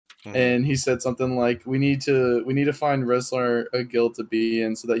 and he said something like, "We need to find Reslar a guild to be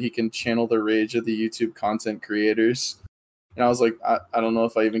in so that he can channel the rage of the YouTube content creators." And I was like, I don't know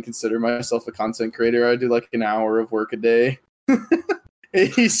if I even consider myself a content creator. I do like an hour of work a day.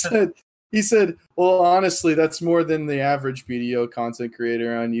 he said, well, honestly, that's more than the average BDO content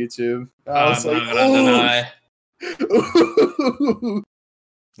creator on YouTube. I was I'm not gonna deny.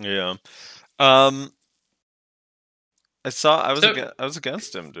 Yeah. I was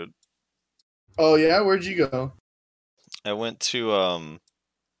against him, dude. Oh yeah, where'd you go? I went to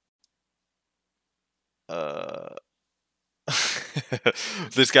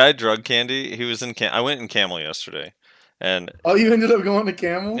this guy Drug Candy. He was in I went in Camel yesterday, and you ended up going to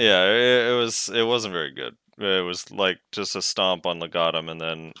Camel? Yeah, it wasn't very good. It was like just a stomp on Legatum, and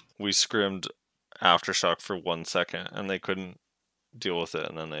then we scrimmed Aftershock for 1 second, and they couldn't deal with it,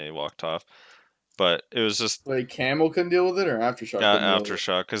 and then they walked off. But it was just Wait, Camel couldn't deal with it, or Aftershock?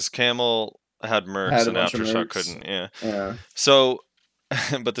 Aftershock, because Camel had mercs and Aftershock couldn't. Yeah. So,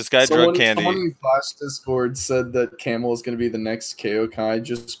 but this guy Drug Candy. Someone in Flash Discord said that Camel is going to be the next KO Kai,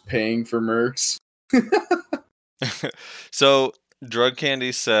 just paying for mercs. So Drug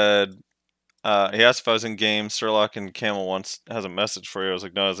Candy said he asked if I was in game. Sherlock and Camel once has a message for you. I was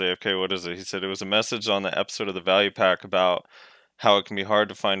like, no, I was AFK. What is it? He said it was a message on the episode of the Value Pack about how it can be hard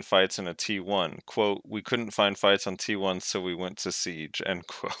to find fights in a T1. Quote, we couldn't find fights on T1, so we went to Siege. End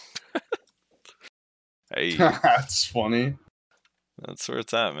quote. Hey. That's funny. That's where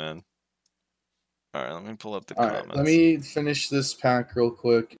it's at, man. All right, let me pull up the comments. Right, let me finish this pack real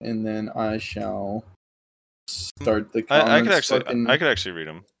quick, and then I shall start the comments. I could actually read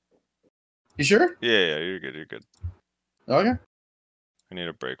them. You sure? Yeah, you're good. You're good. Okay. I need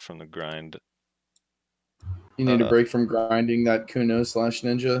a break from the grind. You need a break from grinding that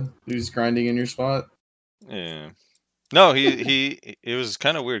Kuno/Ninja who's grinding in your spot? Yeah. No, it was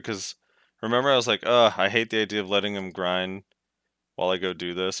kind of weird because remember I was like, I hate the idea of letting him grind while I go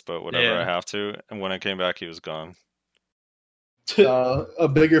do this, but whatever, I have to. And when I came back, he was gone. A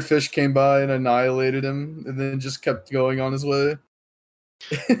bigger fish came by and annihilated him, and then just kept going on his way.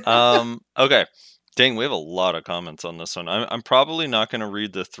 Okay. Dang, we have a lot of comments on this one. I'm probably not going to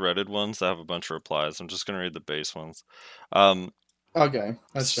read the threaded ones that have a bunch of replies. I'm just going to read the base ones. Okay,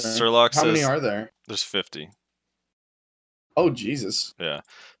 that's fair. Sherlock How says, many are there? There's 50. Oh, Jesus. Yeah.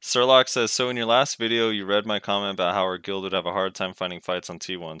 Sherlock says, so in your last video, you read my comment about how our guild would have a hard time finding fights on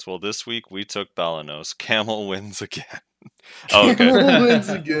T1s. Well, this week, we took Balanos. Camel wins again. Oh, okay. Camel wins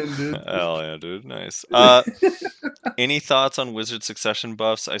again, dude. Hell yeah, dude. Nice. Any thoughts on Wizard Succession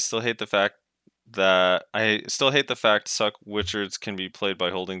buffs? I still hate the fact Suck Witchards can be played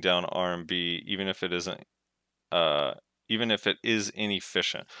by holding down R and B, even if it isn't even if it is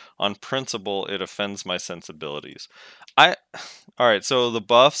inefficient. On principle, it offends my sensibilities. All right, so the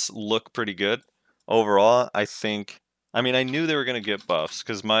buffs look pretty good. Overall, I knew they were going to get buffs,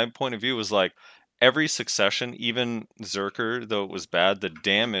 because my point of view was like, every succession, even Zerker, though it was bad, the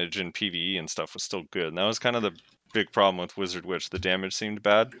damage in PvE and stuff was still good. And that was kind of the big problem with Wizard Witch. The damage seemed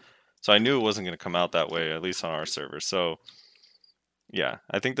bad. So I knew it wasn't going to come out that way, at least on our server. So yeah,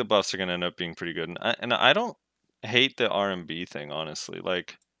 I think the buffs are going to end up being pretty good. And I don't hate the RMB thing, honestly.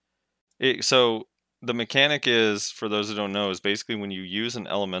 Like, so the mechanic is, for those who don't know, is basically when you use an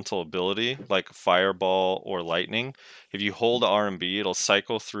elemental ability like Fireball or Lightning, if you hold RMB, it'll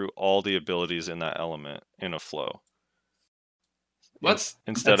cycle through all the abilities in that element in a flow. What?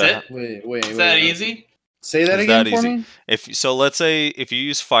 Instead That's of it? Wait. Is that easy? Say that It's again that for easy. me. Let's say if you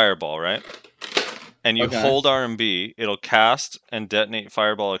use Fireball, right? And you Okay. hold RMB, it'll cast and detonate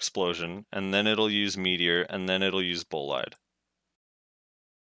Fireball Explosion, and then it'll use Meteor, and then it'll use Bolide.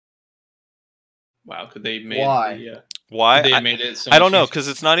 Wow, could they made Why? Why? Could they have made it so I don't much know, easier? because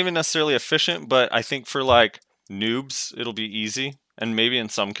it's not even necessarily efficient, but I think for like noobs, it'll be easy, and maybe in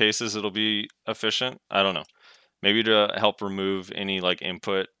some cases it'll be efficient. I don't know. Maybe to help remove any like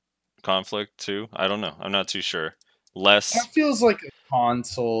input conflict too. I don't know. I'm not too sure. That feels like a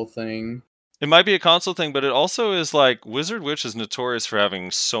console thing. It might be a console thing, but it also is like Wizard Witch is notorious for having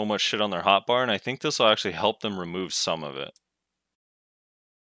so much shit on their hotbar, and I think this will actually help them remove some of it.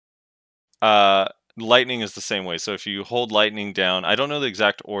 Lightning is the same way. So if you hold Lightning down, I don't know the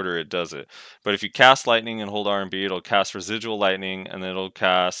exact order it does it, but if you cast Lightning and hold R&B, it'll cast Residual Lightning, and then it'll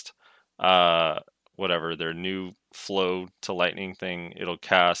cast whatever their new flow to Lightning thing. It'll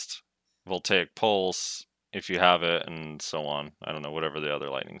cast Voltaic Pulse if you have it, and so on. I don't know, whatever the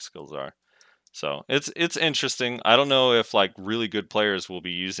other Lightning skills are. So it's interesting. I don't know if like really good players will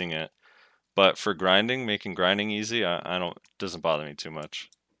be using it, but for grinding, making grinding easy, I don't, it doesn't bother me too much.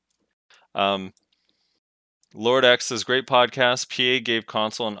 Lord X says, great podcast. PA gave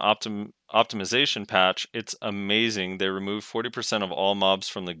console an optimization patch. It's amazing. They removed 40% of all mobs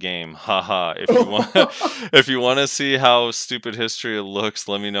from the game. Haha. If you want to see how stupid history looks,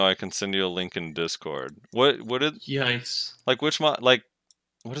 let me know. I can send you a link in Discord. What did Yikes. like which mod like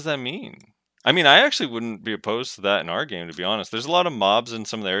what does that mean? I mean, I actually wouldn't be opposed to that in our game, to be honest. There's a lot of mobs in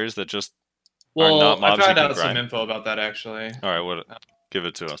some of the areas that just are not Well, I mobs you found can out some grind. info about that actually. All right, give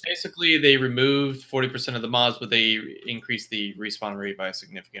it to us. Basically, they removed 40% of the mobs, but they increased the respawn rate by a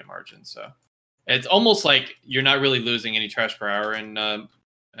significant margin. So it's almost like you're not really losing any trash per hour in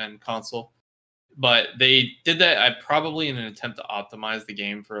console. But they did that probably in an attempt to optimize the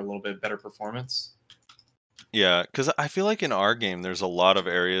game for a little bit better performance. Yeah, because I feel like in our game, there's a lot of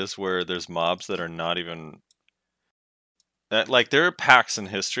areas where there's mobs that are not even... like, there are packs in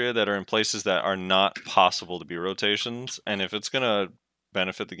Histria that are in places that are not possible to be rotations, and if it's going to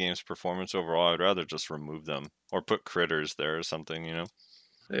benefit the game's performance overall, I'd rather just remove them, or put critters there or something, you know?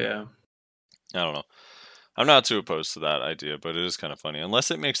 Yeah. I don't know. I'm not too opposed to that idea, but it is kind of funny. Unless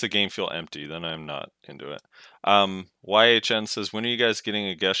it makes the game feel empty, then I'm not into it. YHN says, when are you guys getting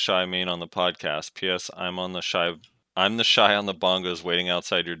a guest shy main on the podcast? P.S. I'm the shy on the bongos waiting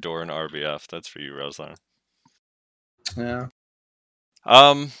outside your door in RBF. That's for you, Roslar. Yeah.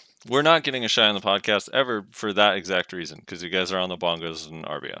 We're not getting a shy on the podcast ever for that exact reason, because you guys are on the bongos in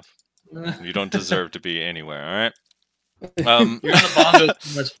RBF. You don't deserve to be anywhere, all right? You're on the bongos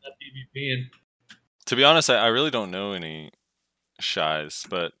too much for that PvP. To be honest, I really don't know any shies,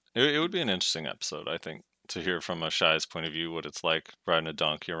 but it would be an interesting episode, I think, to hear from a shy's point of view what it's like riding a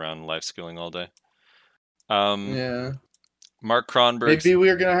donkey around life skilling all day. Yeah. Mark Kronberg. Maybe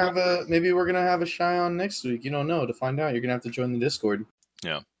we're gonna have a shy on next week. You don't know. To find out, you're gonna have to join the Discord.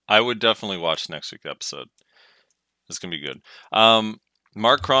 Yeah, I would definitely watch next week's episode. It's gonna be good.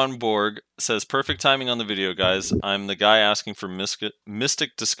 Mark Kronborg says, perfect timing on the video, guys. I'm the guy asking for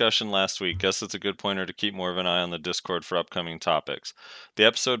mystic discussion last week. Guess it's a good pointer to keep more of an eye on the Discord for upcoming topics. The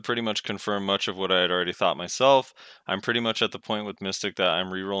episode pretty much confirmed much of what I had already thought myself. I'm pretty much at the point with Mystic that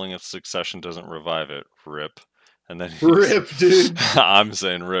I'm re-rolling if Succession doesn't revive it. Rip. And then Rip, dude. I'm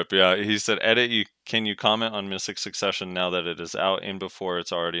saying rip, yeah. He said, can you comment on Mystic Succession now that it is out and before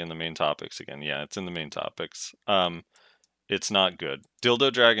it's already in the main topics again? Yeah, it's in the main topics. It's not good.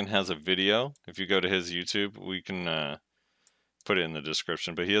 Dildo Dragon has a video. If you go to his YouTube, we can put it in the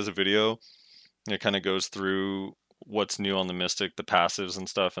description. But he has a video. It kind of goes through what's new on the Mystic, the passives and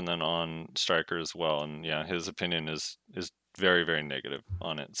stuff, and then on Striker as well. And yeah, his opinion is very, very negative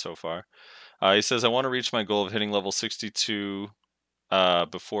on it so far. He says, I want to reach my goal of hitting level 62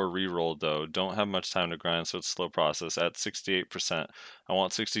 before reroll though. Don't have much time to grind, so it's slow process. At 68%, I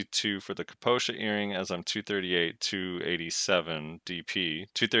want 62 for the Kaposha earring, as I'm 238, 287 DP,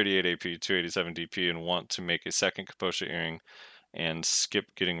 238 AP, 287 DP, and want to make a second Kaposha earring and skip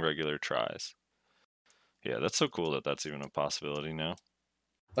getting regular tries. Yeah, that's so cool that that's even a possibility now.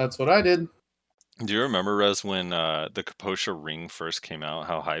 That's what I did. Do you remember, Rez, when the Kaposha ring first came out,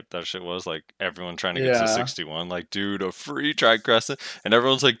 how hyped that shit was? Like, everyone trying to get to 61. Like, dude, a free Tri-Crescent. And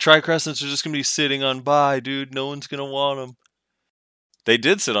everyone's like, Tri-Crescents are just going to be sitting on buy, dude. No one's going to want them. They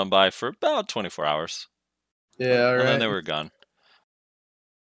did sit on buy for about 24 hours. Yeah, and right. then they were gone.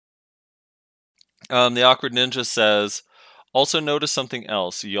 The Awkward Ninja says, also notice something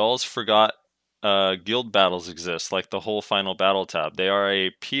else. Y'all's forgot guild battles exist, like the whole final battle tab. They are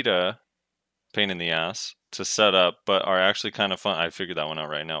a PETA pain in the ass to set up, but are actually kind of fun. I figured that one out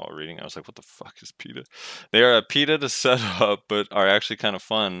right now while reading. I was like, what the fuck is PETA? They are a PETA to set up, but are actually kind of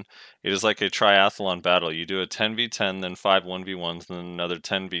fun. It is like a triathlon battle. You do a 10v10, then 5 1v1s, then another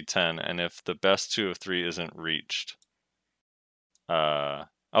 10v10, and if the best 2 of 3 isn't reached, and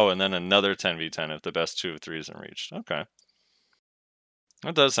then another 10v10 if the best 2 of 3 isn't reached. Okay.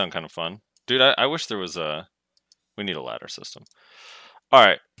 That does sound kind of fun. Dude, I wish there was we need a ladder system.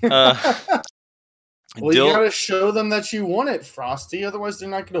 Alright. Well, you gotta show them that you want it, Frosty. Otherwise, they're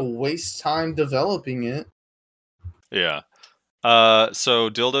not gonna waste time developing it. Yeah. So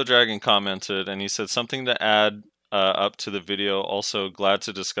Dildo Dragon commented, and he said something to add up to the video. Also, glad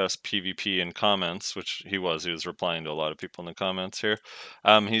to discuss PvP in comments, which he was. He was replying to a lot of people in the comments here.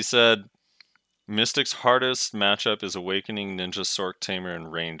 He said, Mystic's hardest matchup is Awakening, Ninja, Sork, Tamer, and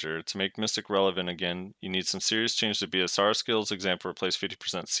Ranger. To make Mystic relevant again, you need some serious change to BSR skills. Example, replace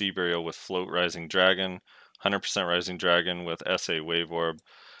 50% Sea Burial with Float Rising Dragon, 100% Rising Dragon with SA Wave Orb,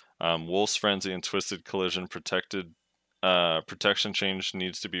 Wolf's Frenzy and Twisted Collision protection change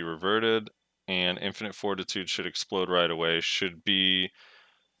needs to be reverted, and Infinite Fortitude should explode right away. Should be,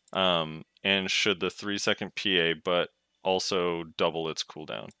 and should the 3-second PA, but also double its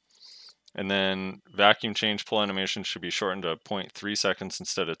cooldown. And then vacuum change pull animation should be shortened to 0.3 seconds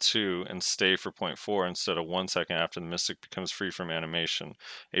instead of 2, and stay for 0.4 instead of 1 second after the Mystic becomes free from animation.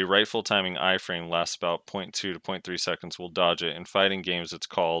 A rightful timing iframe lasts about 0.2 to 0.3 seconds. Will dodge it. In fighting games, it's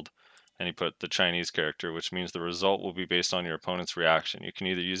called, and he put the Chinese character, which means the result will be based on your opponent's reaction. You can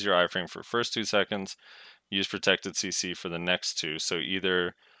either use your iframe for first 2 seconds, use protected CC for the next 2. So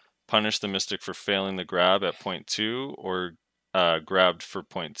either punish the Mystic for failing the grab at 0.2 or grabbed for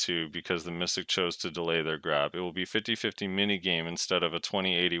 0.2 because the Mystic chose to delay their grab. It will be 50-50 mini game instead of a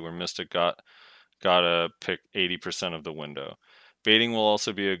 20-80 where Mystic gotta pick 80% of the window. Baiting will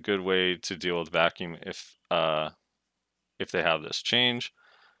also be a good way to deal with vacuum if they have this change.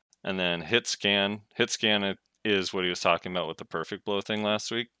 And then hit scan. Hit scan is what he was talking about with the perfect blow thing last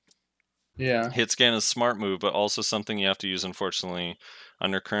week. Yeah. Hit scan is a smart move, but also something you have to use, unfortunately,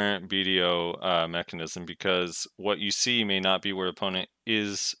 under current BDO mechanism, because what you see may not be where the opponent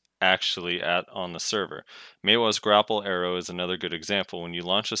is actually at on the server. Meiwa's grapple arrow is another good example. When you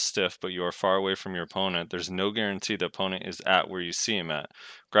launch a stiff, but you are far away from your opponent, there's no guarantee the opponent is at where you see him at.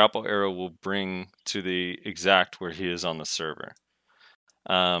 Grapple arrow will bring to the exact where he is on the server.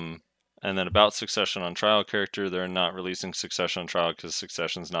 And then about Succession on Trial character, they're not releasing Succession on Trial because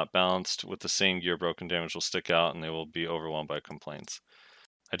Succession's not balanced. With the same gear, broken damage will stick out and they will be overwhelmed by complaints.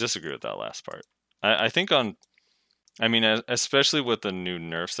 I disagree with that last part. I think especially with the new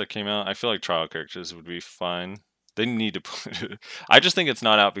nerfs that came out, I feel like Trial characters would be fine. They need to put it. I just think it's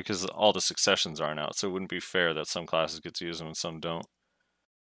not out because all the Successions aren't out, so it wouldn't be fair that some classes get to use them and some don't.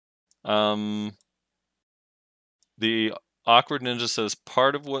 The Awkward Ninja says,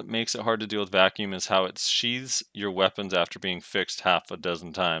 part of what makes it hard to deal with vacuum is how it sheathes your weapons after being fixed half a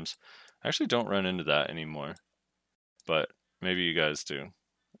dozen times. I actually don't run into that anymore, but maybe you guys do.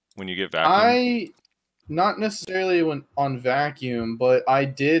 When you get vacuum, not necessarily when on vacuum, but I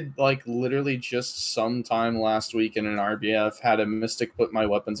did literally just sometime last week in an RBF had a Mystic put my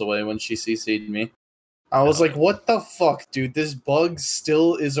weapons away when she CC'd me. I was like, what the fuck, dude? This bug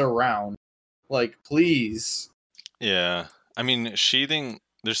still is around. Please. Yeah, sheathing,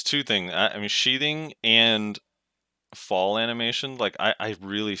 there's two things. Sheathing and fall animation, I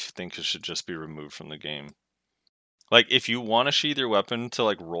really think it should just be removed from the game. If you want to sheath your weapon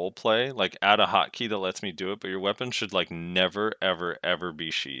to role play, add a hotkey that lets me do it, but your weapon should never ever ever be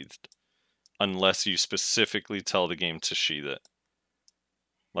sheathed unless you specifically tell the game to sheath it.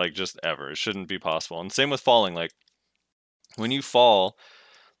 Just ever. It shouldn't be possible. And same with falling. When you fall,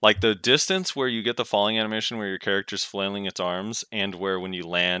 the distance where you get the falling animation where your character's flailing its arms and where when you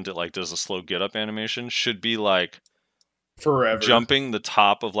land it does a slow get up animation should be forever. jumping the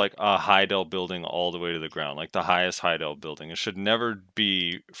top of like a Heidel building all the way to the ground, like the highest Heidel building. It should never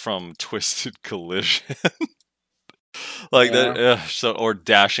be from twisted collision. Like Yeah. that, so or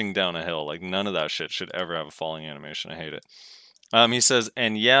dashing down a hill. Like none of that shit should ever have a falling animation. I hate it. He says,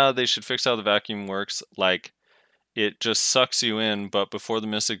 and yeah, they should fix how the vacuum works. Like it just sucks you in, but before the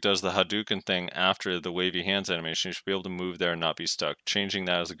Mystic does the Hadouken thing after the wavy hands animation, you should be able to move there and not be stuck. Changing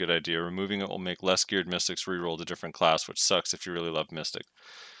that is a good idea. Removing it will make less geared Mystics reroll to different class, which sucks if you really love Mystic.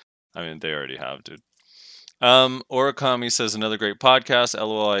 I mean, they already have, dude. Origami says, another great podcast.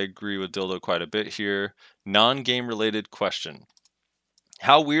 LOL, I agree with Dildo quite a bit here. Non-game related question.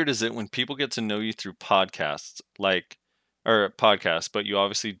 How weird is it when people get to know you through podcasts, but you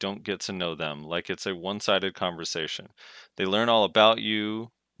obviously don't get to know them, like it's a one-sided conversation. They learn all about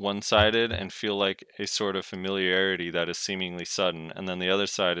you one-sided and feel like a sort of familiarity that is seemingly sudden, and then the other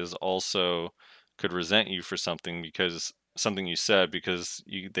side is also could resent you for something you said because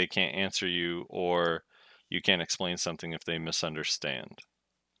they can't answer you, or you can't explain something if they misunderstand.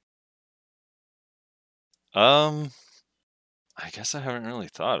 I guess I haven't really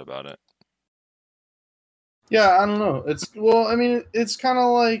thought about it. Yeah, I don't know. I mean, it's kind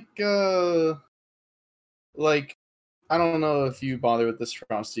of like I don't know if you bother with this,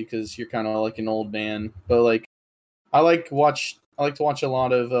 Frosty, because you're kind of like an old man. But like, I like to watch a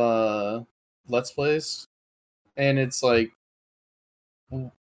lot of Let's Plays, and it's like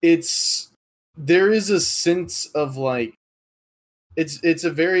there is a sense of like it's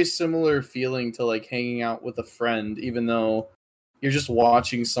a very similar feeling to like hanging out with a friend, even though you're just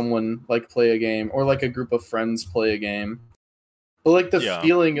watching someone like play a game or like a group of friends play a game. But like the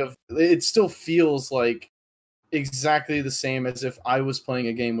feeling of it still feels like exactly the same as if I was playing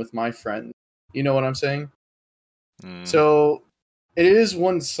a game with my friend. You know what I'm saying? So it is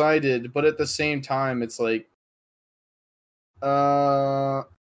one-sided, but at the same time it's like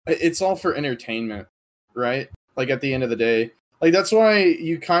it's all for entertainment, right? Like at the end of the day. Like that's why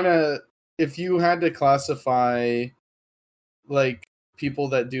you kind of, if you had to classify like people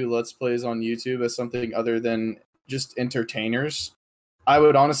that do Let's Plays on YouTube as something other than just entertainers, I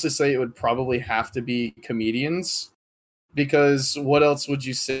would honestly say it would probably have to be comedians, because what else would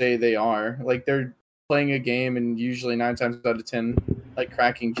you say they are? Like they're playing a game and usually 9 times out of 10 like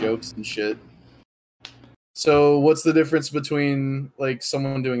cracking jokes and shit. So what's the difference between like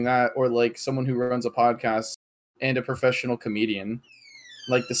someone doing that or like someone who runs a podcast and a professional comedian?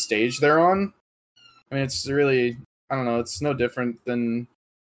 Like the stage they're on? I mean, it's really, I don't know, it's no different than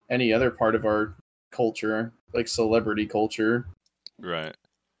any other part of our culture, like celebrity culture. Right.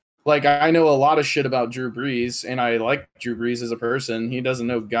 Like, I know a lot of shit about Drew Brees, and I like Drew Brees as a person. He doesn't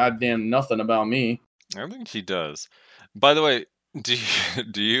know goddamn nothing about me. I think he does. By the way, do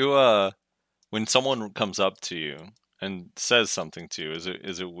you when someone comes up to you and says something to you,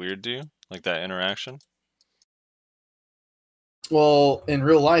 is it weird to you? Like that interaction? Well, in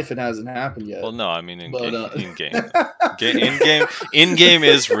real life, it hasn't happened yet. Well, no, I mean in game. In In-game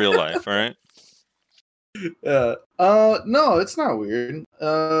is real life, all right? Yeah. No, it's not weird.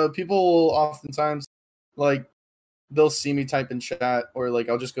 People will oftentimes like they'll see me type in chat, or like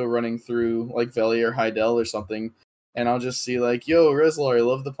I'll just go running through like Veli or Heidel or something, and I'll just see like, "Yo, Rizlar, I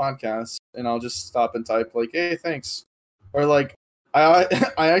love the podcast," and I'll just stop and type like, "Hey, thanks," or like I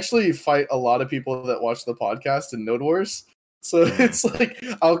actually fight a lot of people that watch the podcast in Node Wars, so it's like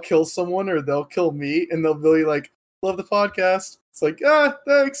I'll kill someone or they'll kill me, and they'll be like, "Love the podcast." It's like,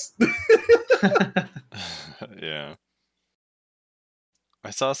 thanks. Yeah. I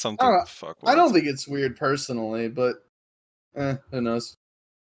saw something. I don't think it's weird personally, but who knows?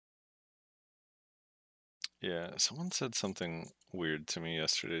 Yeah, someone said something weird to me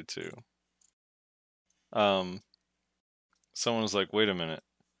yesterday too. Someone was like, "Wait a minute,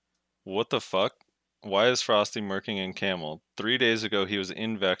 what the fuck? Why is Frosty murking in Camel? 3 days ago he was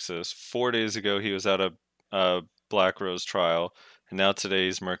in Vexus. 4 days ago he was at a Black Rose trial, and now today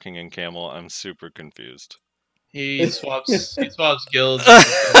he's murking in Camel. I'm super confused." He swaps guilds and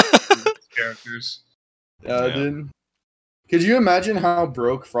characters. Dude. Could you imagine how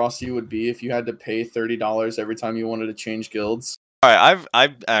broke Frosty would be if you had to pay $30 every time you wanted to change guilds? All right,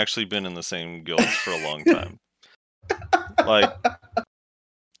 I've actually been in the same guilds for a long time. Like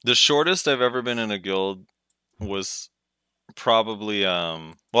the shortest I've ever been in a guild was probably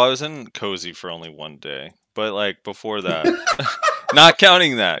I was in Cozy for only 1 day, but like before that, not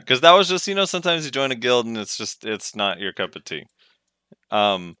counting that, because that was just, sometimes you join a guild and it's not your cup of tea.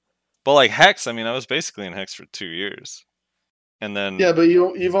 But like Hex, I mean, I was basically in Hex for 2 years, and then but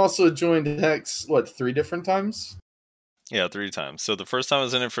you've also joined Hex 3 different times? Yeah, 3 times. So the first time I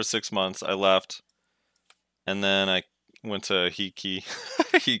was in it for 6 months, I left, and then went to Hiki,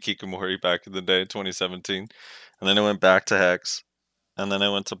 Hikikomori back in the day, 2017. And then I went back to Hex. And then I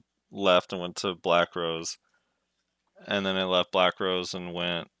went to left and went to Black Rose. And then I left Black Rose and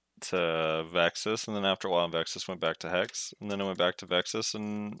went to Vexus. And then after a while in Vexus, went back to Hex. And then I went back to Vexus,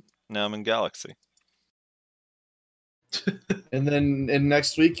 and now I'm in Galaxy. And then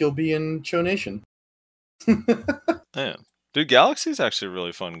next week you'll be in Cho Nation. Yeah. Dude, Galaxy's actually a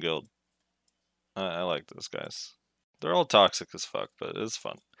really fun guild. I like those guys. They're all toxic as fuck, but it's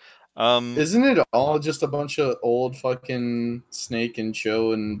fun. Isn't it all just a bunch of old fucking Snake and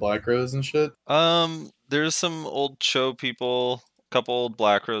Cho and Black Rose and shit? There's some old Cho people, a couple old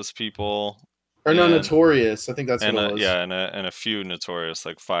Black Rose people. Or no, Notorious. I think that's what it was. Yeah, and a few Notorious,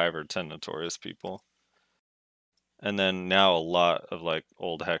 like 5 or 10 Notorious people. And then now a lot of like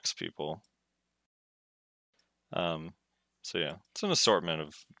old Hex people. So yeah, it's an assortment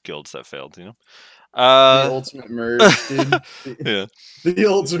of guilds that failed, you know. The ultimate merge, dude. Yeah. The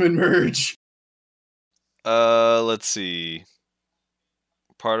ultimate merge. Let's see.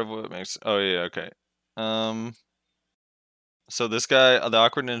 Part of what makes okay. So this guy, the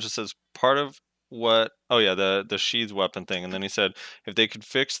Awkward Ninja, says part of what the sheath weapon thing, and then he said if they could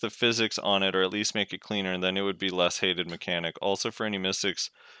fix the physics on it or at least make it cleaner, then it would be less hated mechanic. Also, for any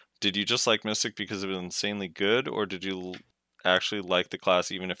mystics, did you just like Mystic because it was insanely good, or did you actually like the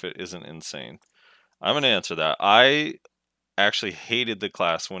class even if it isn't insane? I'm going to answer that. I actually hated the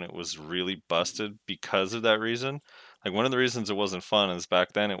class when it was really busted because of that reason. Like, one of the reasons it wasn't fun is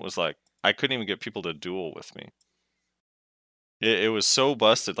back then it was like, I couldn't even get people to duel with me. It was so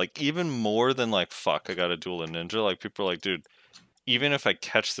busted. Like, even more than like, fuck, I gotta duel a ninja. Like, people are like, dude, even if I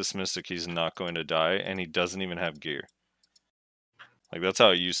catch this Mystic, he's not going to die, and he doesn't even have gear. Like, that's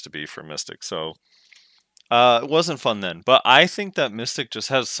how it used to be for Mystic. So, it wasn't fun then. But I think that Mystic just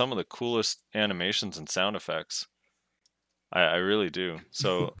has some of the coolest animations and sound effects. I really do.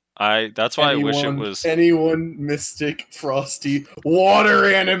 So that's why I wish it was anyone Mystic Frosty water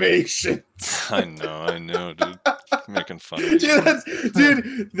animations. I know, dude. Making fun of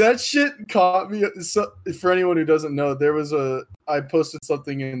dude, that shit caught me. So, for anyone who doesn't know, I posted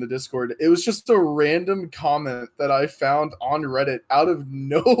something in the Discord. It was just a random comment that I found on Reddit out of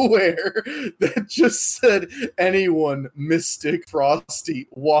nowhere that just said anyone Mystic Frosty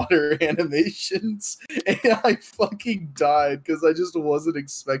water animations, and I fucking died because I just wasn't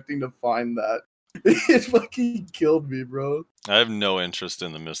expecting to find that. It fucking killed me, bro. I have no interest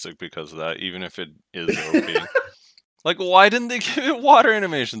in the Mystic because of that, even if it is OP. Like, why didn't they give it water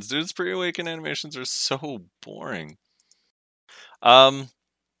animations, dude? Its pre-awaken animations are so boring.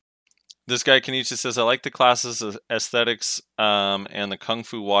 This guy Kenichi says, I like the class's aesthetics and the Kung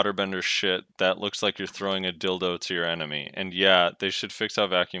Fu waterbender shit that looks like you're throwing a dildo to your enemy. And yeah, they should fix how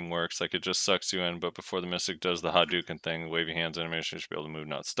vacuum works. Like, it just sucks you in, but before the Mystic does the Hadouken thing, the wavy hands animation, you should be able to move,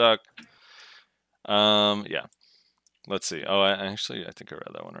 not stuck. Yeah. Let's see. Oh, I think I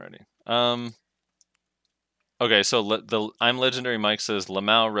read that one already. Okay, so I'm Legendary Mike says,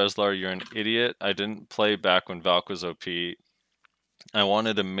 Lamau, Reslar, you're an idiot. I didn't play back when Valk was OP. I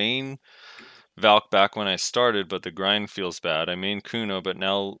wanted a main Valk back when I started, but the grind feels bad. I main Kuno, but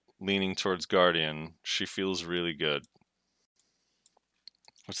now leaning towards Guardian. She feels really good.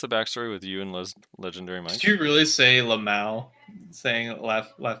 What's the backstory with you and Legendary Mike? Did you really say Lamau? Saying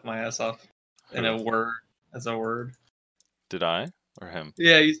laugh my ass off in a word as a word? Did I or him?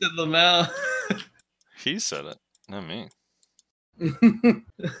 Yeah, you said Lamau. He said it, not me. He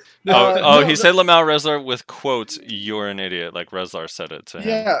said Lamau Reslar with quotes, you're an idiot, like Reslar said it to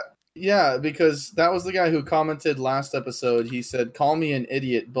him. Yeah, because that was the guy who commented last episode. He said, call me an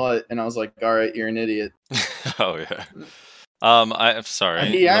idiot, and I was like, all right, you're an idiot. Oh, yeah. I'm sorry.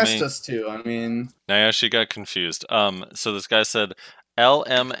 He asked us to, I mean. Nayashe got confused. So this guy said,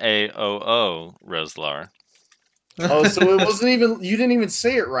 LMAOO, Reslar. Oh, so it wasn't even, you didn't even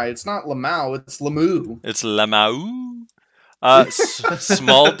say it right. It's not Lamau, it's Lamu. It's Lamau.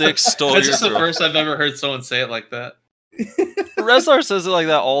 Small dick stole That's your just the girl. first I've ever heard someone say it like that. Reslar says it like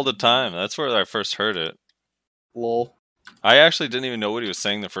that all the time. That's where I first heard it. Lol. I actually didn't even know what he was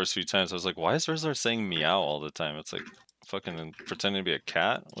saying the first few times. I was like, why is Reslar saying meow all the time? It's like fucking pretending to be a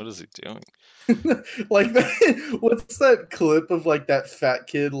cat? What is he doing? Like, what's that clip of like that fat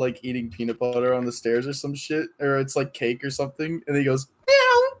kid like eating peanut butter on the stairs or some shit? Or it's like cake or something, and he goes,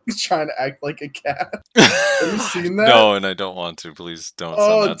 meow! He's trying to act like a cat. Have you seen that? No, and I don't want to. Please don't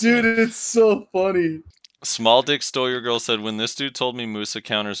send Oh, that dude, to me. it's so funny. Small Dick Stole Your Girl said, when this dude told me Musa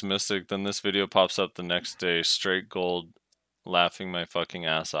counters Mystic, then this video pops up the next day, straight gold, laughing my fucking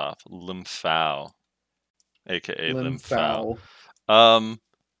ass off. Limphao. AKA Limphao.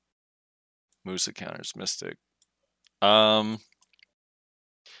 Musa counters Mystic. So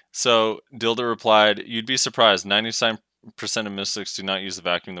Dilda replied, "You'd be surprised. 99% of mystics do not use the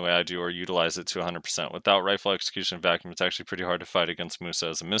vacuum the way I do or utilize it to 100%. Without rifle execution vacuum, it's actually pretty hard to fight against Musa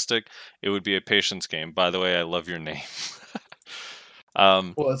as a mystic. It would be a patience game. By the way, I love your name."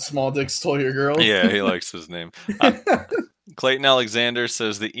 What, small dick stole your girl? Yeah, he likes his name. Clayton Alexander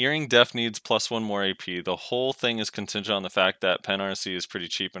says the earring def needs +1 more AP. The whole thing is contingent on the fact that Pen RC is pretty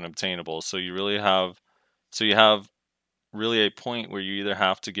cheap and obtainable. So you have really a point where you either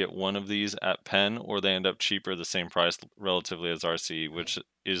have to get one of these at Pen or they end up cheaper, the same price relatively as RC, which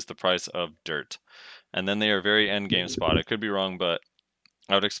is the price of dirt. And then they are very end game spot. I could be wrong, but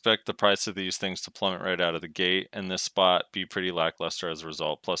I would expect the price of these things to plummet right out of the gate, and this spot be pretty lackluster as a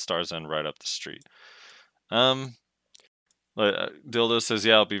result. Plus, stars end right up the street. Dildo says,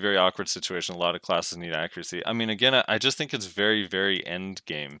 "Yeah, it'll be a very awkward situation. A lot of classes need accuracy." I mean, again, I just think it's very, very end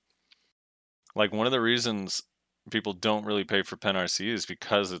game. Like, one of the reasons people don't really pay for Pen RC is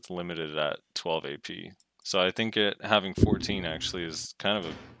because it's limited at 12 AP. So I think having 14 actually is kind of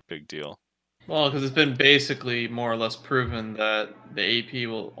a big deal. Well, because it's been basically more or less proven that the AP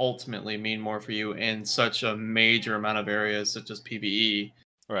will ultimately mean more for you in such a major amount of areas, such as PvE,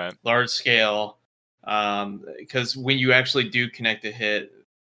 right? Large scale. Because when you actually do connect a hit,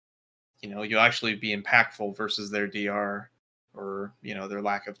 you'll actually be impactful versus their DR or their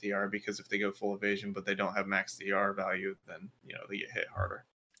lack of DR. Because if they go full evasion but they don't have max DR value, then they get hit harder.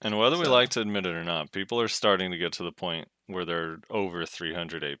 And whether we like to admit it or not, people are starting to get to the point where they're over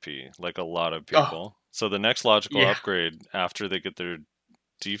 300 AP, like a lot of people. So the next logical upgrade after they get their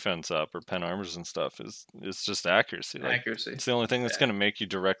defense up or pen armors and stuff is just accuracy. Accuracy. It's the only thing that's going to make you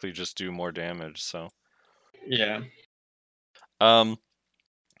directly just do more damage. So yeah.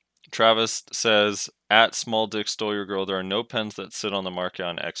 Travis says, "At Small Dick Stole Your Girl, there are no pens that sit on the market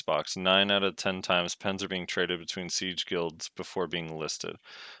on Xbox. 9 out of 10 times, pens are being traded between Siege guilds before being listed.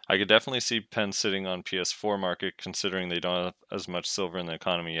 I could definitely see pens sitting on PS4 market, considering they don't have as much silver in the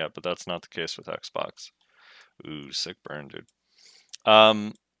economy yet, but that's not the case with Xbox." Ooh, sick burn, dude.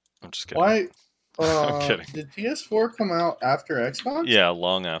 I'm just kidding. Why? I'm kidding. Did PS4 come out after Xbox? Yeah,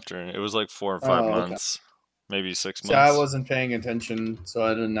 long after. It was like 4 or 5 months. Okay. Maybe 6 months. See, I wasn't paying attention, so I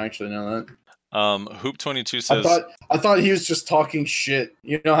didn't actually know that. Hoop22 says, I thought he was just talking shit.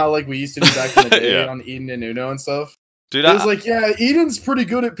 You know how like we used to do back in the day on Eden and Uno and stuff? Dude, it was like, yeah, Eden's pretty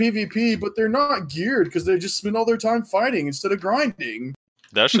good at PvP, but they're not geared because they just spend all their time fighting instead of grinding.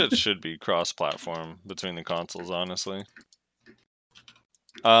 That shit should be cross-platform between the consoles, honestly.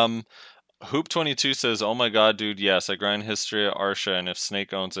 Hoop22 says, "Oh my god, dude, yes, I grind History at Arsha, and if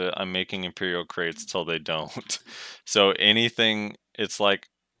Snake owns it, I'm making Imperial crates till they don't." So anything, it's like,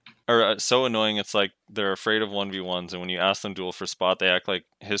 or so annoying, it's like they're afraid of 1v1s, and when you ask them duel for spot, they act like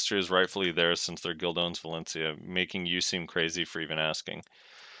History is rightfully theirs since their guild owns Valencia, making you seem crazy for even asking.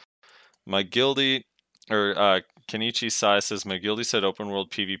 My guildie, or Kenichi Sai says, "My guildie said open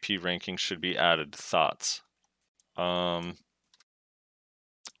world PvP rankings should be added. Thoughts?"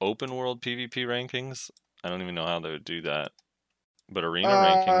 Open world PvP rankings? I don't even know how they would do that. But arena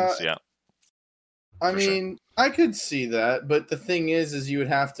rankings, yeah. I mean, I could see that, but the thing is you would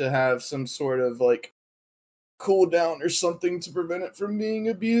have to have some sort of like cooldown or something to prevent it from being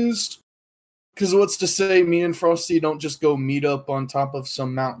abused. Because what's to say me and Frosty don't just go meet up on top of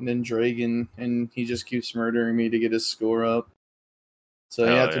some mountain in Dragon and he just keeps murdering me to get his score up. So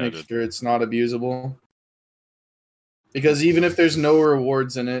you have to make sure it's not abusable. Because even if there's no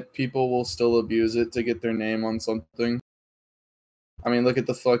rewards in it, people will still abuse it to get their name on something. I mean, look at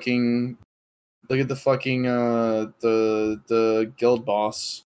the guild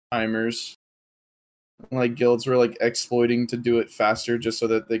boss timers. Like guilds were like exploiting to do it faster just so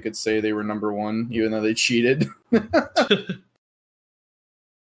that they could say they were number one, even though they cheated.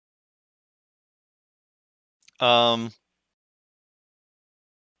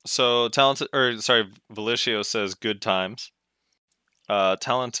 So Valicio says good times.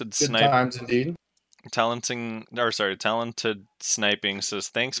 Talented good times indeed. Talented sniping says,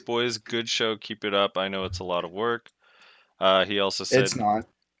 "Thanks boys, good show, keep it up. I know it's a lot of work." He also said it's not.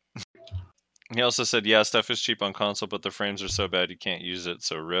 He also said, "Yeah, stuff is cheap on console, but the frames are so bad you can't use it,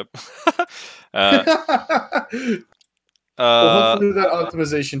 so rip." Well, hopefully that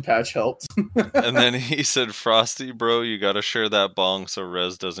optimization patch helped. And then he said, "Frosty, bro, you gotta share that bong so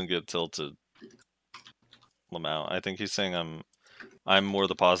Rez doesn't get tilted." Lamau. I think he's saying I'm more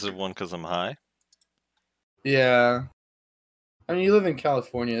the positive one because I'm high. Yeah. I mean, you live in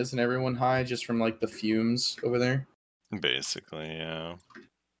California, isn't everyone high just from like the fumes over there? Basically, yeah.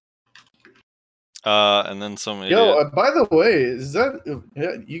 And then some idiot. Yo, by the way, is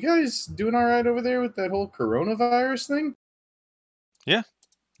that you guys doing all right over there with that whole coronavirus thing?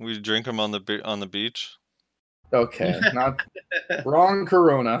 We drink them on the beach. Okay, not wrong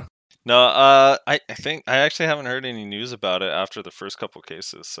Corona. No, I think I actually haven't heard any news about it after the first couple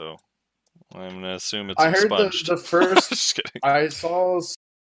cases, so I'm gonna assume it's I heard expunged. the first. Just kidding. I saw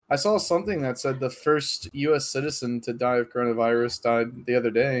something that said the first U.S. citizen to die of coronavirus died the other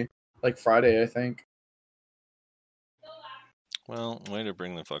day, like Friday, I think. Well, way to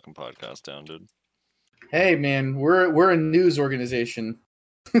bring the fucking podcast down, dude. Hey, man, we're a news organization.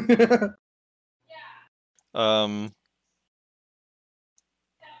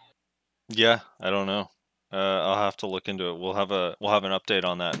 Yeah, I don't know. I'll have to look into it. We'll have an update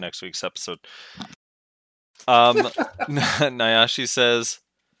on that next week's episode. Nayashe says,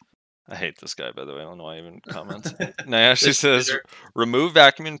 I hate this guy, by the way. I don't know why I even comment. Nayashe says, remove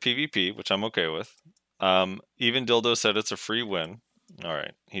vacuum in PvP, which I'm okay with. Even Dildo said it's a free win. All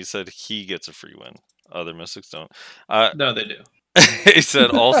right. He said he gets a free win. Other mystics don't. No, they do. He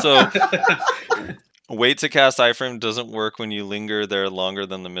said also, wait to cast iframe doesn't work when you linger there longer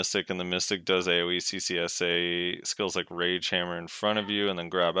than the mystic, and the mystic does AoE CCSA skills like Rage Hammer in front of you and then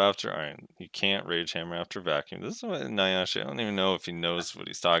grab after. All right, you can't Rage Hammer after vacuum. This is what Nayashe, I don't even know if he knows what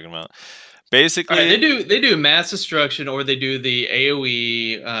he's talking about. Basically, they do mass destruction, or they do the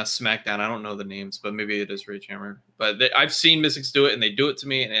AoE smackdown. I don't know the names, but maybe it is Rage Hammer. But I've seen mystics do it, and they do it to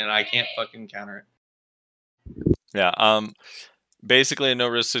me, and I can't fucking counter it. Yeah. Basically a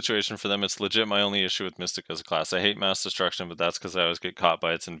no-risk situation for them. It's legit my only issue with Mystic as a class. I hate mass destruction, but that's because I always get caught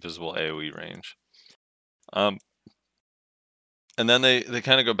by its invisible AoE range. And then they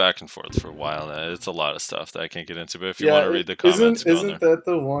kind of go back and forth for a while. It's a lot of stuff that I can't get into. But if you want to read the comments, isn't that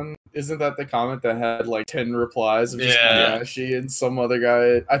the one? Isn't that the comment that had like 10 replies of just Nayashe and some other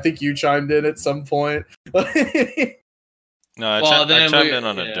guy? I think you chimed in at some point. No, I chimed in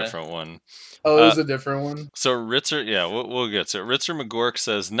on a different one. Oh, it was a different one? So Ritzer, yeah, we'll get to it. Ritzer McGork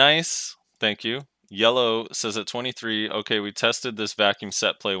says, nice, thank you. Yellow says at 23, okay, we tested this vacuum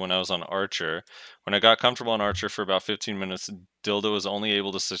set play when I was on Archer. When I got comfortable on Archer for about 15 minutes, Dildo was only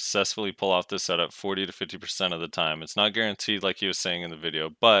able to successfully pull off this setup 40 to 50% of the time. It's not guaranteed like he was saying in the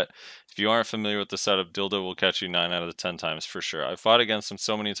video, but if you aren't familiar with the setup, Dildo will catch you 9 out of the 10 times for sure. I fought against him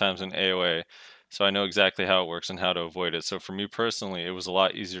so many times in AoA, so I know exactly how it works and how to avoid it. So for me personally, it was a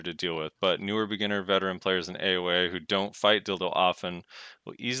lot easier to deal with. But newer beginner veteran players in AoA who don't fight Dildo often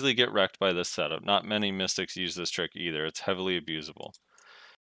will easily get wrecked by this setup. Not many mystics use this trick either. It's heavily abusable.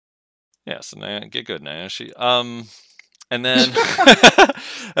 Yeah, so get good, Nayashe. And then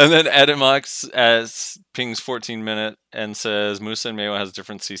and then Edemox as pings 14-minute and says Musa and Mayo has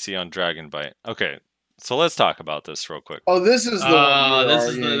different CC on Dragon Bite. Okay. So let's talk about this real quick. Oh, this is the one. This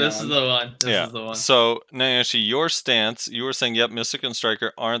is the one. This is the one. So, Nayashe, your stance, you were saying, yep, Mystic and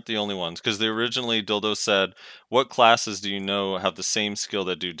Striker aren't the only ones. Because originally Dildo said, what classes do you know have the same skill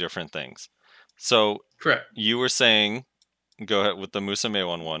that do different things? So, correct. You were saying, go ahead with the Musa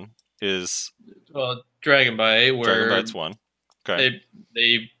Mewan one, is... Well, Dragon Bite, where... Dragon Bite's one. Okay.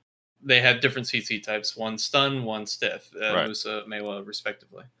 They have different CC types. One stun, one stiff. Right. Musa, Mewa,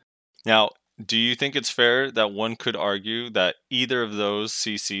 respectively. Now... do you think it's fair that one could argue that either of those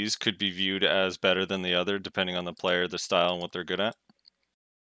CCs could be viewed as better than the other, depending on the player, the style, and what they're good at?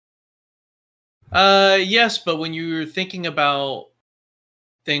 Yes, but when you're thinking about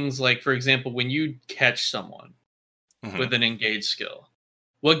things like, for example, when you catch someone with an engaged skill,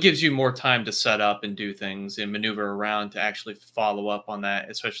 what gives you more time to set up and do things and maneuver around to actually follow up on that,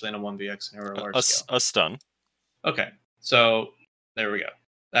 especially in a 1vx scenario or large scale? A stun. Okay, so there we go.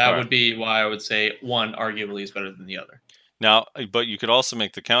 That would be why I would say one arguably is better than the other. Now, but you could also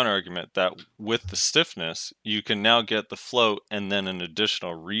make the counter argument that with the stiffness, you can now get the float and then an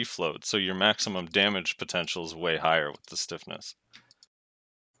additional refloat. So your maximum damage potential is way higher with the stiffness.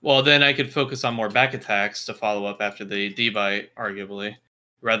 Well, then I could focus on more back attacks to follow up after the D-bite, arguably,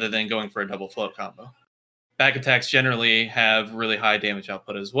 rather than going for a double float combo. Back attacks generally have really high damage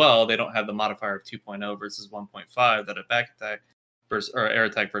output as well. They don't have the modifier of 2.0 versus 1.5 that a back attack or air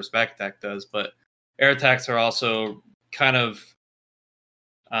attack versus back attack does, but air attacks are also kind of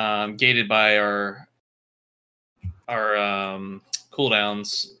gated by our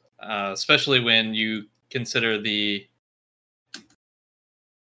cooldowns, especially when you consider the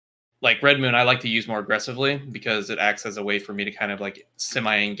like Red Moon. I like to use more aggressively because it acts as a way for me to kind of like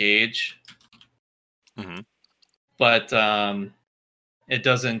semi-engage, but it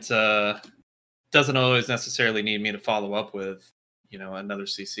doesn't always necessarily need me to follow up with another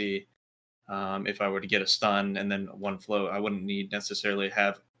CC. If I were to get a stun and then one float, I wouldn't need necessarily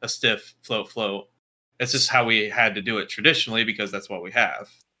have a stiff float. It's just how we had to do it traditionally because that's what we have.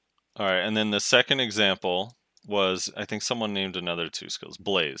 All right, and then the second example was, I think someone named another 2 skills.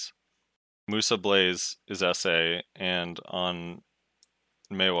 Blaze. Musa Blaze is SA, and on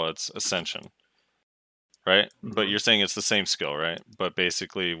Meiwa it's Ascension. Right? Mm-hmm. But you're saying it's the same skill, right? But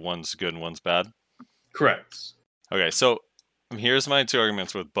basically one's good and one's bad? Correct. Okay, so here's my 2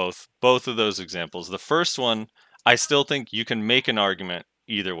 arguments with both of those examples. The first one, I still think you can make an argument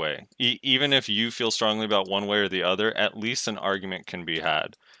either way. Even if you feel strongly about one way or the other, at least an argument can be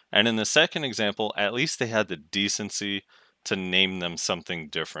had. And in the second example, at least they had the decency to name them something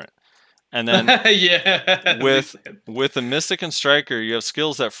different. And then yeah, with the Mystic and Striker, you have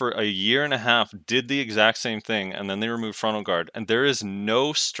skills that for a year and a half did the exact same thing, and then they removed Frontal Guard. And there is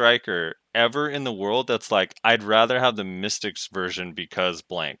no Striker ever in the world that's like, I'd rather have the Mystics version because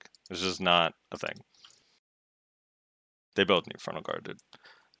blank. It's just not a thing. They both need Frontal Guard, dude.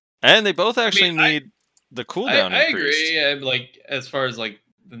 And they both actually need the cooldown I increased. agree. Like, as far as like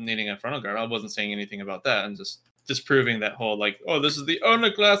them needing a Frontal Guard, I wasn't saying anything about that. I'm just disproving that whole like, oh, this is the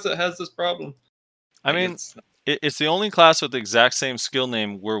only class that has this problem. I mean, it's the only class with the exact same skill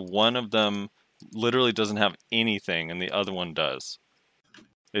name where one of them literally doesn't have anything and the other one does.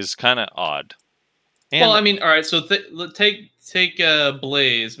 It's kind of odd. And well, I mean, all right. So take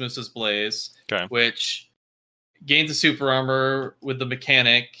Blaze, Musa's Blaze, okay, which gains a super armor with the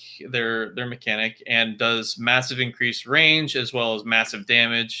mechanic, their mechanic, and does massive increased range as well as massive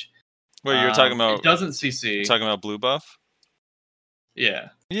damage. Wait, you're talking about? It doesn't CC. You're talking about blue buff? Yeah.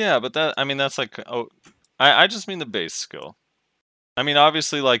 Yeah, but that, I mean, that's like, oh, I just mean the base skill. I mean,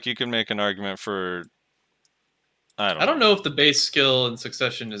 obviously, like, you can make an argument for, I don't know if the base skill in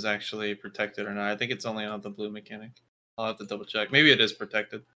Succession is actually protected or not. I think it's only on the blue mechanic. I'll have to double check. Maybe it is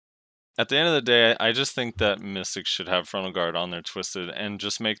protected. At the end of the day, I just think that Mystics should have Frontal Guard on their Twisted and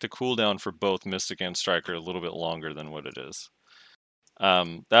just make the cooldown for both Mystic and Striker a little bit longer than what it is.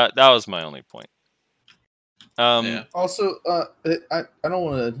 That was my only point. Yeah. Also, I don't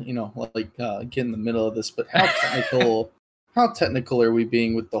want to get in the middle of this, but how technical are we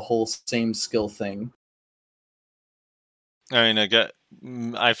being with the whole same skill thing? I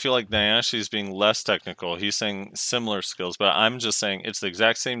mean, I feel like Nayashe is being less technical. He's saying similar skills, but I'm just saying it's the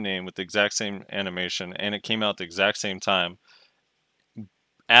exact same name with the exact same animation, and it came out the exact same time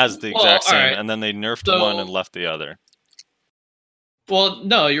as the exact same, right. And then they nerfed one and left the other. Well,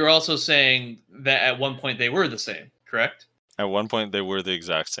 no, you're also saying that at one point they were the same, correct? At one point they were the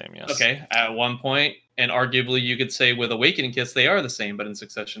exact same, yes. Okay, at one point, and arguably you could say with Awakening Kits they are the same, but in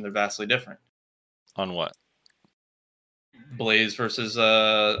Succession they're vastly different. On what? Blaze versus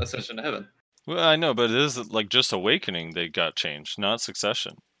Ascension to Heaven. Well, I know, but it is like just Awakening they got changed, not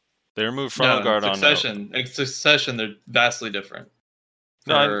Succession. They removed Frontal Guard on Succession. In Succession, they're vastly different.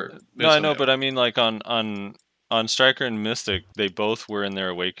 No, I know, but I mean, like on Striker and Mystic, they both were in their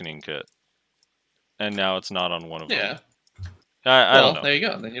Awakening kit, and now it's not on one of them. Yeah. I don't know. There you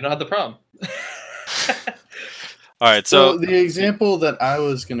go. Then you don't have the problem. All right, so the example that I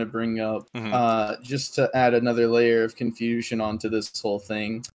was going to bring up, just to add another layer of confusion onto this whole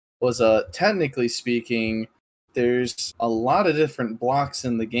thing, was technically speaking, there's a lot of different blocks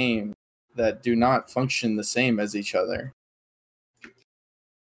in the game that do not function the same as each other.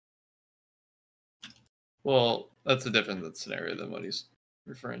 Well, that's a different scenario than what he's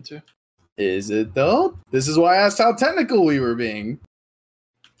referring to. Is it, though? This is why I asked how technical we were being.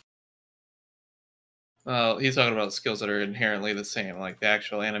 He's talking about skills that are inherently the same, like the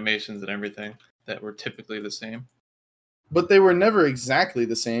actual animations and everything that were typically the same. But they were never exactly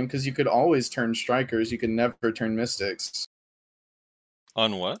the same, because you could always turn Strikers, you could never turn Mystics.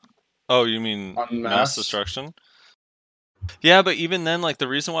 On what? Oh, you mean on mass destruction? Yeah, but even then, like, the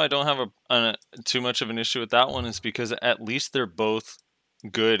reason why I don't have too much of an issue with that one is because at least they're both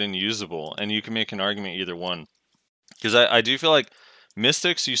good and usable, and you can make an argument either one. Because I do feel like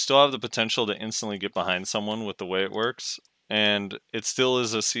Mystics, you still have the potential to instantly get behind someone with the way it works, and it still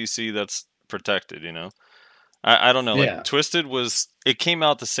is a CC that's protected, you know? I don't know, like, Twisted it came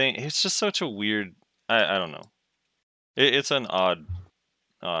out the same, it's just such a weird, I don't know. It's an odd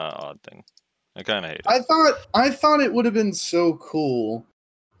thing. I kind of hate it. I thought it would have been so cool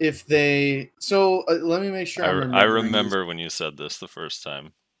if they. So let me make sure. I remember when you said this the first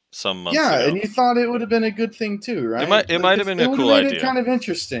time, some months ago. Yeah, and you thought it would have been a good thing too, right? It might have been a cool idea. It kind of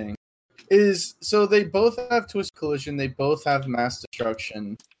interesting. So they both have Twist Collision. They both have Mass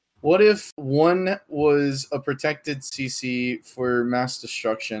Destruction. What if one was a protected CC for Mass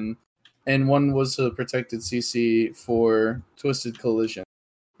Destruction, and one was a protected CC for Twisted Collision?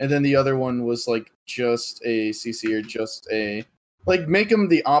 and then the other one was like just a CC or just a like make them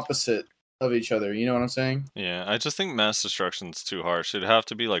the opposite of each other. You know what I'm saying? Yeah, I just think mass destruction's too harsh. It'd have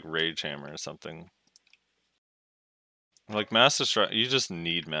to be like Rage Hammer or something. Like mass destruction, you just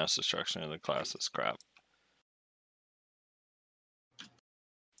need mass destruction in the class. It's crap.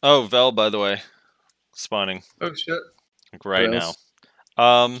 Oh, Vel, by the way, spawning Oh shit! like right Yes.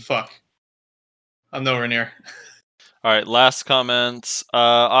 now. Fuck. I'm nowhere near. All right, last comments.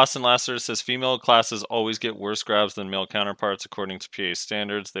 Austin Lasser says female classes always get worse grabs than male counterparts according to PA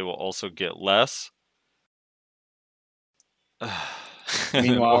standards. They will also get less.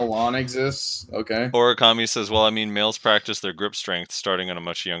 Meanwhile, lawn exists. Okay. Origami says, well, I mean, males practice their grip strength starting at a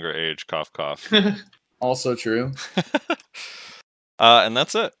much younger age. Cough, cough. Also true. And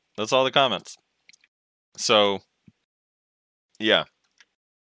that's it. That's all the comments. So, yeah.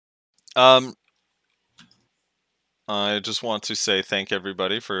 I just want to say thank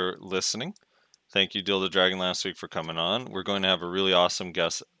everybody for listening. Thank you, Deal the Dragon, last week for coming on. We're going to have a really awesome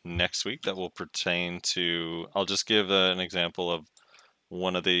guest next week that will pertain to... I'll just give an example of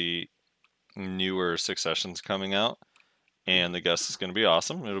one of the newer successions coming out. And the guest is going to be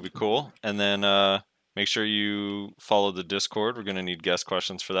awesome. It'll be cool. And then make sure you follow the Discord. We're going to need guest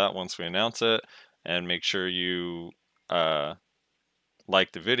questions for that once we announce it. And make sure you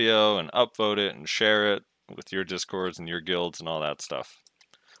like the video and upvote it and share it with your Discords and your guilds and all that stuff.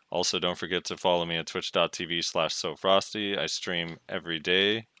 Also, don't forget to follow me at twitch.tv/SoFrosty. I stream every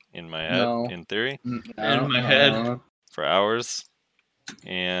day in my head, in theory. In my head. For hours.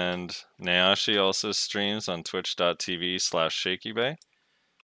 And Nayashe also streams on twitch.tv/ShakyBay.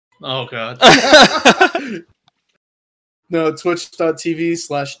 Oh god. No,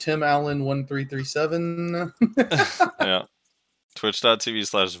 twitch.tv/TimAllen1337. Yeah.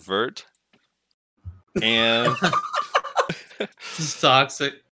 Twitch.tv/Vert. And This is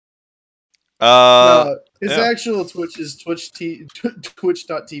toxic. No, his yeah. actual Twitch is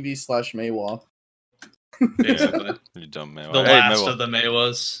twitch.tv/Maywa. Basically. You dumb man. The last of the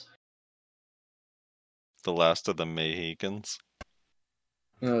Maywas. The last of the Mayhecans.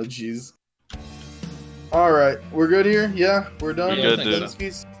 Oh, jeez. All right, we're good here. Yeah, we're done. We're good,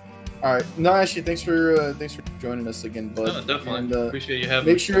 dude. All right, no, actually, thanks for joining us again, bud. No, definitely. And, appreciate you having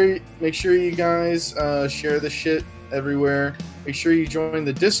me. Make sure you guys share the shit everywhere. Make sure you join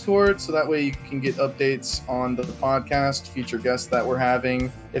the Discord so that way you can get updates on the podcast, future guests that we're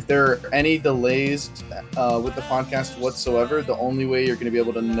having. If there are any delays with the podcast whatsoever, the only way you're going to be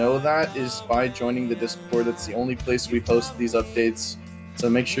able to know that is by joining the Discord. That's the only place we post these updates. So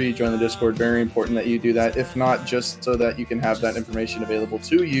make sure you join the Discord. Very important that you do that. If not, just so that you can have that information available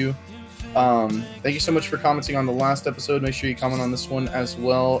to you. Thank you so much for commenting on the last episode. Make sure you comment on this one as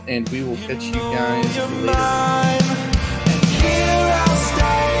well, and we will catch you guys later.